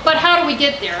 So, but how do we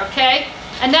get there, okay?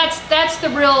 And that's the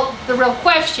real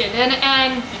question.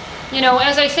 And you know,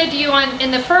 as I said to you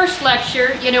in the first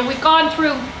lecture, you know, we've gone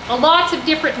through lots of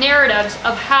different narratives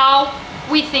of how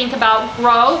we think about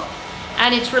growth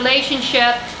and its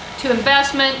relationship to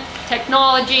investment,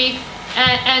 technology,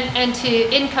 and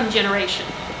to income generation.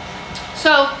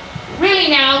 So really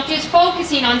now, just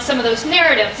focusing on some of those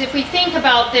narratives, if we think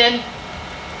about then,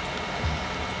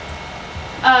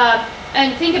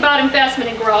 and think about investment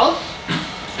and growth,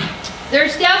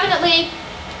 there's definitely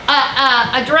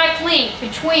a direct link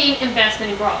between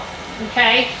investment and growth,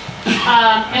 okay?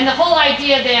 And the whole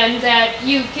idea then that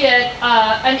you get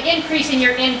an increase in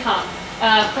your income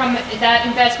from that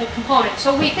investment component.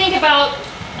 So we think about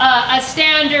a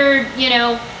standard,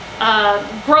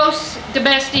 gross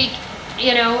domestic,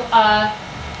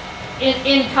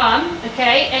 income,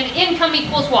 okay? And income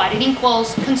equals what? It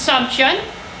equals consumption.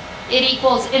 It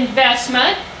equals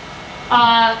investment.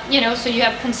 So you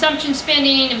have consumption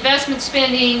spending, investment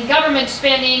spending, government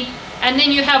spending, and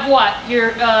then you have what?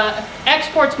 Your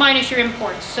exports minus your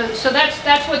imports. So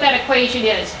that's what that equation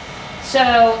is.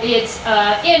 So it's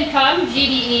income,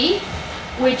 GDE,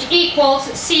 which equals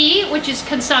C, which is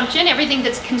consumption, everything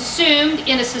that's consumed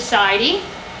in a society,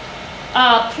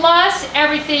 plus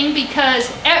everything, because,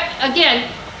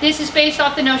 again, this is based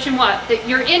off the notion what? That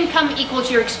your income equals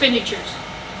your expenditures.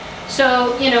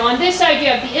 So, on this side you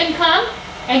have the income,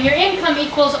 and your income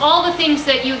equals all the things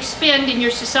that you expend in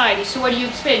your society. So what do you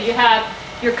expend? You have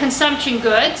your consumption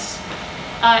goods,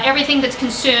 everything that's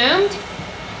consumed.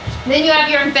 Then you have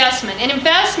your investment. And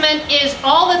investment is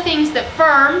all the things that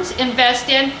firms invest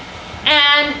in.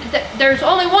 And there's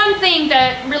only one thing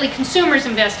that really consumers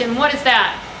invest in. What is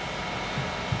that?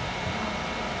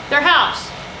 Their house.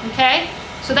 Okay?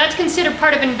 So that's considered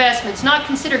part of investments, not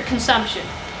considered consumption.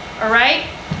 All right?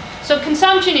 So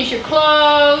consumption is your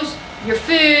clothes, your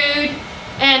food,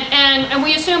 and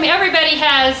we assume everybody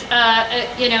has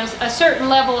a certain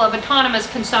level of autonomous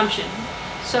consumption.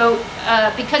 So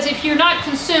because if you're not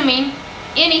consuming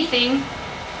anything,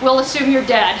 we'll assume you're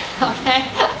dead. Okay?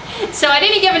 So at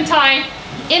any given time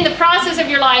in the process of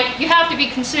your life, you have to be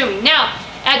consuming. Now,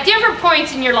 at different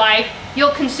points in your life,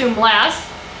 you'll consume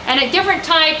less, and at different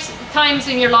times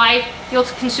in your life, you'll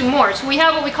consume more. So we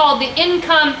have what we call the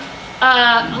income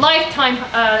lifetime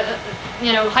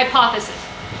hypothesis.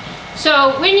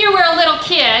 So when you were a little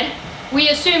kid, we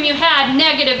assume you had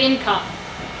negative income,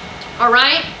 all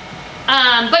right?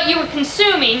 But you were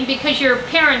consuming because your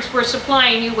parents were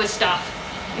supplying you with stuff,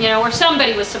 or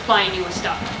somebody was supplying you with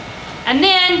stuff. And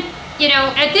then,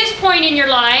 at this point in your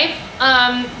life,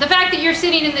 the fact that you're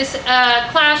sitting in this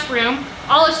classroom,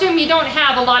 I'll assume you don't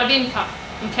have a lot of income,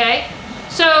 okay?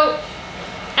 So,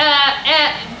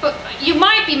 but you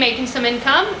might be making some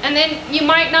income, and then you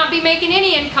might not be making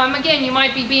any income. Again, you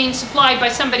might be being supplied by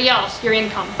somebody else, your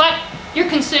income. But you're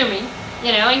consuming,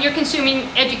 and you're consuming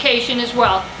education as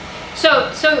well.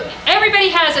 So everybody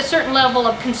has a certain level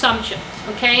of consumption,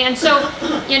 okay? And so,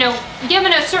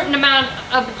 given a certain amount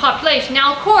of the population.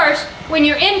 Now, of course, when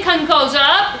your income goes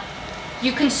up,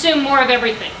 you consume more of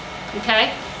everything,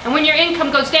 okay? And when your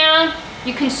income goes down,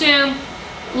 you consume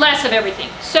less of everything.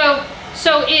 So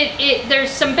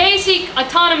there's some basic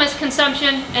autonomous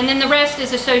consumption, and then the rest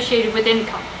is associated with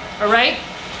income, all right?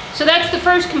 So that's the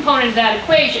first component of that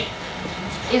equation,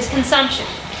 is consumption.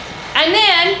 And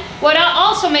then, what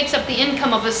also makes up the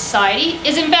income of a society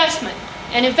is investment.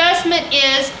 And investment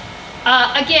is,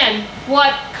 again,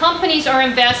 what companies are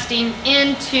investing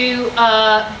into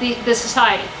the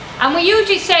society. And we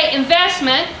usually say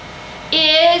investment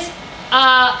is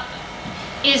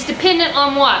dependent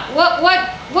on what?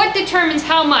 What determines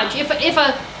how much?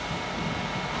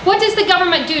 What does the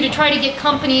government do to try to get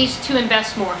companies to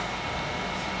invest more?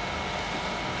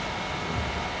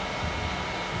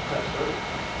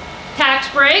 Tax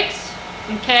breaks,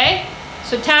 okay?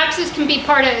 So taxes can be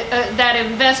part of that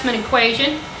investment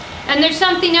equation. And there's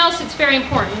something else that's very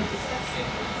important.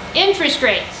 Interest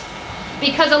rates.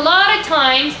 Because a lot of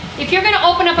times, if you're going to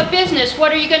open up a business,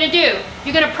 what are you going to do?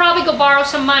 You're going to probably go borrow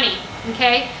some money,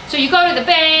 okay? So you go to the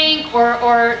bank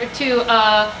or to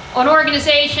an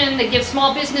organization that gives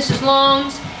small businesses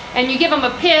loans, and you give them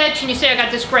a pitch, and you say, I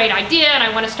got this great idea, and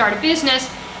I want to start a business.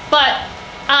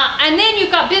 And then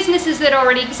you've got businesses that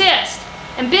already exist.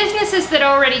 And businesses that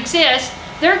already exist,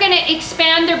 they're going to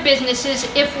expand their businesses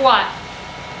if what?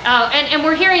 And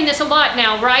we're hearing this a lot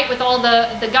now, right? With all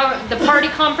the party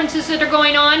conferences that are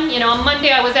going on. On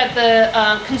Monday I was at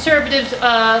the Conservatives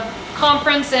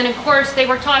conference, and of course they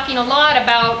were talking a lot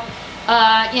about,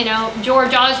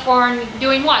 George Osborne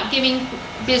doing what? Giving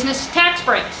business tax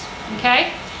breaks,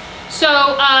 okay?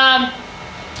 So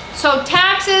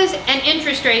taxes and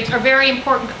interest rates are very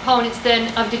important components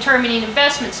then of determining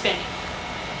investment spending.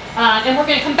 And we're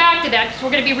going to come back to that because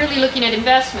we're going to be really looking at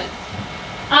investment.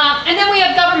 And then we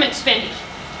have government spending.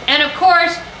 And of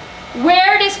course,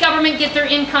 where does government get their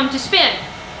income to spend?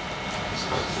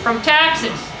 From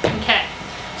taxes. Okay.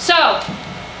 So,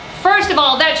 first of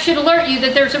all, that should alert you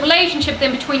that there's a relationship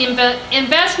then between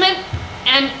investment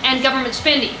and government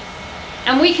spending.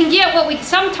 And we can get what we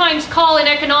sometimes call in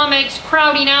economics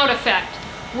crowding out effect.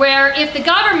 where if the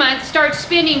government starts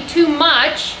spending too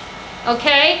much,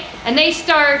 okay, and they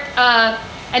start,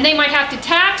 and they might have to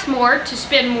tax more to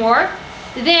spend more,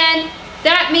 then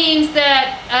that means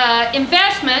that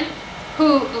investment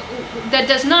that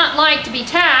does not like to be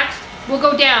taxed will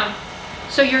go down.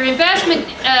 So your investment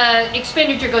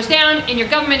expenditure goes down and your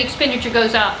government expenditure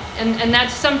goes up. And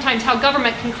that's sometimes how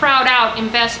government can crowd out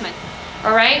investment,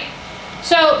 all right?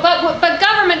 So, but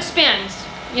government spends,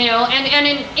 you know, and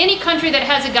in any country that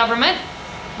has a government,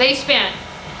 they spend.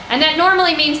 And that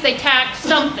normally means they tax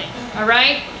something, all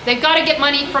right? They've got to get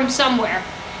money from somewhere.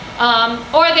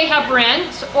 Or they have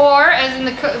rent, or as in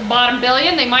the bottom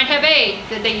billion, they might have aid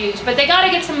that they use. But they got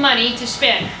to get some money to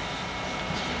spend.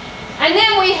 And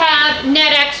then we have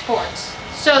net exports.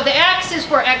 So the X is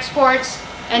for exports,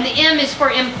 and the M is for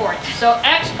imports. So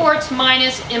exports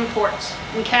minus imports,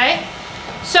 okay?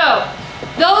 So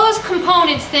those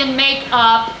components then make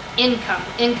up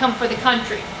income for the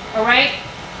country, all right?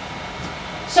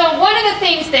 So one of the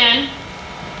things then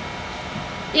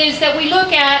is that we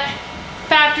look at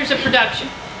factors of production,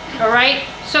 all right?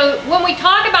 So when we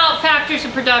talk about factors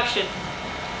of production,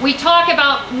 we talk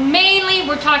about, mainly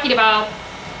we're talking about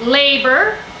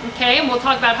labor, okay? And we'll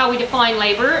talk about how we define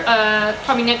labor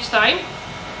probably next time.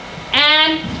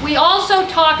 And we also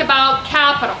talk about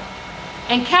capital.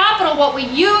 And capital, what we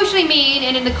usually mean,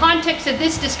 and in the context of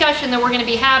this discussion that we're going to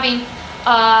be having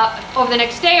over the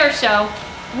next day or so,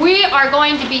 we are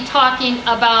going to be talking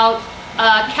about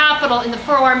capital in the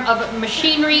form of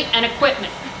machinery and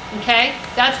equipment, okay?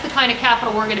 That's the kind of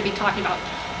capital we're going to be talking about.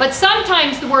 But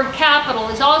sometimes the word capital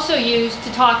is also used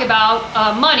to talk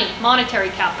about money, monetary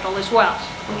capital as well,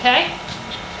 okay?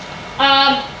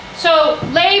 So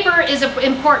labor is an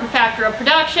important factor of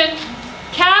production.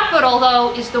 Capital,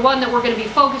 though, is the one that we're going to be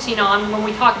focusing on when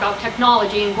we talk about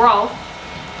technology and growth.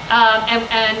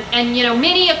 And you know,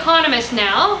 many economists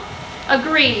now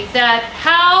agree that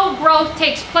how growth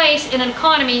takes place in an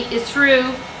economy is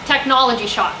through technology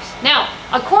shocks. Now,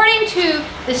 according to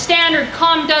the standard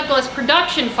Cohn-Douglas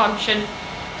production function,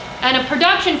 and a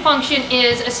production function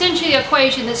is essentially the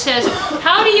equation that says,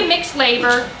 how do you mix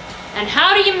labor and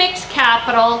how do you mix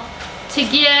capital to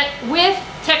get, with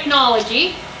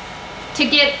technology, to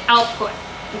get output,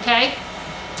 okay?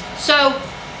 So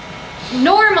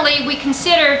normally we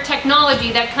consider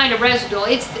technology that kind of residual.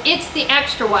 It's the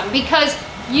extra one, because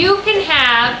you can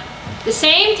have the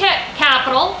same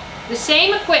capital, the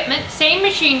same equipment, same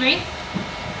machinery,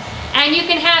 and you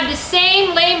can have the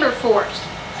same labor force.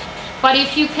 But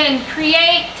if you can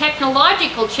create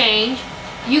technological change,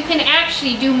 you can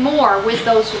actually do more with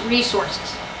those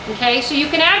resources, okay? So you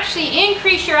can actually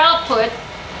increase your output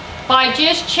by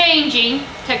just changing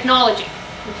technology,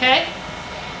 okay?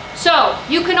 So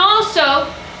you can also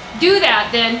do that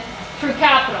then through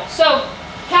capital. So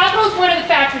capital is one of the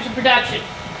factors of production.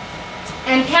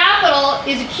 And capital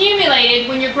is accumulated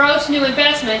when your gross new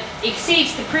investment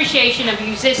exceeds depreciation of your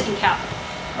existing capital,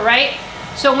 all right?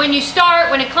 So when you start,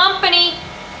 when a company,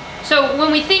 so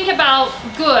when we think about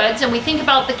goods and we think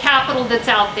about the capital that's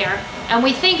out there, and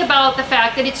we think about the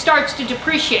fact that it starts to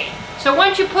depreciate. So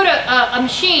once you put a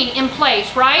machine in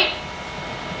place, right,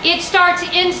 it starts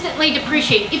instantly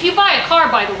depreciating. If you buy a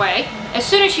car, by the way, as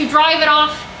soon as you drive it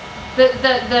off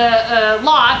the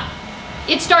lot,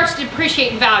 it starts to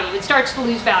depreciate in value. It starts to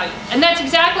lose value. And that's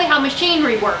exactly how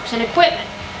machinery works and equipment.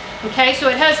 Okay, so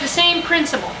it has the same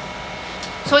principle.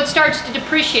 So it starts to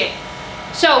depreciate.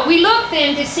 So we look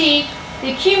then to see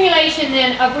the accumulation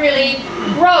then of really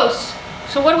gross.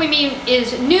 So what do we mean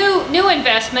is new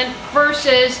investment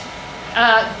versus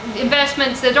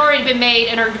investments that have already been made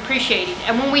and are depreciating.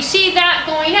 And when we see that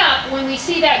going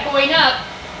up,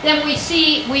 then we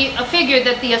figure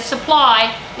that the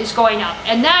supply is going up.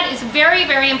 And that is very,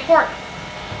 very important.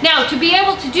 Now, to be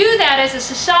able to do that as a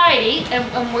society, and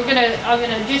I'm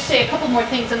gonna just say a couple more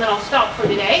things and then I'll stop for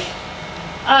today.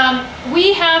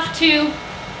 We have to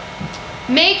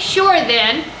make sure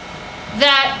then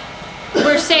that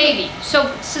we're saving.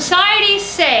 So societies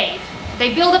save.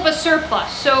 They build up a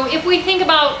surplus. So if we think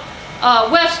about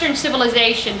Western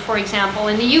civilization, for example,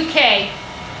 in the UK,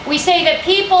 we say that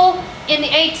people in the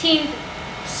 18th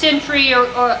century,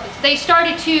 or they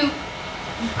started to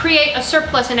create a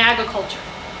surplus in agriculture,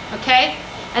 okay?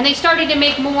 And they started to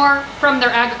make more from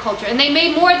their agriculture. And they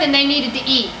made more than they needed to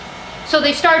eat. So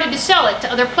they started to sell it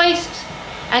to other places.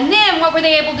 And then what were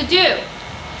they able to do?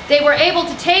 They were able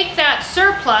to take that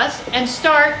surplus and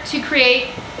start to create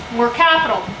more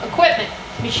capital, equipment,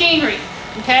 machinery,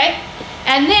 okay?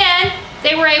 And then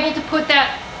they were able to put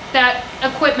that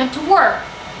equipment to work.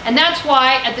 And that's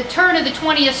why at the turn of the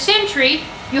 20th century,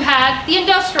 you had the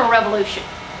Industrial Revolution,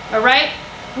 all right?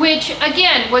 which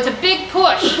again was a big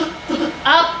push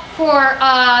up for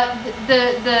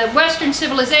the Western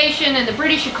civilization and the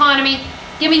British economy,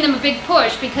 giving them a big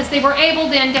push because they were able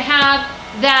then to have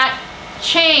that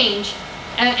change,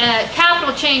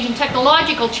 capital change and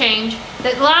technological change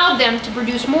that allowed them to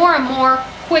produce more and more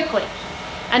quickly.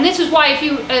 And this is why if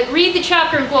you read the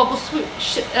chapter in Global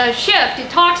Shift, it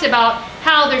talks about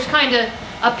how there's kind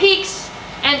of peaks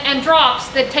and drops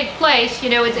that take place. You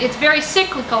know, it's very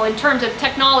cyclical in terms of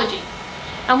technology.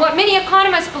 And what many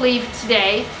economists believe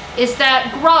today is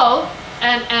that growth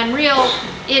and real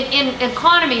in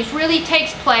economies really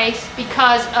takes place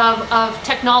because of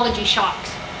technology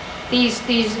shocks. These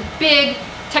big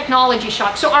technology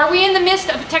shocks. So are we in the midst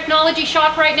of a technology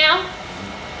shock right now?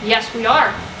 Yes, we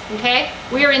are. Okay,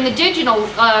 we are in the digital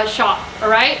shock. All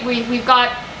right, we've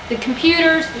got the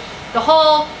computers, the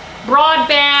whole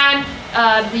broadband,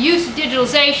 the use of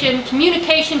digitalization,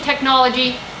 communication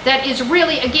technology that is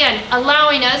really, again,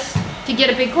 allowing us to get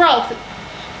a big growth.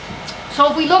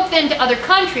 So if we look then to other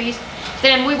countries,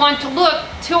 then we want to look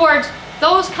towards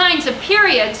those kinds of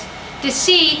periods to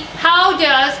see how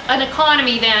does an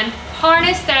economy then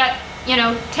harness that, you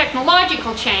know,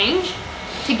 technological change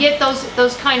to get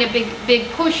those kind of big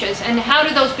pushes, and how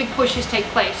do those big pushes take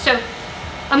place. So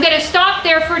I'm going to stop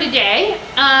there for today,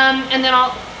 and then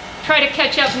I'll try to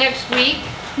catch up next week.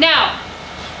 Now,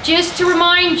 just to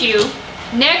remind you,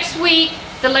 next week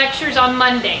the lecture's on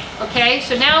Monday. Okay,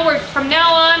 so now from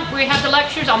now on we have the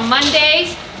lectures on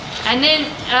Mondays, and then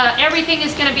everything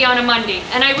is going to be on a Monday.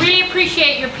 And I really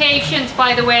appreciate your patience,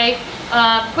 by the way,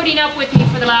 putting up with me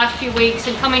for the last few weeks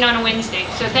and coming on a Wednesday.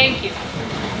 So thank you.